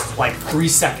the last 3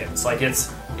 seconds. Like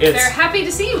it's They're happy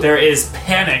to see you. There is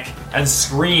panic and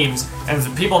screams, and the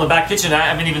people in the back kitchen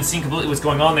haven't even seen completely what's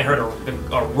going on. They heard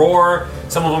a roar.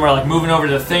 Some of them are like moving over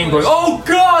to the thing, going, "Oh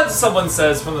God!" Someone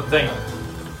says from the thing.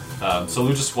 So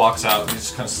Lou just walks out and he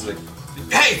just kind of says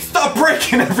like, "Hey, stop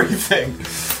breaking everything!"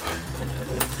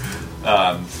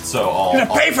 So I'll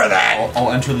pay for that.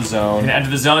 I'll enter the zone. You're gonna enter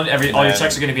the zone. All your Then-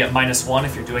 checks are gonna be at -1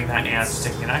 if you're doing that and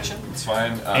taking an action. It's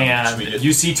fine. Should we And get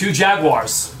you see 2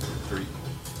 jaguars. 3?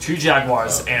 2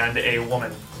 jaguars and a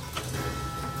woman.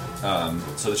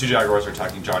 So the 2 jaguars are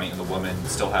attacking Johnny, and the woman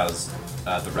still has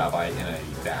the rabbi in a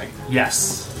bag.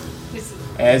 Yes.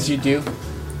 As you do.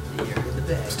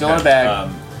 Still in a bag.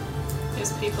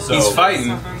 His people. So- He's fighting.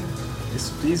 suffering.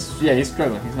 He's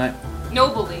struggling. He's not.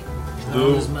 Nobly.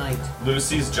 Lou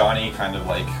sees Johnny kind of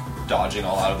like dodging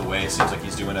all out of the way. Seems like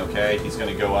he's doing okay. He's going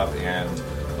to go up and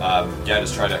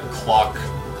just try to clock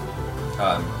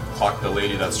the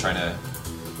lady that's trying to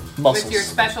Muscles. With your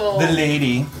special. the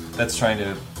lady that's trying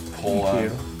to pull Thank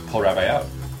you. pull Rabbi out.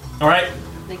 All right.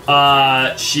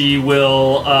 She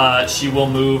will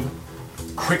move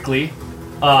quickly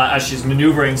as she's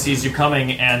maneuvering, sees you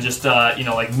coming, and just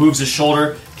like moves his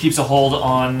shoulder, keeps a hold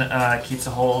on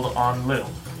Lou.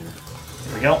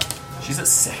 Here we go. She's at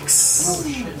 6.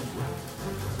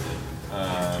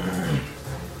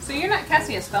 So you're not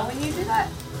casting a spell when you do that?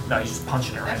 No, you're just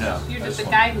punching her right now. You're just a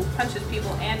guy who punches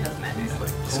people and does magic.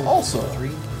 It's also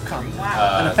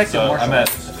Wow. an effective so martial I'm at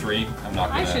arts. 3. I'm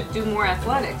not I gonna. should do more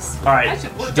athletics. All right. I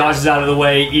should work She dodges out of the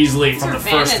way easily from are the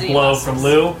first vanity blow muscles. from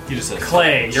Lou. He just says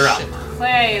Clay, you're up.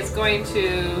 Clay is going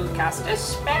to cast a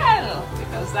spell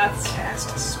because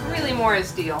that's really more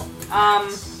his deal.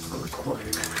 And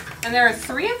there are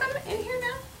 3 of them in here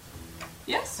now.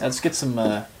 Yes. Let's get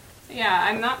some. Yeah,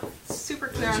 I'm not super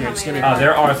clear on how it's many. gonna be-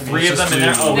 There are 3 of them in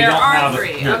there. Oh, we There don't are have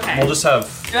 3. Here, Okay. we'll just have.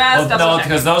 Just Well, double no, check.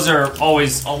 because those are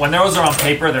always when those are on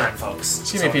paper, they're in folks.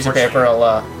 Just give me a piece of paper.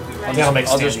 That'll make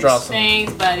I'll just draw some.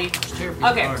 Thanks, buddy.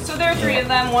 Okay, so there are 3 of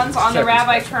them. One's on the Check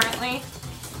rabbi currently.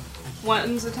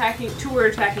 One's attacking. 2 are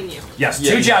attacking you. Yes,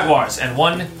 2 jaguars and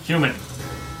 1 human.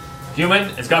 Human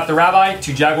has got the rabbi.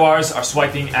 2 jaguars are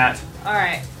swiping at All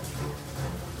right.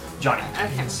 Johnny.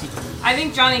 Okay. I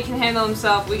think Johnny can handle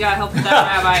himself. We gotta help with that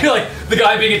I feel rabbi. like the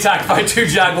guy being attacked by 2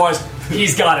 jaguars,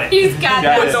 he's got it. He's got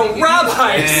Got this. it. The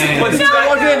rabbi. Not the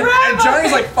And rabbi!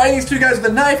 Johnny's like fighting these 2 guys with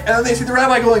a knife, and then they see the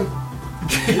rabbi going.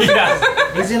 Yeah.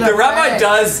 He's in The a rabbi bag.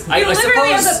 does. He I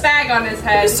literally has suppose a bag on his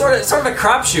head. it's sort of a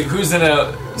crapshoot. Who's in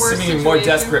a Worse seemingly more situation.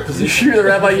 desperate You position? hear the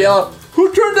rabbi yell,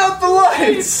 "Who turned out the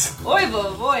lights?" Boy, boy,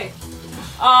 boy.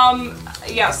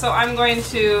 Yeah, so I'm going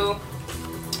to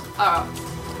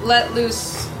let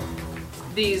loose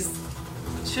these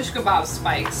shish kebab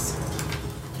spikes,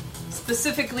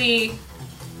 specifically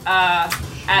at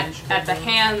the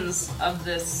hands of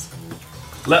this.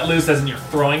 Let loose as in you're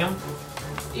throwing them.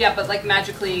 Yeah, but like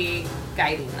magically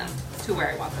guiding them to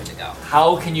where I want them to go.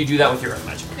 How can you do that with your earth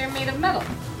magic? They're made of metal.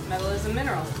 Metal is a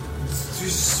mineral.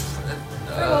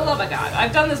 For the love of God,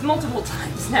 I've done this multiple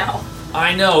times now.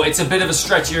 I know it's a bit of a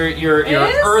stretch. You're It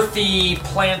is? earthy,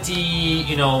 planty,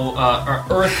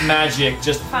 earth magic.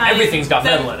 Just Fine. everything's got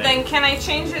Then- metal in it. Then can I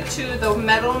change it to the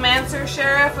Metal Mancer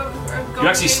Sheriff of You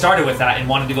actually started with that and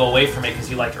wanted to go away from it because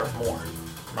you liked earth more.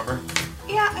 Remember?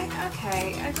 Yeah,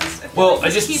 okay. I feel Well, like I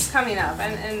this just- keeps coming up,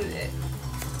 and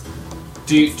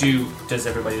Does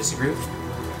everybody disagree with?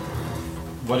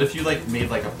 What if you like made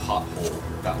like a pothole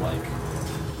that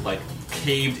like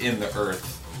caved in the earth?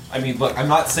 I mean, look, I'm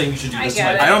not saying you should do I this. get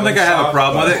in it. my I don't think I have a shop,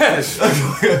 problem with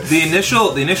but- it.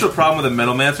 The initial problem with the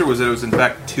Metal Mancer was that it was in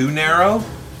fact too narrow.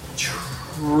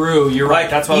 True, you're right. Like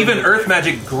That's why even Earth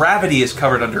magic, gravity is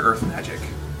covered under Earth magic.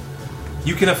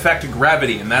 You can affect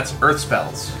gravity, and that's Earth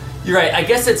spells. You're right. I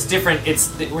guess it's different.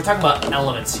 We're talking about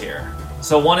elements here.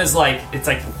 So one is it's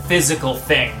like physical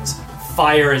things.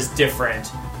 Fire is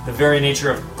different. The very nature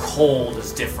of cold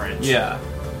is different. Yeah.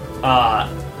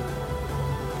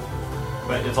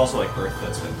 But it's also like earth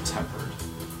that's been tempered.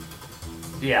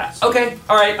 Yeah. Okay.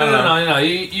 All right. I don't know. No.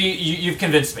 You've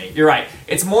convinced me. You're right.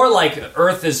 It's more like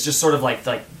Earth is just sort of like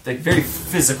very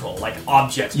physical, like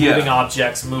objects, Yeah. moving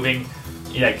objects, moving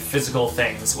like physical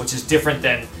things, which is different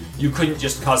than you couldn't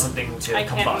just cause something to I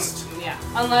can't. combust. Yeah,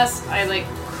 unless I like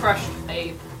crushed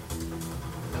a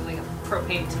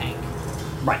propane tank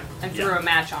Right. and Yeah. threw a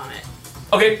match on it.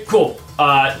 Okay. Cool.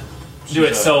 Do it.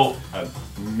 She's So a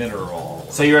mineral.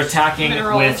 you're attacking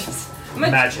Mineralogist. with I'm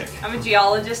a- magic. I'm a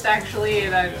geologist actually,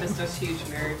 and I'm just a huge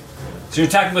nerd. So you're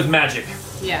attacking with magic.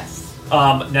 Yes.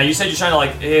 Now you said you're trying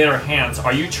to hit her hands.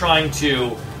 Are you trying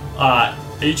to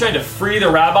free the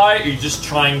rabbi, or are you just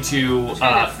trying to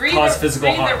Trying to free cause the, physical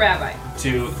free harm the rabbi.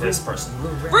 to this person?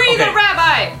 Free Okay. the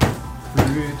rabbi!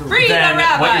 Free the then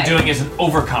rabbi. what you're doing is an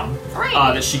overcome Free.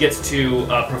 that she gets to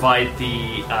provide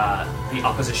the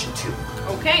opposition to.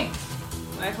 Okay.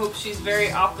 I hope she's very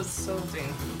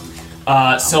opposing.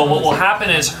 So what will happen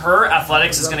is her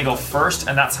athletics is going to go first,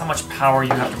 and that's how much power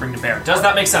you have to bring to bear. Does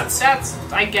that make sense? That's,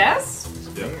 I guess.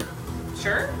 Yeah.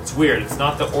 Sure. It's weird. It's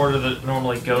not the order that it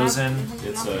normally goes in.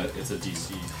 It's a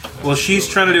DC. Well, she's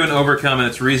trying to do an overcome, and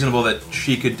it's reasonable that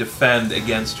she could defend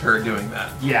against her doing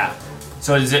that. Yeah.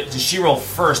 So does she roll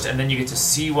first, and then you get to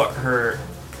see what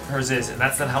hers is, and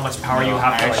that's then how much power you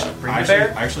have to bring to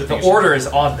bear? I actually the think it order is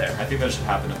odd there. I think that should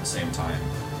happen at the same time.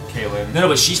 Kaylin. No,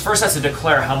 but she first has to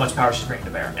declare how much power she's bringing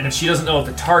to bear, and if she doesn't know what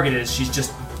the target is, she's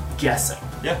just guessing.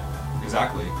 Yeah,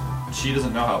 exactly. She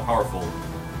doesn't know how powerful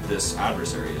this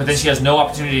adversary is. But then she has no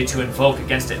opportunity to invoke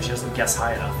against it if she doesn't guess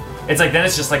high enough. It's like, then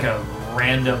it's just like a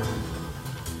random...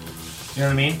 You know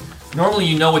what I mean? Normally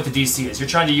you know what the DC is. You're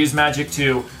trying to use magic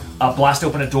to blast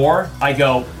open a door. I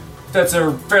go, that's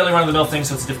a fairly run-of-the-mill thing,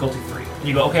 so it's difficulty 3. And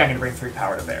you go, okay, I'm going to bring 3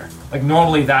 power to bear. Like,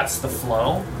 normally that's the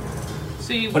flow.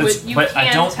 So you, But it's- you but I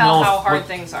can't don't tell know how if- hard what-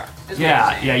 things are. is what Yeah,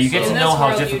 you're saying. yeah, you get So to in know this how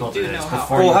world, you difficult do it is know how before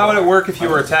hard. Well, how would it work if you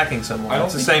were attacking I someone? don't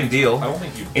It's the think same I deal. don't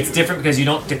think you. It's do. different because you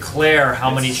don't declare how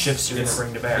many It's- shifts you're going to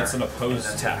bring to bear. It's an opposed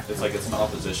in an attack. It's like it's an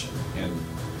opposition, and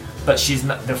But she's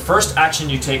not, the first action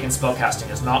you take in spellcasting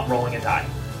is not rolling a die.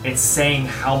 It's saying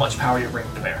how much power you're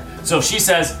bringing to bear. So if she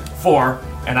says 4,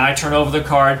 and I turn over the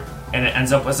card, and it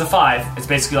ends up as a 5, it's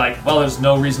basically like, well, there's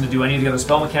no reason to do any of the other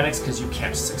spell mechanics because you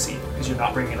can't succeed, because you're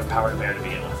not bringing enough power to bear to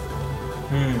begin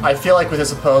with. I feel like with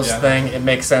this opposed Yeah. thing, it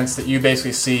makes sense that you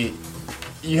basically see.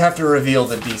 You have to reveal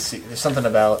the DC. There's something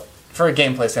about, for a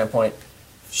gameplay standpoint,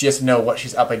 she has to know what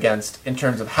she's up against in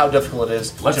terms of how difficult it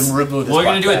is to remove this. We're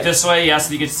going to do black it bag. this way, yeah,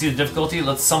 so you get to see the difficulty.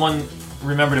 Let's someone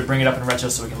remember to bring it up in retro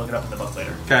so we can look it up in the book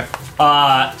later. Okay.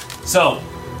 So,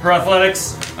 her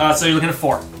athletics, so you're looking at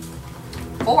 4.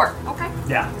 4. Okay.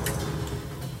 Yeah.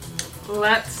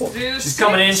 Let's do She's 6.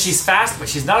 coming in, she's fast, but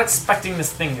she's not expecting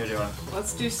this thing you're doing.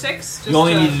 Let's do 6. Just You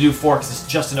only need to do 4 because it's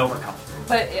just an overcome.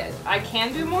 But I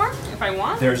can do more if I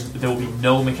want. There will be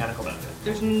no mechanical benefit.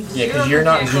 There's Yeah, 'cause you're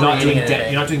not You're not doing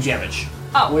anything. you're not doing damage.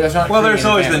 Oh, Well, that's not Well, there's creating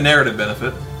always the advantage. narrative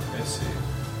benefit. I see.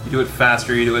 You do it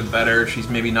faster, you do it better. She's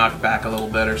maybe knocked back a little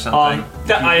bit or something. You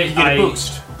get a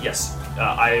boost. Yes,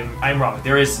 I'm wrong.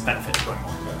 There is benefit to going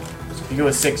more. If you go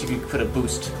with 6, you can put a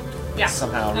boost. yeah.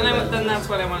 Somehow. Then that's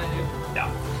what I want to do. Yeah.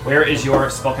 Where is your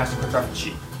spellcasting preference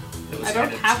sheet? It was I don't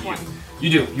handed have to you. one. You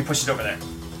do. You push it over there.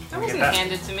 That wasn't that.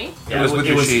 handed to me. It was with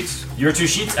your sheets. Your 2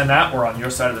 sheets and that were on your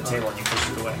side of the table, and you pushed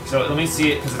it away. So let me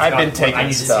see it because I've been taking I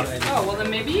need stuff. To see it. Oh, well then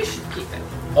maybe you should keep it.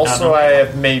 Also, I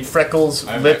have made freckles,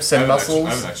 I have lips, I and have an extra- muscles.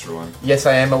 I have an extra one. Yes,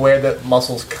 I am aware that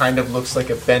muscles kind of looks like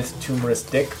a bent, tumorous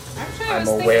dick. Actually, I I'm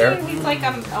was aware. thinking he's like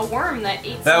a worm that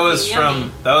ate That was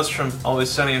something yummy. from Always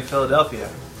Sunny in Philadelphia.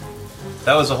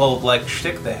 That was a whole like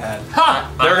shtick they had. Ha!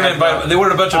 They were gonna invite. They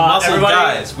wanted a bunch of muscle everybody-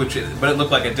 guys, but it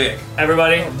looked like a dick.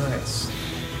 Everybody, Nice.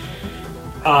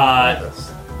 uh,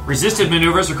 resisted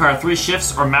maneuvers require 3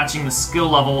 shifts or matching the skill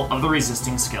level of the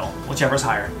resisting skill, whichever is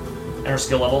higher. And her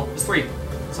skill level is 3.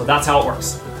 So that's how it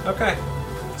works. Okay.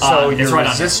 So it's you're right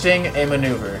on here. resisting a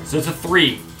maneuver. So it's a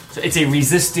 3. So it's a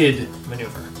resisted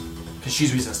maneuver. Because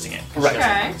she's resisting it. 'Cause she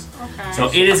Right. doesn't. Okay. So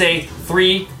it is a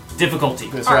 3 difficulty.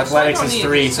 Because Alright, her so I athletics don't is need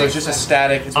 3, the so it's six just a then.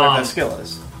 static. It's whatever Um, that skill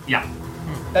is. Yeah.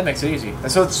 That makes it easy.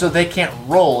 So they can't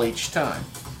roll each time.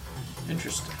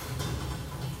 Interesting.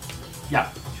 Yeah.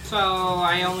 So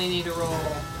I only need to roll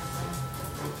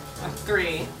a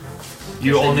 3.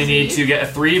 You only need succeed? to get a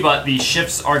 3, but the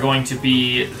shifts are going to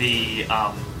be the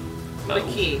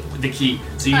key. The key.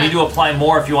 So you Alright. need to apply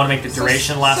more if you want to make the So-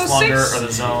 duration last so longer 6 or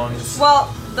the zones.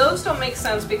 Well, those don't make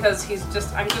sense because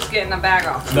I'm just getting a bag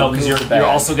off. No, because Move the you're bag.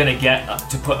 also going to get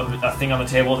to put a thing on the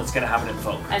table that's going to have an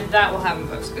invoke. And that will have a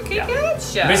boost. Okay, Yeah.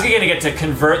 gotcha. You're basically going to get to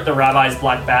convert the rabbi's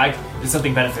black bag to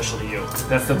something beneficial to you.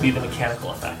 That's to be the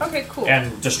mechanical effect. Okay, cool.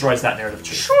 And destroys that narrative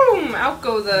tree. Shroom! Out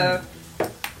go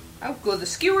the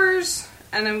skewers,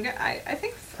 and I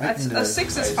think a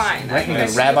 6 is fine. Right in I the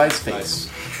see- rabbi's face.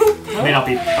 It may not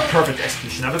be a perfect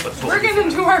execution of it, but it's We're gonna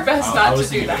do our best not to was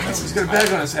do thinking that. He's got a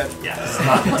bag on his head. Yeah, it's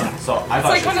not attack. So I It's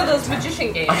like one of those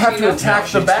magician games. I have you to know? attack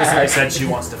the She bag. said she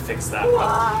wants to fix that.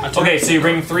 Okay, so you're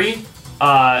bringing 3.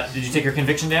 Did you take your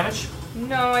conviction damage?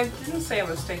 No, I didn't say I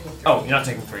was taking 3. Oh, you're not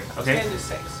taking 3. I Okay. can do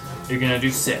 6. You're gonna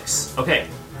do 6. Okay.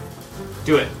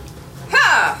 Do it.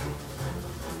 Ha!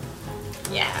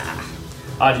 Yeah.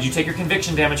 Did you take your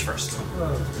conviction damage first?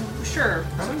 Sure.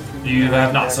 You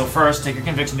have not. So first, take your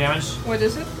conviction damage. What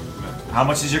is it? How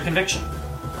much is your conviction?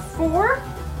 4?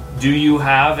 Do you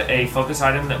have a focus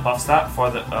item that buffs that for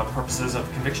the purposes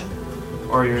of conviction?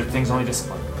 Or your thing's only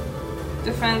discipline?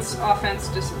 Defense, offense,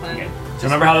 discipline. Okay. So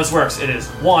remember how this works. It is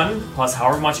 1 plus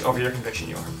however much over your conviction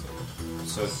you are.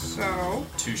 So So,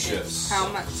 2 shifts. how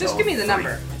much? Just So give me the 3.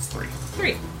 number. It's 3.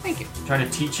 3. Thank you. I'm trying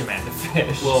to teach a man to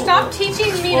fish. Well, Stop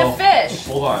teaching me well, to fish.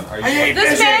 Hold on. Are you?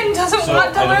 This man doesn't So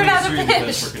want to I learn don't how think to it's 3 because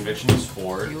fish. her conviction is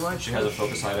 4. She has a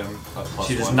focus item of plus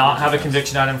She does 1 not for have a defense.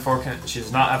 conviction item for. She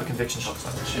does not have a conviction focus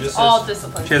item. She just All says,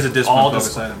 discipline. She has a discipline All focus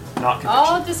discipline, item. not conviction.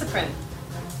 All discipline.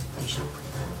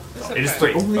 It is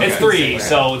 3. Okay. It's 3.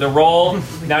 So the roll.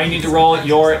 Now you need to roll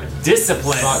your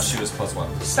discipline. I thought she was plus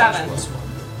 1. 7. Plus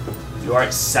 1. You are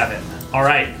at 7. All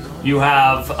right. You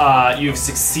have you've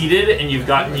succeeded and you've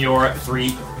gotten your 3.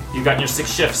 You've gotten your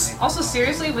 6 shifts. Also,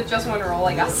 seriously, with just one roll,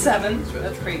 I got 7.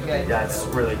 That's pretty good. Yeah, it's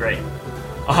really great.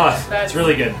 It's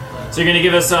really good. So you're going to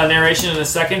give us narration in a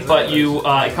second, but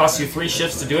it costs you 3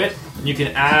 shifts to do it. You can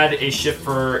add a shift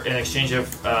for in exchange of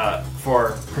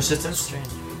for persistence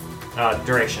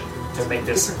duration to make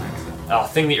this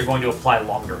thing that you're going to apply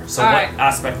longer. So All what right.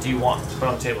 aspect do you want to put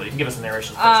on the table? You can give us a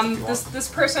narration first if you want. This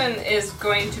person is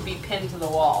going to be pinned to the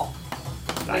wall.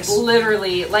 Nice. Like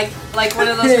literally, like one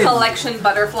of those collection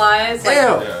butterflies. Like, Ew.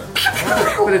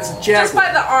 Yeah. But it's a just jaguar.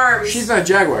 by the arms. She's not a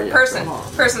jaguar yet. person. Come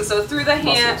on. Person. So through the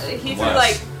hand, he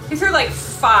threw like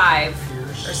 5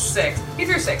 or 6. He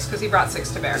threw 6 because he brought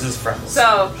 6 to bear. This is Freckles.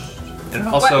 So It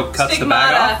also what- cuts the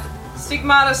bag off.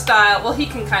 Stigmata style. Well, he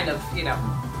can kind of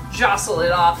jostle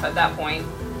it off at that point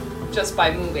just by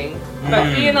moving,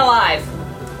 but being alive.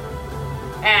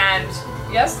 And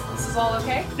yes, this is all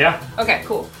okay. Yeah. Okay,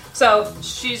 cool. So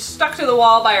she's stuck to the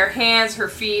wall by her hands, her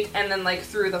feet, and then like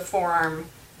through the forearm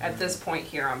at this point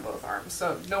here on both arms.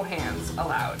 So no hands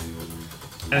allowed.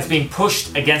 And it's being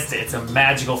pushed against it. It's a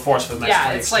magical force for the next Yeah,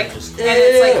 3 it's like, and exchanges.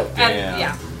 it's like, Damn.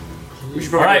 yeah. We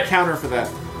should provide Alright. a counter for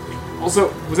that.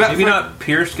 Also, was that Maybe not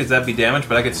pierced because that'd be damage,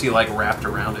 but I could see like wrapped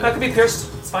around That it. could be pierced.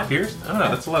 It's fine. Pierced? I don't know.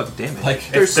 That's a lot of damage. Like,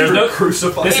 There's no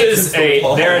crucified. This is a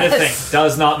narrative thing.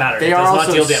 Does not matter. They it are does also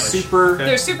not deal damage. super.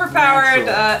 They're super powered.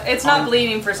 Natural. It's not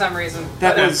bleeding for some reason.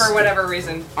 That but, was- for whatever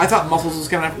reason. I thought Muscles was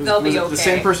coming after. They'll was be it okay. the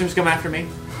same person who's coming after me?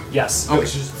 Yes. Okay.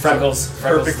 Freckles.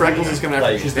 Perfect. Freckles is coming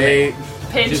after me. She's the They.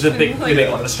 Pinched She's the big, like, the big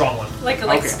one, the strong one. like Okay,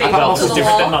 I stapled thought Well, to it's the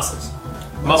different than wall. muscles.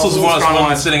 Muscles is one of the strong one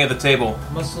one. sitting at the table.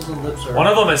 Muscles and lips are. One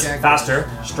of them is jaguars.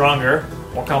 faster, stronger,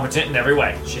 more competent in every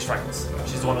way. She's Freckles.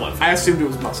 She's the one who went. I assumed it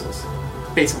was Muscles,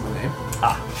 based on the name.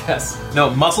 Yes. No,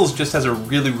 Muscles just has a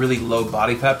really, really low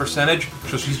body fat percentage,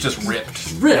 so she's just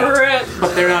ripped. Rip.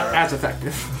 But they're not as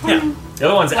effective. Yeah. The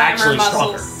other one's Glamour actually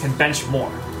muscles. stronger. Can bench more.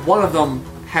 One of them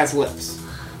has lips.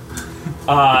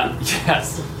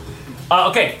 Yes.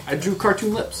 Okay. I drew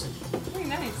cartoon lips Very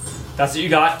nice. That's what you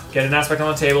got. Get an aspect on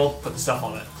the table. Put the stuff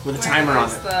on it. with a timer on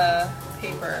Where's it. the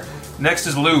paper? Next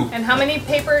is Lou. And how many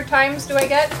paper times do I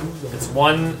get? It's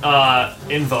one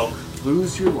invoke.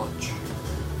 Lose your lunch.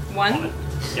 One.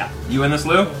 Yeah. You in this,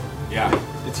 Lou? Yeah.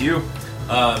 It's you.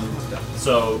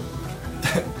 So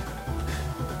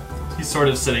he's sort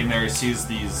of sitting there. He sees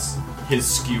his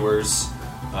skewers,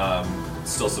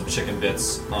 still some chicken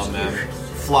bits on them.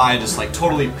 Fly just like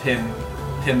totally pin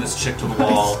this chick to the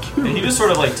wall, and he just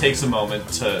sort of like takes a moment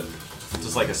to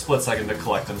just like a split second to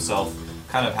collect himself.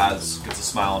 Kind of gets a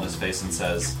smile on his face and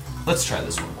says, "Let's try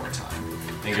this one more time."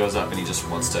 And he goes up and he just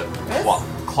wants to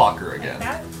clock her again.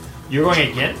 That? You're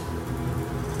going again?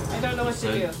 I don't know what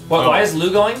to do. What? Why is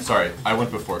Lou going? Sorry, I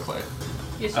went before Clay.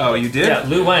 Yes, Oh, you did? Yeah,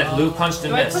 Lou went. Lou punched and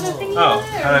Do I missed. put a thing Oh,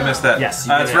 there? how did I miss that? Yes.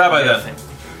 It's did it. Rabbi You did then. a thing.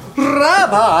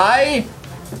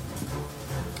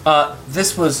 Rabbi!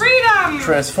 This was Freedom!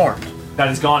 transformed. That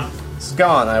is gone. It's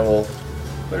gone. I will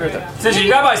put her there. Essentially,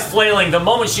 your rabbi's flailing. The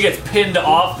moment she gets pinned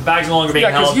off, the bag's no longer being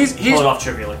Yeah, 'cause held. he's- pull it off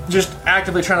trivially. Just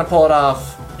actively trying to pull it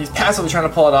off. He's passively trying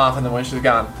to pull it off, and then when she's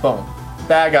gone, boom.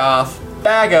 Bag off.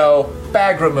 Bag-o.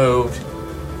 Bag removed.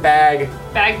 Bag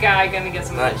Bad guy gonna get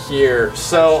some. not here.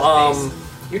 So,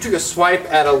 you took a swipe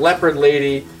at a leopard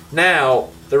lady. Now,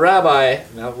 the rabbi,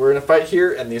 now we're in a fight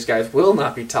here, and these guys will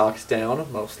not be talked down,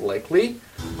 most likely.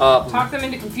 Talk them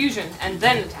into confusion and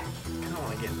then attack. Come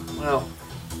on again. Well,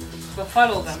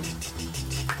 Befuddle them.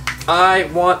 I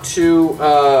want to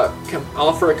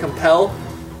offer a compel.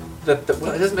 Well,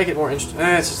 it doesn't make it more interesting.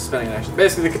 It's just spending an action.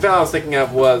 Basically, the compel I was thinking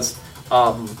of was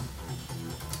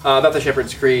about the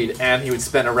Shepherd's Creed, and he would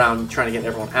spend a round trying to get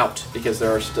everyone out because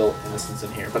there are still innocents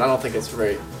in here. But I don't think it's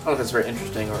very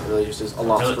interesting, or it really just is a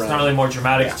lost It's round. not really more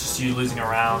dramatic. Yeah. It's just you losing a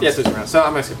round. Yes, losing round. So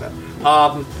I'm gonna skip that.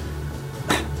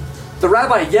 The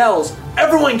rabbi yells,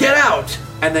 "Everyone get out!"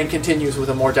 and then continues with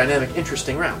a more dynamic,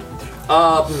 interesting round.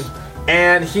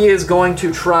 And he is going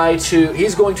to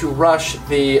he's going to rush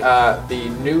the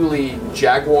newly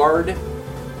jaguared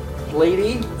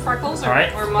lady. Freckles or, All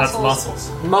right. or That's muscles?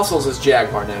 muscles. Muscles is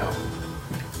jaguar now.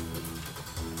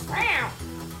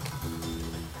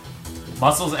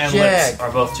 Muscles and Jag. Lips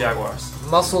are both jaguars.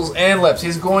 Muscles and Lips.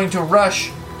 He's going to rush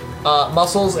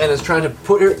Muscles and is trying to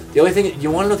put her. The only thing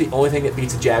you want to know, the only thing that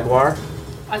beats a jaguar,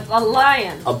 A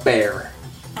lion. a bear.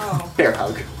 Oh. Bear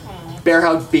hug. Bear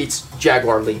hug beats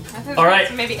jaguar leap. I think All right.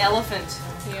 that's maybe elephant.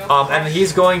 You know? And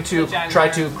he's going to The jaguar. try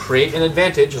to create an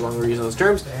advantage, as long as we're using those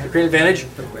terms, create an advantage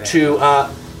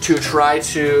to try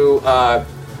to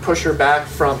push her back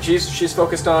from. She's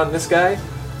focused on this guy,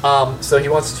 so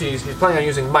he's planning on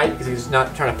using might because he's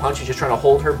not trying to punch. He's just trying to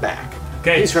hold her back.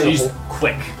 Okay, He's trying to she's hold-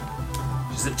 quick.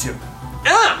 She's at 2.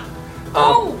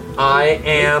 I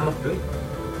am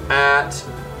at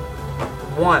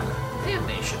 1.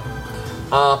 Damnation.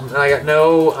 And I got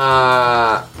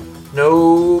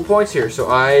no points here,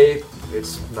 so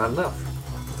it's not enough.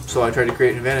 So I tried to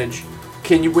create an advantage.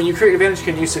 When you create an advantage,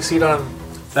 can you succeed on?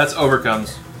 That's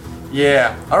overcomes.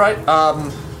 Yeah. All right.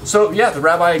 So yeah, the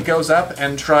rabbi goes up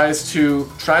and tries to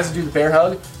do the bear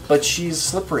hug, but she's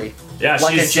slippery. Yeah,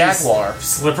 like she's a jaguar. She's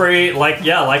slippery, like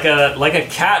a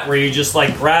cat where you just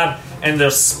like grab and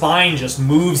the spine just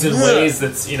moves in ways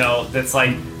that you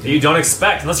don't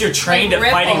expect unless you're trained Like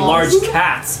at fighting ripples. large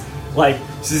cats. Like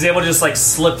she's able to just like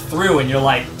slip through, and you're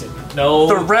like, no.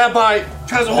 The rabbi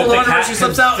tries to hold the on to her. cat She can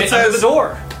slips out and fit under says, the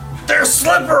door. "They're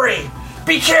slippery.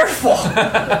 Be careful."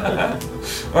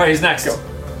 All right, he's next.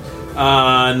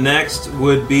 Next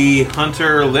would be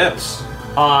Hunter Lips.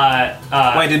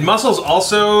 Wait, did Muscles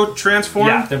also transform?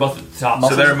 Yeah, they're both at the top.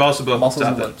 So they're both Muscles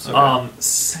top and then. Lips. Okay.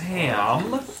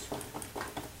 Sam,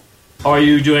 are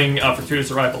you doing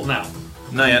fortuitous arrival now?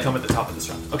 Not yet. Come at the top of this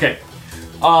round. Okay.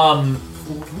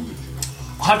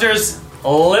 Hunters,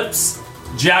 Lips,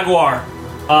 Jaguar.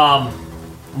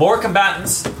 More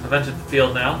combatants have entered the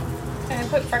field now. Can I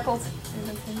put Freckles in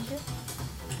the pin here?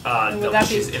 Would No, that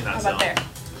she's be, in that how zone. about there?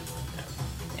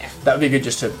 That would be good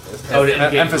just to Oh, to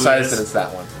indicate who emphasize it is. that it's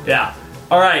that one. Yeah.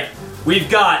 All right. We've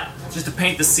got, just to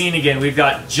paint the scene again, we've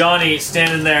got Johnny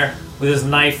standing there with his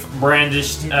knife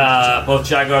brandished. Both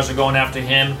Jaguars are going after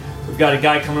him. We've got a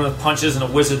guy coming with punches and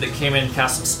a wizard that came in and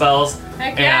cast some spells.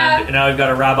 Heck yeah. And now we've got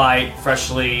a rabbi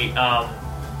freshly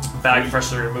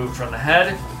removed from the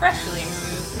head. Freshly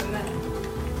removed from that.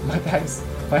 My bag's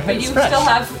my But head's you fresh.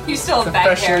 still have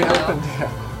back hair freshly though. opened. Yeah.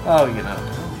 Oh, you know,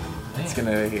 it's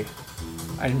gonna be.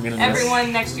 I'm gonna miss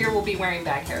Everyone next year will be wearing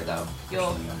back hair though.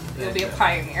 You'll be a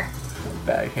pioneer.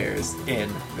 bag hairs in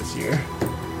this year.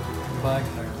 Bag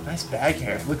hair. Nice bag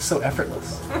hair. It looks so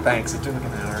effortless. Thanks. It took like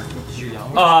an hour.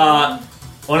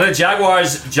 One of the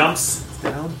Jaguars jumps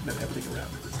Down, then everything around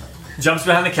it is up. jumps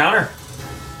behind the counter.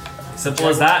 Simple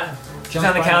as that.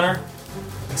 Behind the counter.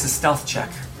 Makes a stealth check.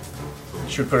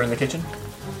 Should we put her in the kitchen?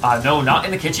 No, not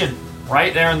in the kitchen.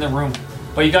 Right there in the room.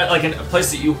 But you got like a place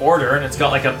that you order, and it's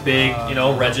got like a big,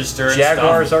 register. And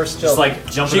Jaguars stuff. are still just like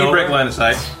jumping She can over, break line of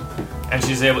sight. and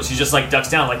she just like ducks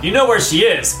down, like you know where she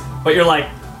is, but you're like,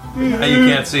 And you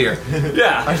can't see her.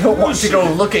 yeah. I don't want to go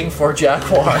looking for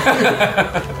Jaguar.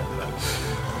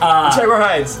 Jaguar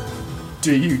hides.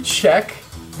 Do you check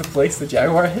the place the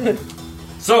Jaguar hid?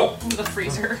 So The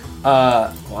freezer.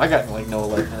 Well, I got like no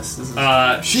alertness. This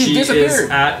is, she is disappeared.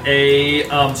 at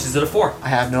she's at a 4, I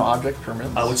have no object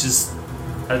permanence. which is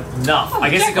enough. Oh, I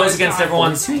guess it goes Jaguar's against gone.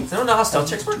 everyone's. I don't know how stealth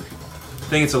checks work. I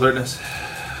think it's alertness.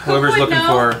 Whoever's would looking know?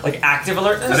 for. Like active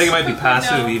alertness. I think it might be No.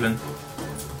 passive even.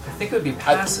 I think it would be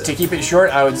passive. To keep it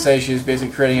short, I would say she's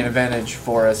basically creating an advantage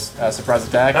for a surprise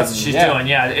attack. That's and what she's yeah. doing.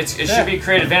 Yeah, it Yeah. should be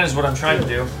create advantage. Is what I'm trying to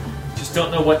do. Just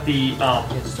don't know what the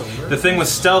The thing with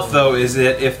stealth though is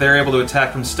that if they're able to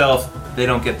attack from stealth, they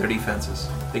don't get their defenses.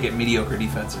 They get mediocre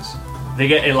defenses. they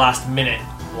get a last minute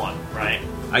one, right?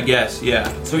 I guess,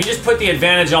 yeah. So you just put the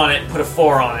advantage on it, put a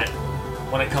 4 on it.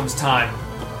 When it comes time,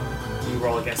 you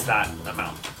roll against that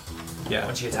amount Yeah.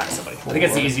 when she attacks somebody. I think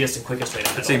it's the easiest and quickest way to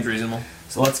That handle seems it. reasonable.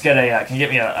 So let's get a. Can you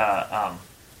get me a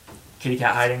kitty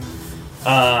cat hiding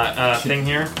thing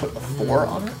here? Put a 4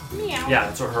 on it? Meow. Yeah,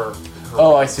 that's what her.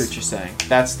 Oh, I see what you're saying.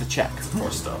 That's the check.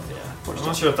 For stuff. Yeah. I'm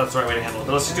not sure if that's the right way to handle it,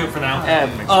 but let's just do it for now.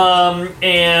 And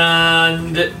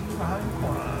And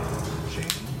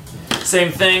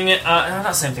same thing.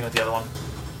 Not same thing with the other one.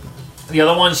 The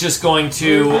other one's just going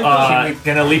to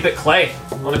gonna leap at Clay.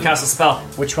 I'm gonna cast a spell.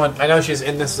 which one? I know she's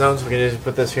in this zone, so we can just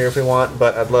put this here if we want.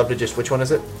 But I'd love to just. Which one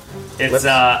is it? It's Lips?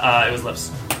 it was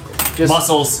Lips. Just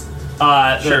Muscles.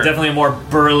 Sure. Definitely a more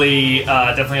burly.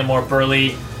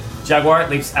 Jaguar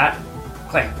leaps at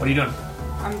Clay. What are you doing?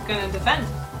 I'm gonna defend.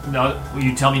 No,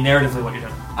 you tell me narratively what you're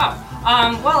doing.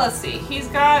 Oh, well, let's see. He's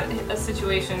got a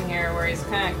situation here where he's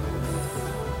kind of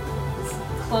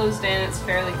closed in. It's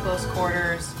fairly close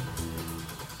quarters.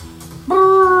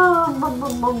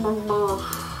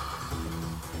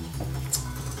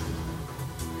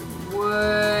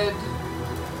 Would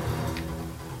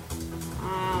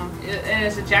And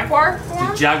it's a jaguar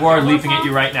form? Jaguar leaping at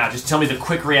you right now. Just tell me the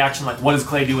quick reaction, like what does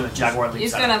Clay do when the Jaguar leaps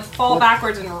He's at gonna fall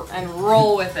backwards and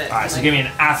roll with it. Alright, so give me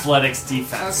an athletics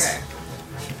defense. Okay.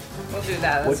 We'll do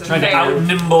that. That's Trying to fair. out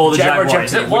nimble the Jaguar Jaguar.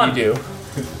 jumps Is in. it What one? do you do?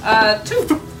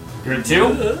 2. You're at 2?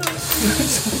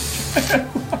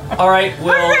 Alright,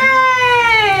 well.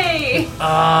 Hooray!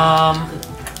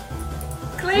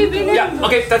 Clay being Yeah,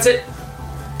 okay, that's it.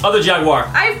 Other Jaguar.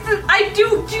 I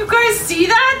do. Do you guys see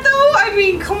that though? I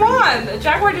mean, come on. A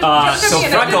jaguar just jumped So at me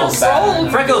Freckles. and I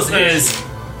rolled. Freckles is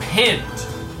pinned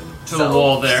to the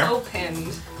wall there. So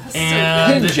pinned. That's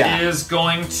And Pin jack. is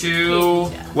going so to.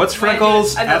 good. What's When I do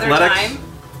Freckles' it another athletics? time,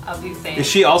 I'll do things. Is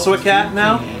she also a cat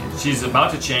now? She's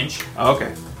about to change. Oh,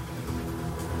 okay.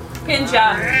 Pin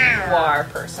jaguar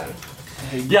person?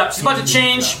 Yeah, she's about to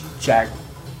change. Jaguar.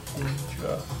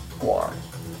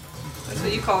 That's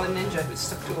what you call a ninja who's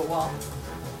stuck to a wall.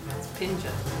 It's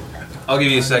pinja. I'll give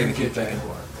you a second to keep thinking.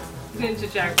 Ninja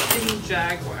jaguar. Pin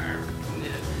jaguar.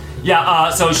 Yeah,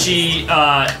 so she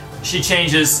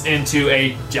changes into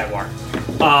a Jaguar.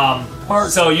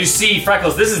 So you see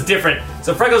Freckles. This is different.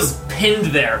 So Freckles is pinned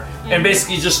there and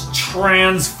basically just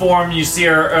transform. You see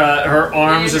her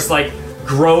arms just like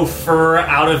grow fur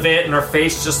out of it, and her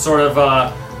face just sort of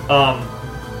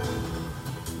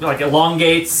like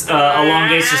elongates,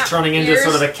 just turning into Ears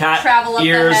sort of a cat. travel up the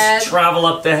Ears head. travel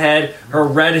up the head. Her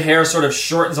red hair sort of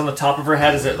shortens on the top of her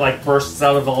head as it like bursts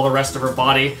out of all the rest of her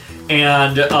body,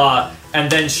 and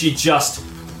then she just.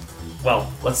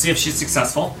 Well, let's see if she's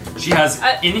successful. She has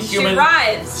inhuman She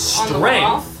rides on the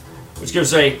wall. strength, which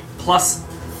gives her a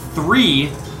 +3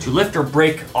 to lift or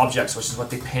break objects, which is what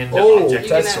the pinned object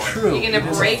You're is. gonna, true. You're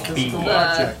gonna break B.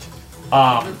 the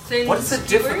thin What is the skewers?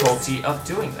 difficulty of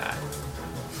doing that?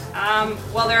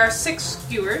 Well, there are 6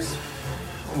 skewers,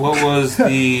 What was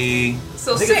the?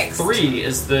 so I think 6. 3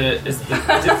 is the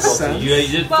difficulty. You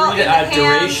did 3 Well, to in add the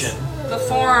hands, duration. the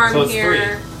forearm So it's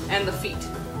here, and the feet.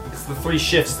 It's the 3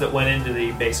 shifts that went into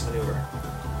the base maneuver.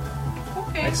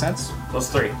 Okay. Makes sense. Those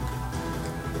 3.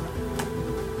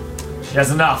 She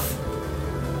has enough.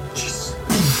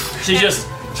 She just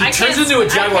she I turns can't into a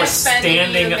sp- I jaguar can't spend any to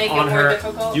standing make it on more her.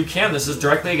 difficult. You can. This is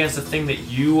directly against the thing that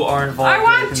you are involved I in.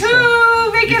 want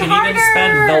to make You it can harder. even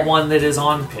spend the one that is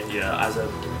on Pinya as a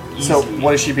easy. So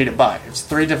what does she beat it by? It's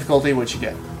 3 difficulty. What'd she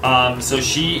get? So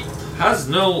she has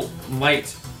no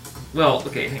might. Well,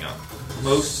 okay, hang on.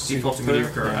 Most default to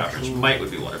mediocre or average. Might would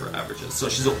be one of her averages. So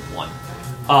she's at 1.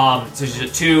 So she's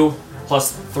at 2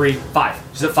 plus 3, 5.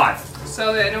 She's at 5.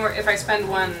 So if I spend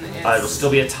 1, It'll still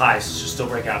be a tie, so she'll still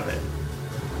break out of it.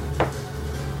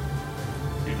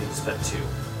 You need to spend 2 to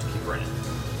keep her in it.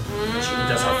 She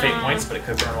does have fate points, but it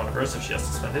could burn one of hers if she has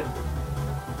to spend it.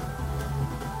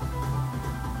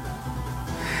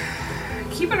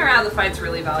 keeping her out of the fight's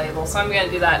really valuable, so I'm gonna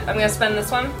do that. I'm gonna spend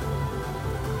this one.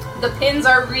 The pins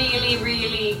are really,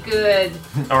 really good.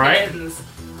 Alright. Pins.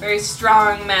 Very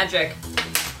strong magic.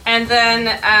 And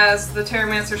then, as the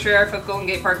Terramaster Sheriff of Golden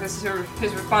Gate Park, this is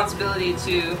his responsibility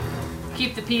to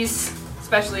keep the peace,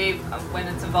 especially when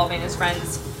it's involving his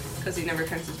friends, because he never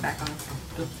turns his back on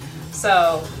them.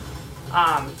 So,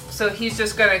 so he's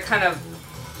just gonna kind of,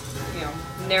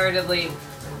 narratively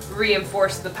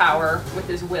reinforce the power with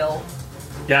his will.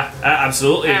 Yeah,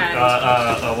 absolutely.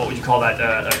 And- What would you call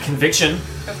that? Conviction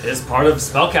is part of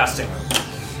spellcasting.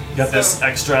 You got this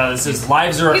extra. This is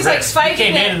lives are at He's, like, risk. You spiking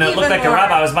came in it and it looked even like a more.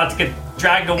 rabbi was about to get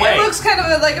dragged away. It looks kind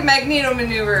of like a Magneto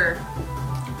maneuver.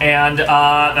 And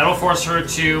that'll force her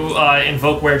to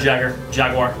invoke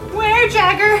Jaguar. Where,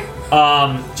 Jagger?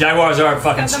 Jaguars are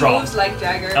fucking Got the strong. moves like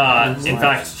Jagger. In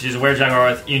fact, she's a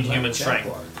Jaguar with inhuman strength.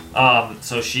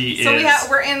 So she So is.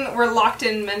 we're locked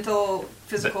in mental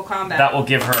physical combat. That will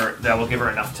give her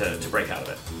enough to break out of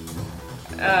it.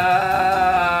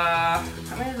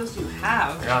 How many of those do you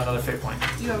have? I got another fate point.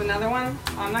 Do you have another one?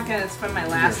 Oh, I'm not gonna spend my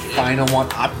last eight. Final one.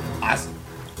 I You spent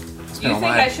think all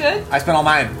mine. I should? I spent all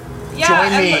mine. Yeah,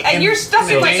 Join me and in you're stuck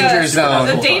the in like danger a zone.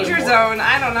 the danger zone.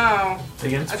 I don't know.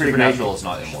 Again, Supernatural is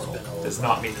not immortal, does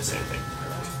not mean the same thing.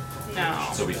 No.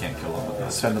 so we can't kill him with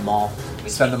that. Spend them all.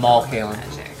 Spend them all, Kalen.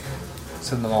 Magic.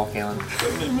 Spend them all, Kalen.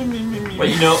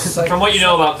 But from what you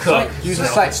know about Cook, Use a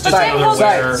so sight, it's But just then another he'll-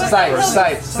 where- but sight, he'll-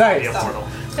 sight, be sight. immortal.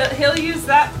 He'll use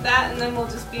that, and then we'll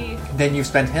just be, Then you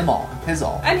spend him all. His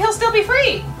all. and he'll still be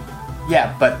free.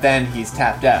 Yeah, but then he's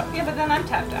tapped out. Yeah, but then I'm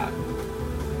tapped out.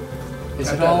 Is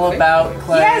it all about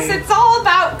Clay? Yes, it's all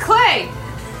about Clay.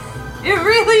 It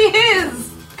really is.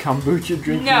 kombucha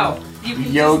drinking. No, you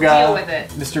can Yoga, just deal with it.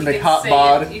 Mr. You can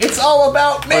McHotbod. say it. You It's all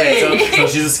about me. Okay, so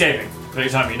she's escaping. What are you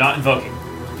talking? You're not invoking.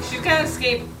 She's gonna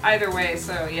escape either way,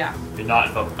 so yeah. You're not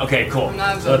invoking. Okay, cool. I'm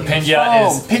not So invoking. Pinja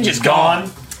Oh, is Pinja's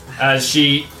gone. as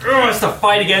she has to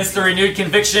fight against the renewed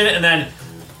conviction, and then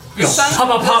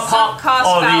pop.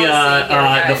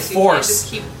 Oh, the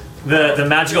force, the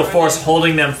magical force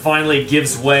holding them finally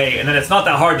gives way, and then it's not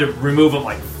that hard to remove them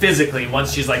like physically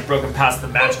once she's like broken past the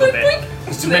magical bit.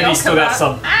 So maybe you still got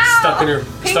some stuck in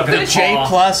her J paw.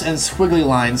 plus and squiggly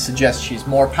lines suggest she's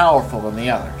more powerful than the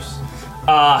others.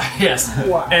 Yes,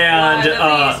 One and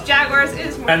of these jaguars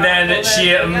is more and then powerful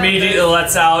she than the immediately others.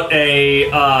 lets out a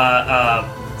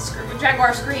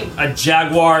Jaguar scream. a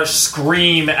jaguar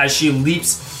scream as she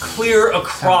leaps clear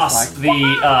across Sounds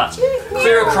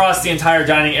the entire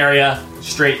dining area,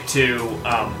 straight to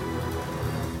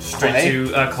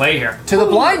Clay here. To the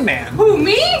blind man. Who,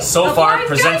 me? So The far, blind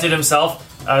presented guy?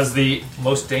 himself as the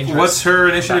most dangerous. What's her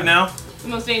initiative now? The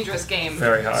most dangerous game.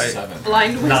 Very high? 7.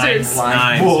 Blind Nine. wizards.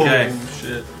 9. Whoa. Okay.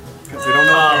 Shit. Because we don't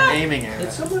know what they're aiming Did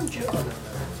at. someone jump on that?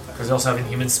 Because they also have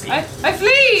inhuman speed. I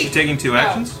flee! She's taking 2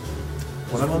 actions.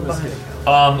 One of them behind.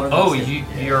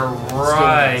 You're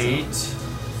right.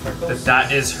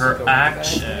 That is her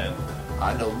action.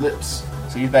 I know Lips.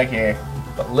 So he's back here,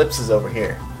 but Lips is over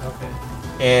here. Okay.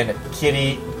 And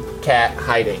kitty cat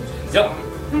hiding. Yep.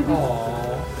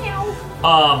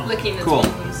 Aww. Licking its Cool.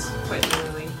 wounds, quite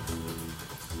literally.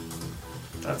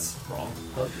 That's wrong.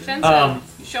 Jensen,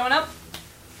 you showing up?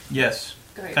 Yes.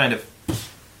 Great. Kind of.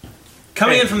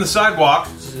 Coming in from the sidewalk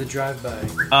This is a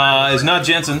drive-by. is not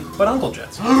Jensen, but Uncle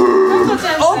Jensen. Uncle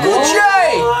Jensen.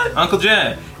 Jay! Uncle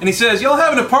Jen. And he says, "Y'all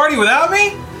having a party without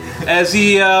me?" As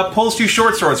he pulls 2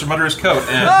 short swords from under his coat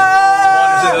and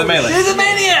wanders into the melee. He's a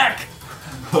maniac!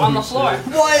 On the floor.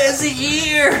 Why is he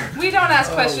here? We don't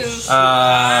ask questions. You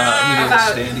don't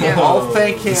About- stand yeah. here. I'll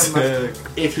thank him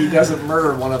if he doesn't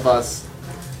murder one of us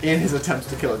in his attempts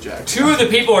to kill Jack. 2 of the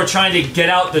people are trying to get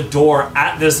out the door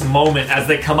at this moment as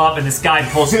they come up, and this guy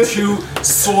pulls 2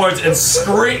 swords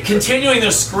and continuing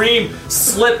their scream,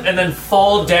 slip and then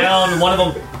fall down. One of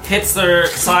them hits their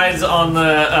sides on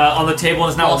the table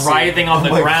and is now writhing on the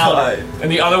ground,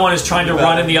 and the other one is trying to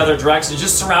run in the other direction,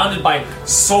 just surrounded by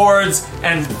swords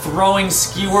and throwing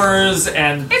skewers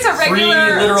and It's a 3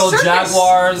 regular literal circus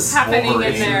jaguars. happening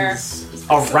in there.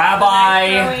 A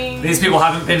rabbi. Throwing- These people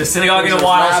haven't been to synagogue in a There's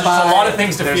while. So there's rabbi, a lot of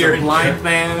things to there's fear. a blind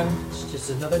man. It's just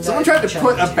another Someone night tried to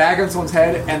put a challenge. bag on someone's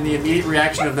head, and the immediate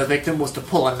reaction of the victim was to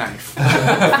pull a knife.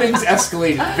 Things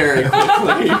escalated very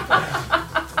quickly.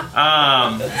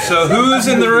 So who's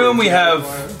in the room? We have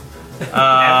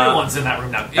Everyone's in that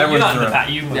room now. You're everyone's not in in the the pack.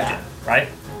 You moved Yeah. in, right?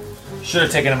 Should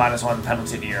have taken a -1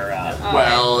 penalty to your.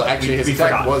 Well, actually, his we attack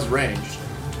forgot. was ranged.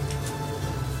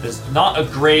 There's not a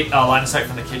great line of sight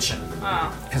from the kitchen Oh,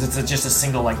 because it's just a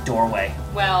single like doorway.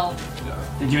 well,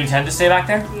 Did you intend to stay back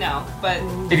there? no, but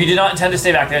If you did not intend to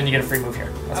stay back there, then you get a free move here.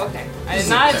 okay. I did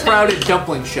not intend. Crowded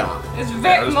dumpling shop. It's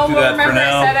very. let's do that for Remember,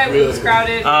 now. I said I was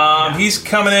crowded. he's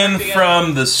coming in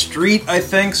from the street, I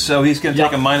think, so he's going to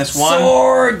take a -1.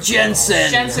 Sword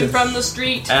Jensen! Jensen from the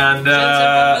street. And Jensen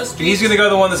from the street. he's going to go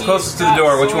the one that's He's closest to the got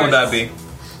door. Which one would that swords. be?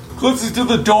 Closest to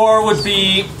the door would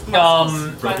be Muscles, by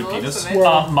broken the looks penis? of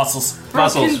it. muscles.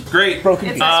 Muscles. Great. Broken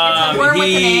It's piece. a worm with an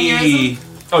He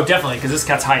Oh, definitely, because this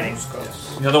cat's hiding.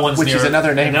 The other one's Which near, is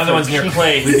another name Another for one's near cheese.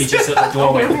 Clay, who'd be just at the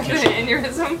doorway of the with kitchen. an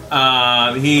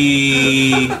aneurysm.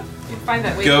 he You find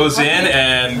that way goes too in funny.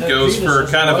 and goes for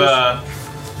kind of a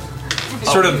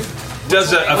sort of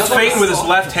does a feint with his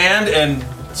left hand and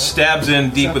stabs in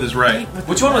deep with his right.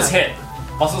 Which one was hit?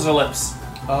 Muscles or lips?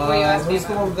 What you asked me Who's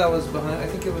the about? one that was behind? I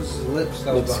think it was Lips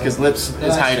that was behind. Because Lips Then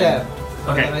is I hiding. stabbed.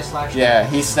 Okay. And then I slashed. Yeah,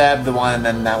 he stabbed the one and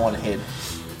then that one hid.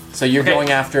 So you're Okay.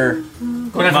 going after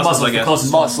Going after Muscles, muscles, I the guess.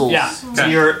 closest one. muscles. Yeah. So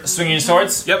Okay. you're swinging your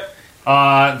swords. Yep.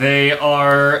 They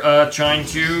are trying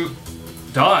to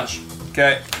dodge.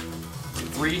 Okay.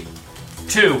 3,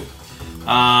 2.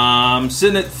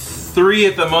 Sitting at 3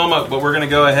 at the moment, but we're gonna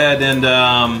go ahead and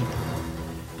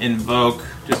invoke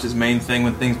just his main thing.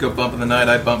 When things go bump in the night,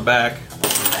 I bump back.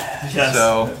 Yes.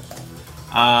 So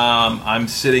I'm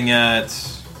sitting at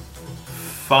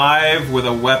 5 with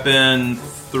a weapon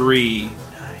 3.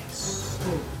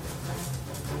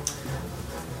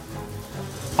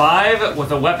 5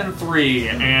 with a weapon 3,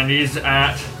 and he's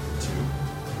at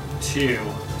 2.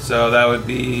 So that would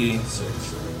be 6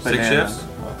 Banana. shifts.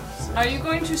 Are you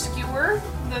going to skewer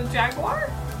the jaguar,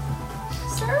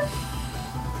 sir?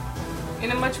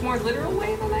 In a much more literal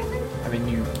way than I think. I mean,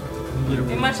 you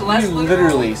In much less you literal.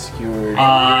 literally skewered.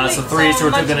 So 3, so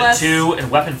we're much looking at less 2,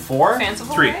 and weapon 4?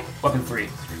 fanciful 3. way? Weapon 3.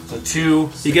 So 2.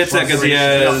 He gets that because he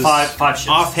has 5 shifts.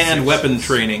 offhand weapon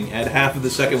training at half of the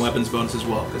second weapons bonus as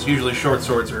well. Because usually short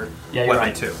swords are Yeah, you're weapon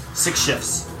right. 2. 6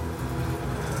 shifts.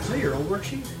 Is that your old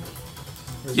worksheet?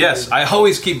 Yes, I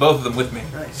always keep both of them with me.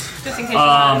 Nice. Just in case. Good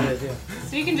idea.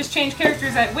 So you can just change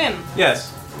characters at whim.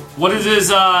 Yes. What is his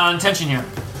intention here?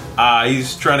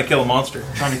 He's trying to kill a monster.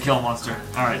 Trying to kill a monster.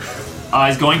 All right.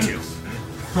 He's going to.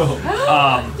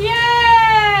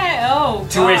 Yay! Oh,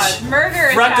 To God. which Murder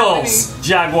is Freckles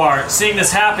Jaguar, seeing this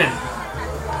happen.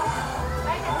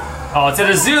 Oh, it's at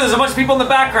a zoo. There's a bunch of people in the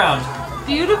background. happening.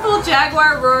 Beautiful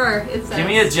jaguar roar. It says. Give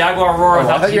me a jaguar roar Oh, I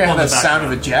without thought you people had in the the sound of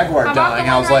background. a jaguar How about dying.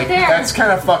 the I one was right like, there? that's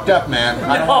kind of fucked up, man.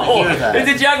 I don't want to hear that. It's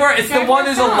a jaguar. It's the Jaguar one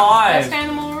who's sounds. alive. Best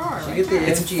animal roar. You get the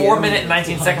It's MGM. 4 minute,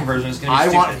 19-second version. It's gonna be I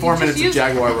stupid. want 4 minutes of use-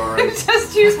 jaguar roaring.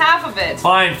 Just use half of it.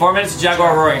 Fine, 4 minutes of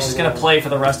jaguar roaring. She's gonna play for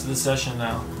the rest of the session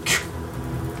now.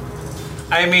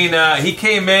 I mean, he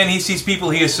came in, he sees people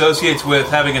he associates with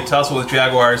having a tussle with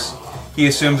jaguars. He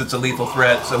assumes it's a lethal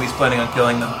threat, so he's planning on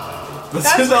killing them. That's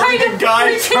kind of freaking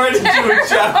terrifying.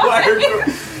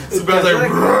 It's about like...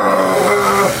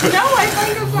 No, I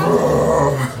think it's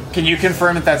not. Can you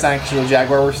confirm if that's actually a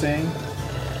jaguar we're seeing?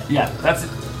 Yeah, that's it.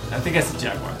 I think that's a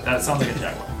jaguar. That sounds like a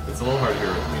jaguar. It's a little hard to hear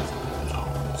with music.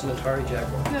 It's an Atari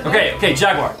Jaguar. Okay,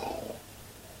 jaguar.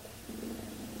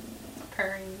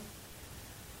 Purring.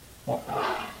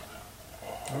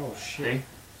 Oh shit.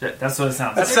 See? That's what it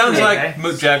sounds That like. sounds Okay.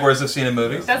 like jaguars I've seen in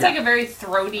movies. That's like a very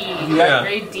throaty, Yeah.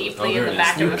 very deeply Oh, there in the it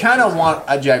back is. of You the kind of want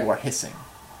a jaguar hissing.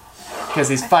 Because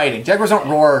he's fighting. Jaguars don't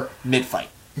roar mid-fight.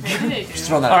 Maybe they do. Just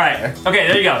throwing that All out right. there. Okay,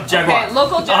 there you go. Jaguar. Okay,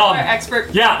 local jaguar Um,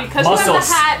 expert. Yeah, because you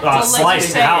muscles have the hat, don't let you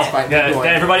sliced say out. it. Fight Yeah, the door.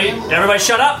 everybody,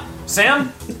 shut up.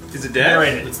 Sam, Is it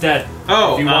narrate it. It's dead.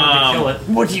 Oh, if you wanted to kill it.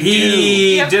 What do you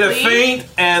He have did a bleed? feint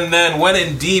and then went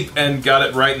in deep and got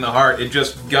it right in the heart. It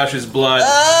just gushes blood,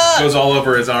 goes all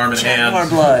over his arm and Jaguar hands.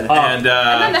 blood. And, And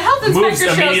then the health Moves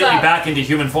inspector shows immediately up. back into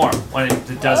human form when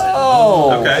it does it.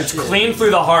 Oh, okay. Clean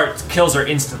through the heart, kills her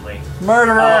instantly.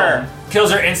 murderer.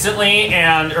 Kills her instantly,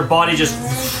 and her body just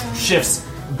shifts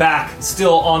back,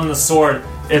 still on the sword.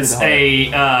 It's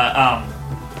a, I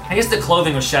guess the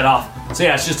clothing was shed off. So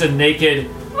yeah, it's just a naked,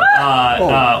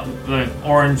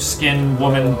 orange skinned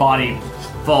woman body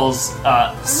falls,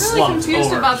 I'm really slumped confused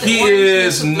over. about the He orangeness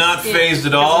is of the not skin. phased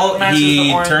at all. Matches the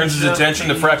He orange turns his of attention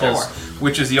to the Freckles, jaguar.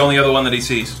 which is the only other one that he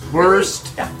sees.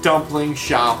 Worst dumpling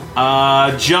shop.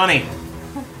 Johnny.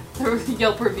 The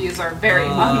Yelp reviews are very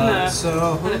on So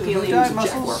who unappealing died? to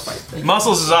Muscles? jaguar.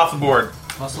 Muscles is off the board.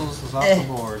 Muscles is off the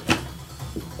board.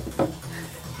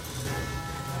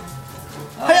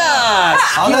 Yeah,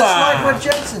 Oh, that's like what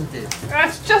Jensen did.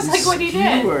 That's just like what he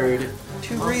did. Keyword.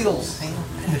 2 Reedles.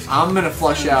 I'm gonna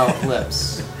flush out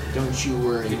lips. Don't you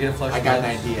worry. You're gonna flush I got an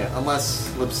lips? idea.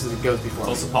 Unless lips goes before It's me.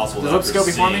 also possible Does that lips after go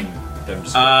before seeing me? them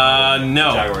just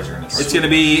No. jaguars are gonna try It's going to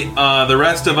be the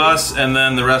rest of us and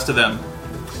then the rest of them.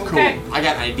 Okay. Cool. I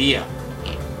got an idea.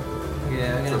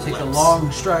 Yeah, I'm gonna For take a lips.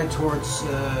 long stride towards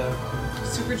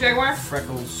Super jaguar.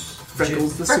 Freckles.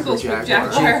 Freckles the Freckles super with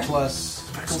jaguar. jaguar. G plus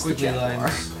Freckles the squiggly jaguar.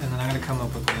 lines, and then I'm gonna come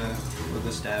up with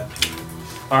the stab.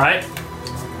 All right.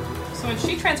 So when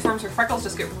she transforms, her freckles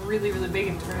just get really, really big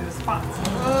and turn into spots.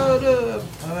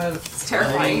 It's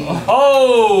terrifying.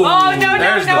 Oh! Oh no no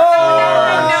There's no the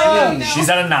no no no! She's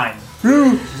at a 9.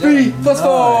 2, 3, let's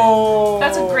go.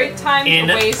 That's a great time In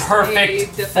to waste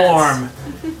perfect a defense. form,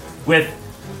 with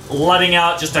letting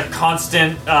out just a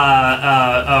constant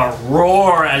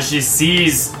roar as she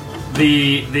sees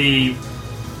the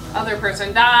Other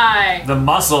person die.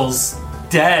 muscles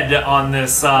dead on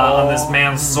this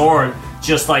man's sword,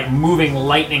 just like moving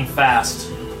lightning fast.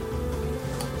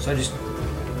 So I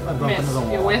bump Miss. into the You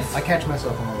wall. whiff. I catch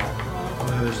myself on the wall on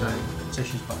the other side. So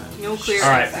she's behind. No clear All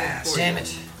right. exit for Damn you.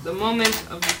 it! The moment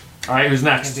of All right, who's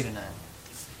Can't next? beat a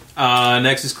 9.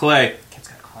 Next is Clay, Kid's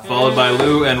got a claw. followed by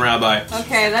Lou and Rabbi.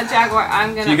 okay, that jaguar.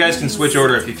 I'm gonna. So you guys can switch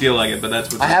order if you feel like it, but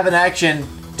that's what. I have an action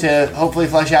to hopefully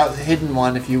flesh out the hidden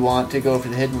one if you want to go for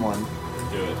the hidden one.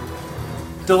 do it.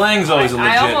 DeLang's always a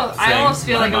legit I almost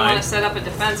thing. feel like I Mine. want to set up a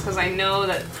defense because I know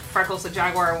that Freckles the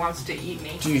jaguar wants to eat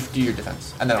me. Do your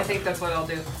defense. And then I think that's what I'll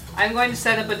do. I'm going to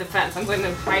set up a defense. I'm going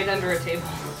to hide under a table.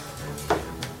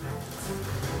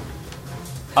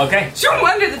 Okay. Shoot him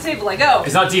under the table. I go.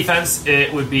 It's not defense.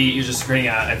 It would be you're just creating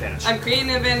an advantage. I'm creating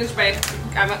an advantage by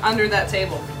I'm under that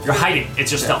table. You're hiding.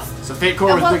 It's your stealth. So Fate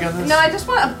Core was Well, big on this? no, I just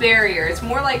want a barrier. It's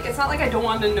more like it's not like I don't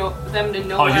want to know them to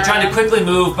know. Oh, where you're trying I to am. quickly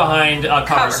move behind cover,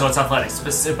 Cover. so it's athletics.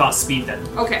 It's about speed then.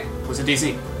 Okay. What's the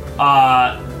DC?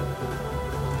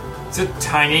 It's a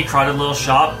tiny, crowded little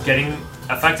shop. Getting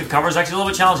effective cover is actually a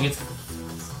little bit challenging. It's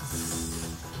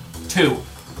 2.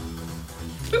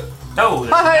 Oh,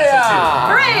 that's a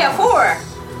Hooray! A 4. 2.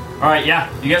 All right, yeah,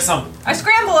 you get some. I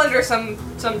scramble under some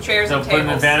chairs So and put an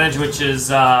tables. advantage, which is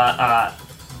cowering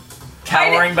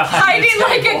behind. Hiding the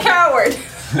like table. a coward.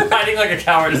 Hiding like a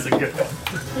coward is a good one.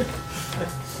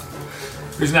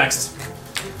 Who's next?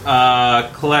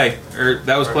 Clay.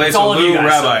 That was Clay. It's So all of Lou, you guys.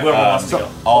 So Rabbi. whoever wants to go.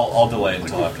 I'll delay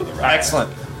until after the round.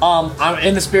 Excellent. I'm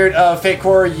in the spirit of Fate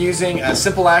Core using a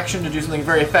simple action to do something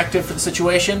very effective for the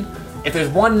situation. If there's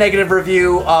one negative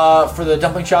review for the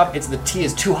dumpling shop, it's the tea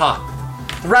is too hot.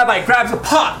 The rabbi grabs a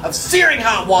pot of searing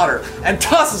hot water and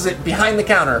tosses it behind the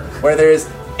counter where there is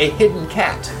a hidden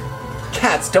cat.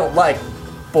 Cats don't like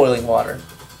boiling water.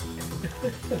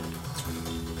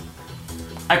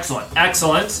 Excellent.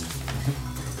 Excellent.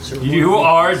 You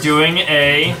are doing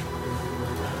a...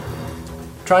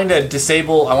 Trying to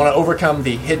disable, I want to overcome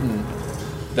the hidden,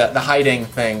 the hiding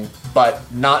thing, but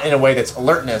not in a way that's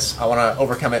alertness. I want to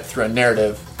overcome it through a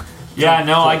narrative. Yeah,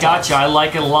 no, I gotcha. I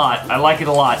like it a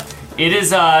lot. It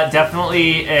is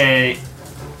definitely a...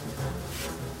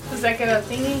 Does that get a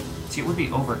thingy? See, it would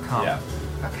be overcome. Yeah.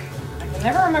 Okay. I can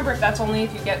never remember if that's only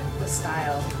if you get the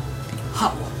style.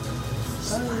 Hot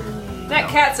one. That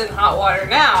cat's in hot water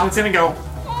now. It's gonna go.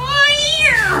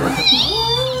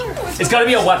 It's got to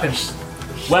be a weapon.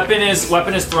 Weapon is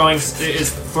throwing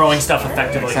stuff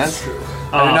effectively. Makes sense.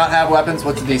 I do not have weapons.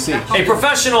 What's the DC? A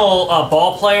professional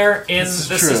ball player in This is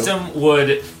the true. system would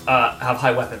have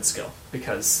high weapon skill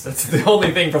because that's the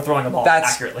only thing for throwing a ball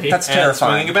accurately. That's And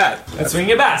terrifying. swinging a bat. and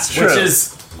swinging a bat, true. which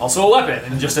is also a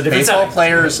weapon in just a different Baseball setting.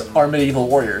 players are medieval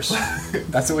warriors.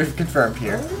 That's what we've confirmed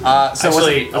here. So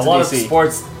Actually, what's a lot of DC?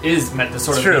 sports is meant to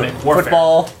sort It's of true. mimic warfare.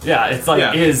 Football. Yeah, it's like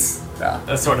Yeah. is Yeah.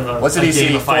 a sort of a What's the a DC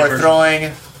gamified for version.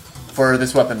 throwing for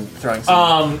this weapon throwing?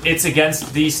 System? It's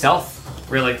against the stealth,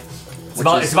 really. Which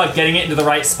is- It's about getting it into the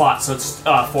right spot, so it's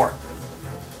 4.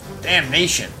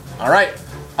 Damnation. All right.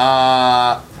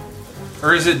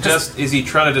 Or is it just, is he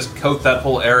trying to just coat that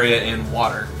whole area in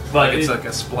water? But Like it's it- like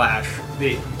a splash.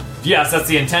 Yes, that's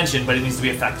the intention, but it needs to be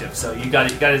effective. So you got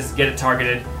to get it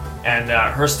targeted, and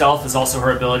her stealth is also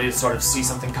her ability to sort of see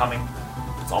something coming.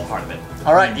 It's all part of it.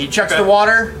 All right. He chucks the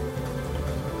water.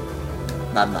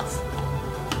 Not enough.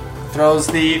 Throws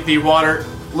the water.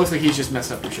 Looks like he's just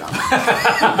messed up your shop.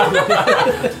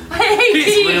 I hate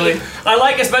tea. Really, I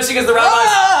like, especially because the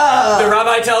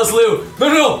rabbi tells Lou,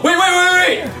 no,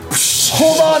 wait.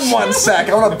 Hold on one sec.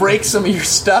 I want to break some of your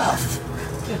stuff.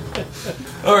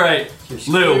 All right, Your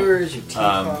Lou. skewers, your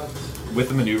teapots. With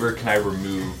the maneuver, can I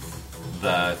remove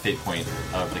the fate point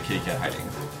of the kitty cat hiding?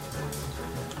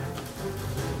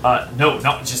 No,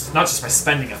 not just by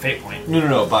spending a fate point.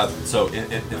 No. But so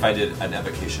if I did an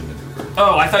evocation maneuver,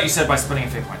 Oh, I thought you said by spending a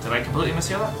fate point. Did I completely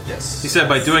mishear that? yes. He said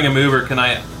by doing a maneuver, can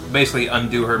I basically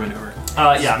undo her maneuver?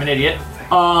 Yeah, I'm an idiot.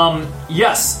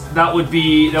 Yes, that would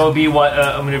be what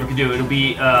a maneuver could do. It'll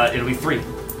be 3,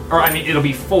 or I mean it'll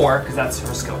be 4 because that's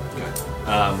her skill. Okay.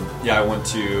 Yeah, I want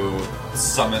to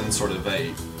summon sort of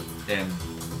and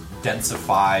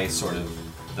densify sort of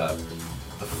the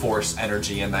force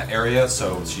energy in that area.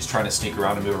 So she's trying to sneak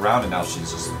around and move around, and now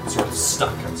she's just sort of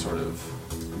stuck and sort of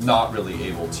not really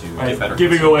able to get better.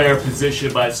 Giving control. away her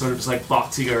position by sort of just like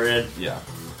boxing her in. Yeah.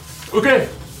 Okay,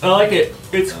 I like it.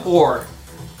 It's 4.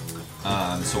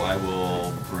 So I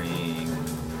will bring.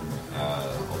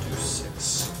 I'll do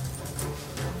 6.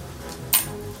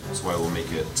 So I will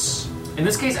make it. In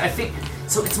this case, I think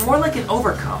so. It's more like an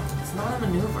overcome. It's not a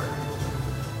maneuver.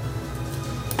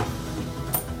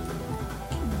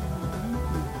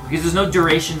 Because there's no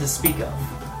duration to speak of.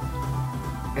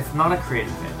 It's not a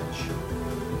creative advantage.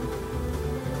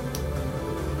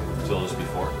 So it'll just be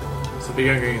 4. So be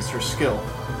going against her skill.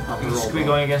 Not the It's roll. going to be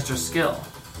going against her skill.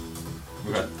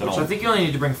 Okay. Then So I think you only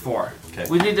need to bring 4. Okay.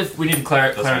 We need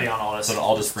clarity fine. on all this. So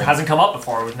I'll just bring. Hasn't come up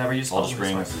before. We've never used. I'll just spells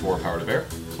bring this way. 4 power to bear.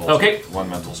 So I'll Okay. take 1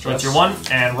 mental stress. That's your 1,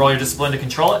 and roll your discipline to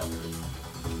control it. Is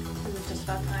it just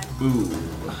about time? Ooh.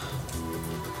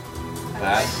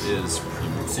 That is pretty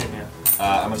brutal. Soon, yeah.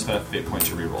 I'm gonna spend a fate point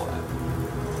to reroll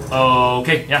that.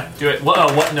 Okay, yeah, do it.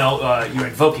 What? No, you're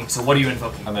invoking. So what are you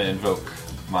invoking? I'm gonna invoke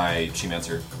my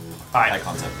Chi-Mancer All high right,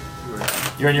 concept.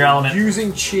 you're in your element.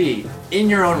 Using chi in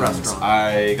your own restaurant.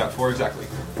 I got 4 exactly.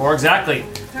 4 exactly.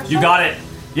 You got it.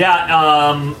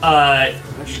 Yeah.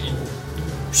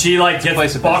 She like Place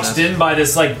gets of boxed business. in by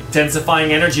this like densifying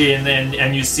energy,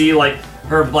 and you see like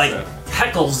her like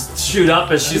heckles shoot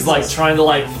up as she's like trying to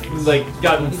like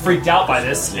gotten freaked out by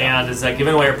this, and is like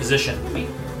giving away her position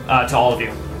to all of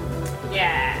you.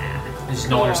 Yeah. And she's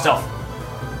no longer stealth.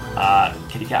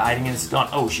 Kitty cat hiding is gone.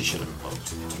 Oh, she should have invoked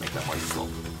to make that more useful.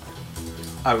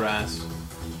 Iras.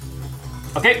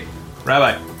 Okay,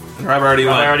 Rabbi. Rabbi already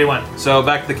won. I already won. So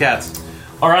back to the cats.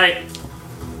 All right.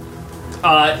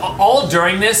 All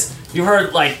during this, you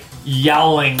heard like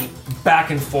yowling back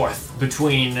and forth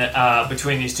between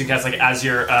these two cats, like as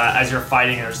you're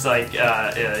fighting, there's like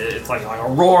it's like a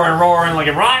roaring, like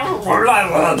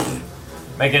a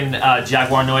making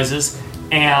jaguar noises,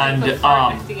 and The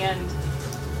fart at the end.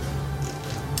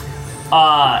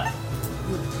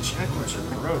 Jaguars are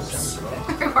gross.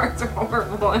 Jaguars are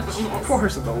horrible animals.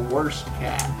 Jaguars are the worst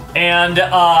cat. And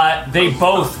they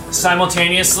both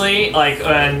simultaneously, like,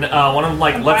 when one of them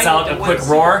like lets out a quick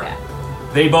roar,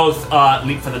 they both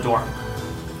leap for the door.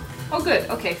 Oh, good.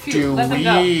 Okay, phew. Do Let them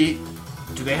go.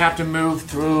 do they have to move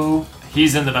through?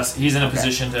 He's in a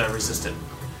position to resist it.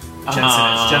 Jensen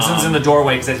is. Jensen's in the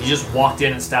doorway because he just walked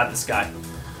in and stabbed this guy.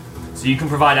 So you can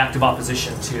provide active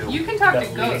opposition to. You can talk to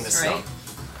them leaving ghosts, the right?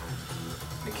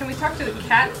 Can we talk to the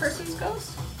cat person's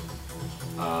ghost?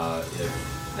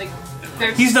 Like,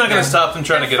 He's not going to stop them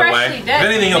trying to get away. If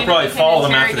anything, he'll probably follow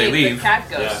them after they leave. The cat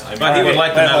ghost. Yeah, I mean, But he would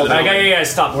like them out of the way.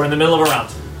 Guys, stop. We're in the middle of a round.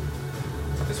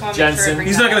 Just wanna make Jensen. sure I bring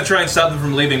He's that not going up. to try and stop them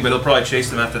from leaving, but he'll probably chase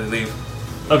them after they leave.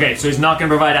 Okay, so he's not going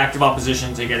to provide active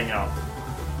opposition to getting out.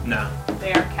 No.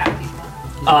 They are cat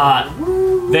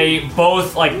people. They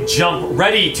both like jump,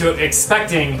 ready to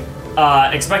expecting to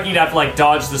have to like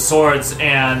dodge the swords,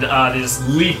 and they just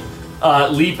leap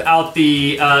out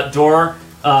the door,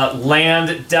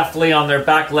 land deftly on their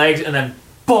back legs, and then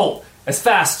bolt as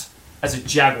fast as a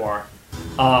jaguar.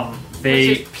 Which They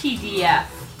is PDF.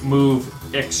 move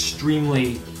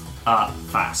extremely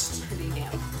fast. Pretty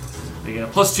damn. They get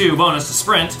a +2 bonus to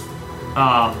sprint.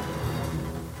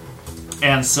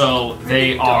 And so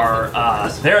they are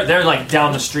they're like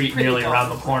down the street, Pretty nearly tall. around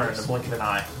the corner in the blink of an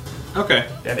eye. Okay.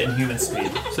 They have inhuman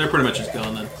speed. So they're pretty much just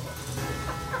gone then.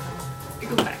 It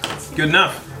goes back. Good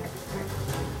enough.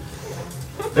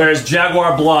 There's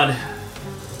jaguar blood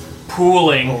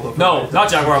pooling. No, not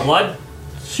jaguar blood.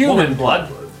 Woman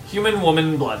blood. Human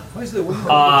woman blood. Why is the woman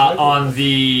On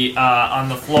the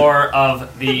floor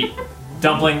of the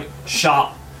dumpling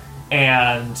shop,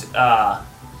 and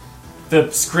the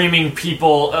screaming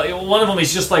people. One of them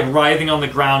is just like writhing on the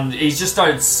ground. He's just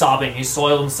started sobbing. He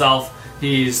soiled himself.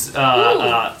 He's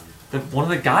one of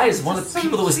the guys, one of the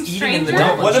people that was eating in the stranger?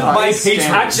 dumpling One of shop. my patrons.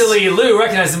 Actually, Lou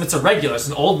recognized him. It's a regular. It's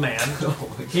an old man.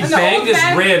 He An banged old his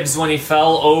man? ribs when he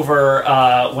fell over.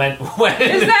 When Is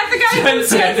that the guy who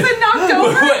Jensen knocked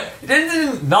over?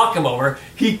 didn't knock him over.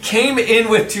 He came in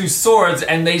with two swords,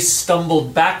 and they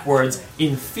stumbled backwards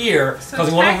in fear, So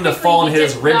causing one of them to fall and hit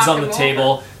his technically he ribs did on the knock him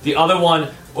table. The other one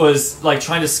was like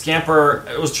trying to scamper.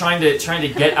 Was trying to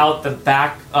get out the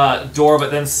back door, but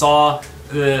then saw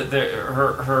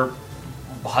her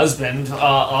husband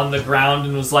on the ground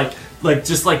and was like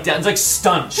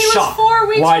stunned, He was shocked, 4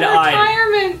 weeks from wide-eyed.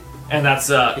 retirement. And that's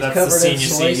the covered scene in you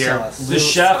soy see here. sauce. The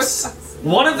chefs,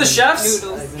 one of the chefs,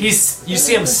 Noodles. you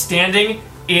see him standing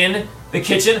in the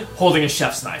kitchen holding a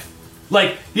chef's knife.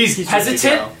 Like he's He's ready to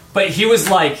hesitant, go. but he was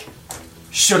like,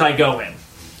 "Should I go in?"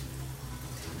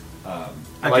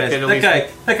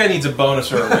 That guy needs a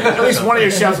bonus or a raise. At least one of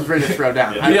your chefs was ready to throw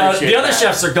down. I The appreciate other that.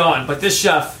 chefs are gone, but this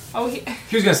chef, Oh, he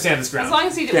was gonna stand his as ground. long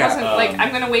as he Yeah, wasn't like,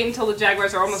 I'm gonna wait until the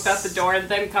Jaguars are almost out the door and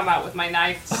then come out with my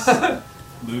knife.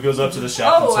 Lou goes up to the chef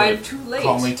Oh, and sort I'm of too late.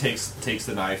 calmly takes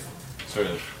the knife, sort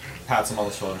of pats him on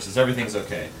the shoulder, and says everything's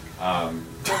okay.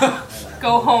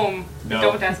 Go home. No.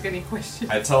 Don't ask any questions.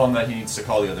 I tell him that he needs to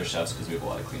call the other chefs because we have a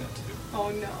lot of cleanup to do. Oh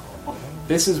no.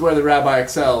 This is where the rabbi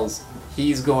excels.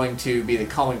 He's going to be the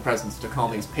calming presence to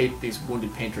calm these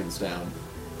wounded patrons down,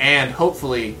 and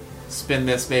hopefully spin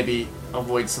this, maybe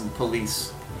avoid some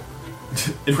police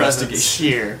presence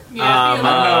here. Yeah, I don't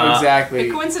know exactly.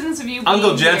 the coincidence of you Uncle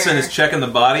being Jensen here. is checking the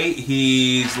body.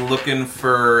 He's looking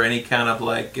for any kind of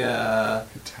like Tattoo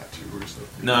or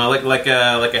something. no, like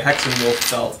a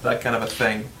Hexenwolf belt, that kind of a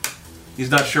thing.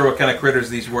 He's not sure what kind of critters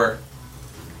these were.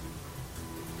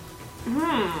 What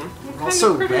kind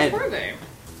Also of critters red. were they?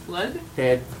 Blood? They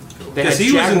had Because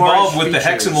he was involved with the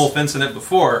Hexenwolf incident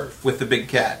before with the big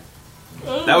cat.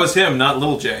 That was him, not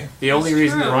Little J. The only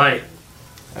reason true. that Right.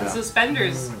 The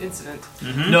suspenders incident.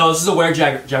 No, this is a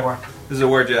jaguar. This is a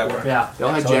were jaguar. Yeah. They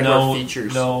all had So jaguar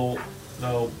features. No.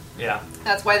 Yeah.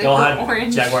 That's why they They all were had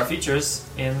orange. jaguar features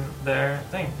in their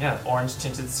thing. Yeah, orange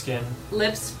tinted skin.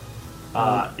 Lips.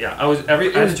 Yeah, I was It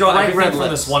I was draw bright everything red from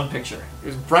lips. this one picture. It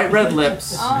was bright red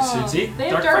lips. Oh, See? they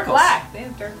have Dark dark freckles. black. They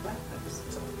have dark black lips.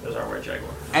 Those are were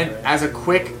jaguar. And as a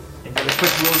quick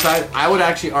rule aside, I would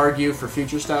actually argue for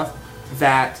future stuff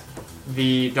that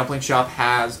the dumpling shop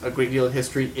has a great deal of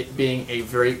history, it being a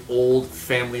very old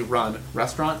family-run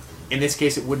restaurant. In this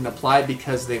case, it wouldn't apply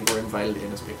because they were invited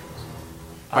in as patrons.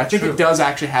 But I think True. it does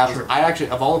actually have. True. I actually,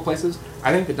 of all the places,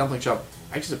 I think the dumpling shop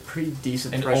actually is a pretty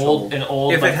decent An threshold.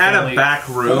 old If like, it had a family- back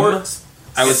room,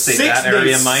 I would say that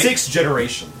area might. 6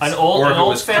 generations. An old, Or an if it old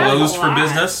was family, closed for Lot.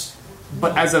 business.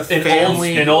 But as a an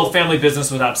family, old family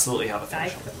business would absolutely have a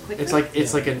threshold.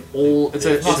 it's like an old. It's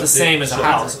It's not the a same as a so-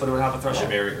 house, but it would have a threshold.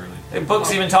 Very early. The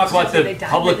books even talk about They the died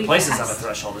public really places fast. have a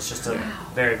threshold. It's just a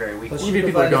very, very weak But one. Maybe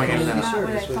people are going in in and out.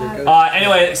 service with your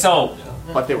Anyway, so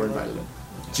But they were invited.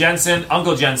 Jensen,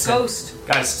 Uncle Jensen. Ghost.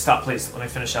 Guys, stop, please. Let me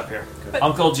finish up here. But-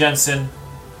 Uncle Jensen,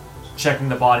 checking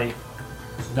the body.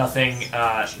 Nothing,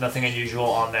 nothing unusual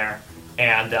on there.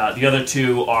 And the other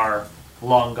two are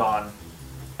long gone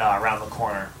around the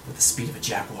corner with the speed of a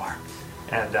jaguar.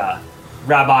 And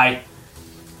Rabbi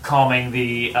calming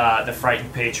the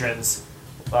frightened patrons.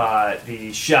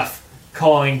 The chef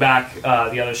calling back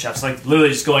the other chefs, like literally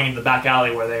just going into the back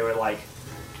alley where they were like,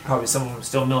 probably some of them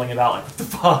still milling about, like what the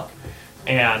fuck,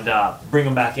 and bring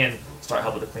them back in, start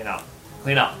helping to clean up,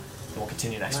 and we'll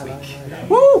continue next week.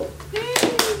 Woo!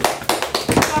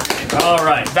 All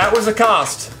right, That was a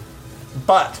cost.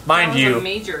 But, mind That was you, a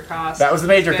major cost. that was the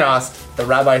major Okay. cost. The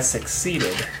rabbi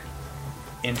succeeded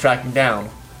in tracking down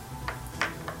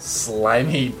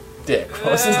Slimy Dick.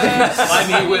 What was his name?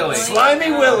 Slimy Willy.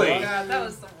 Slimy Willy. God, that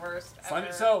was the worst ever.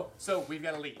 So we've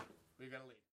got to leave. We've got to leave.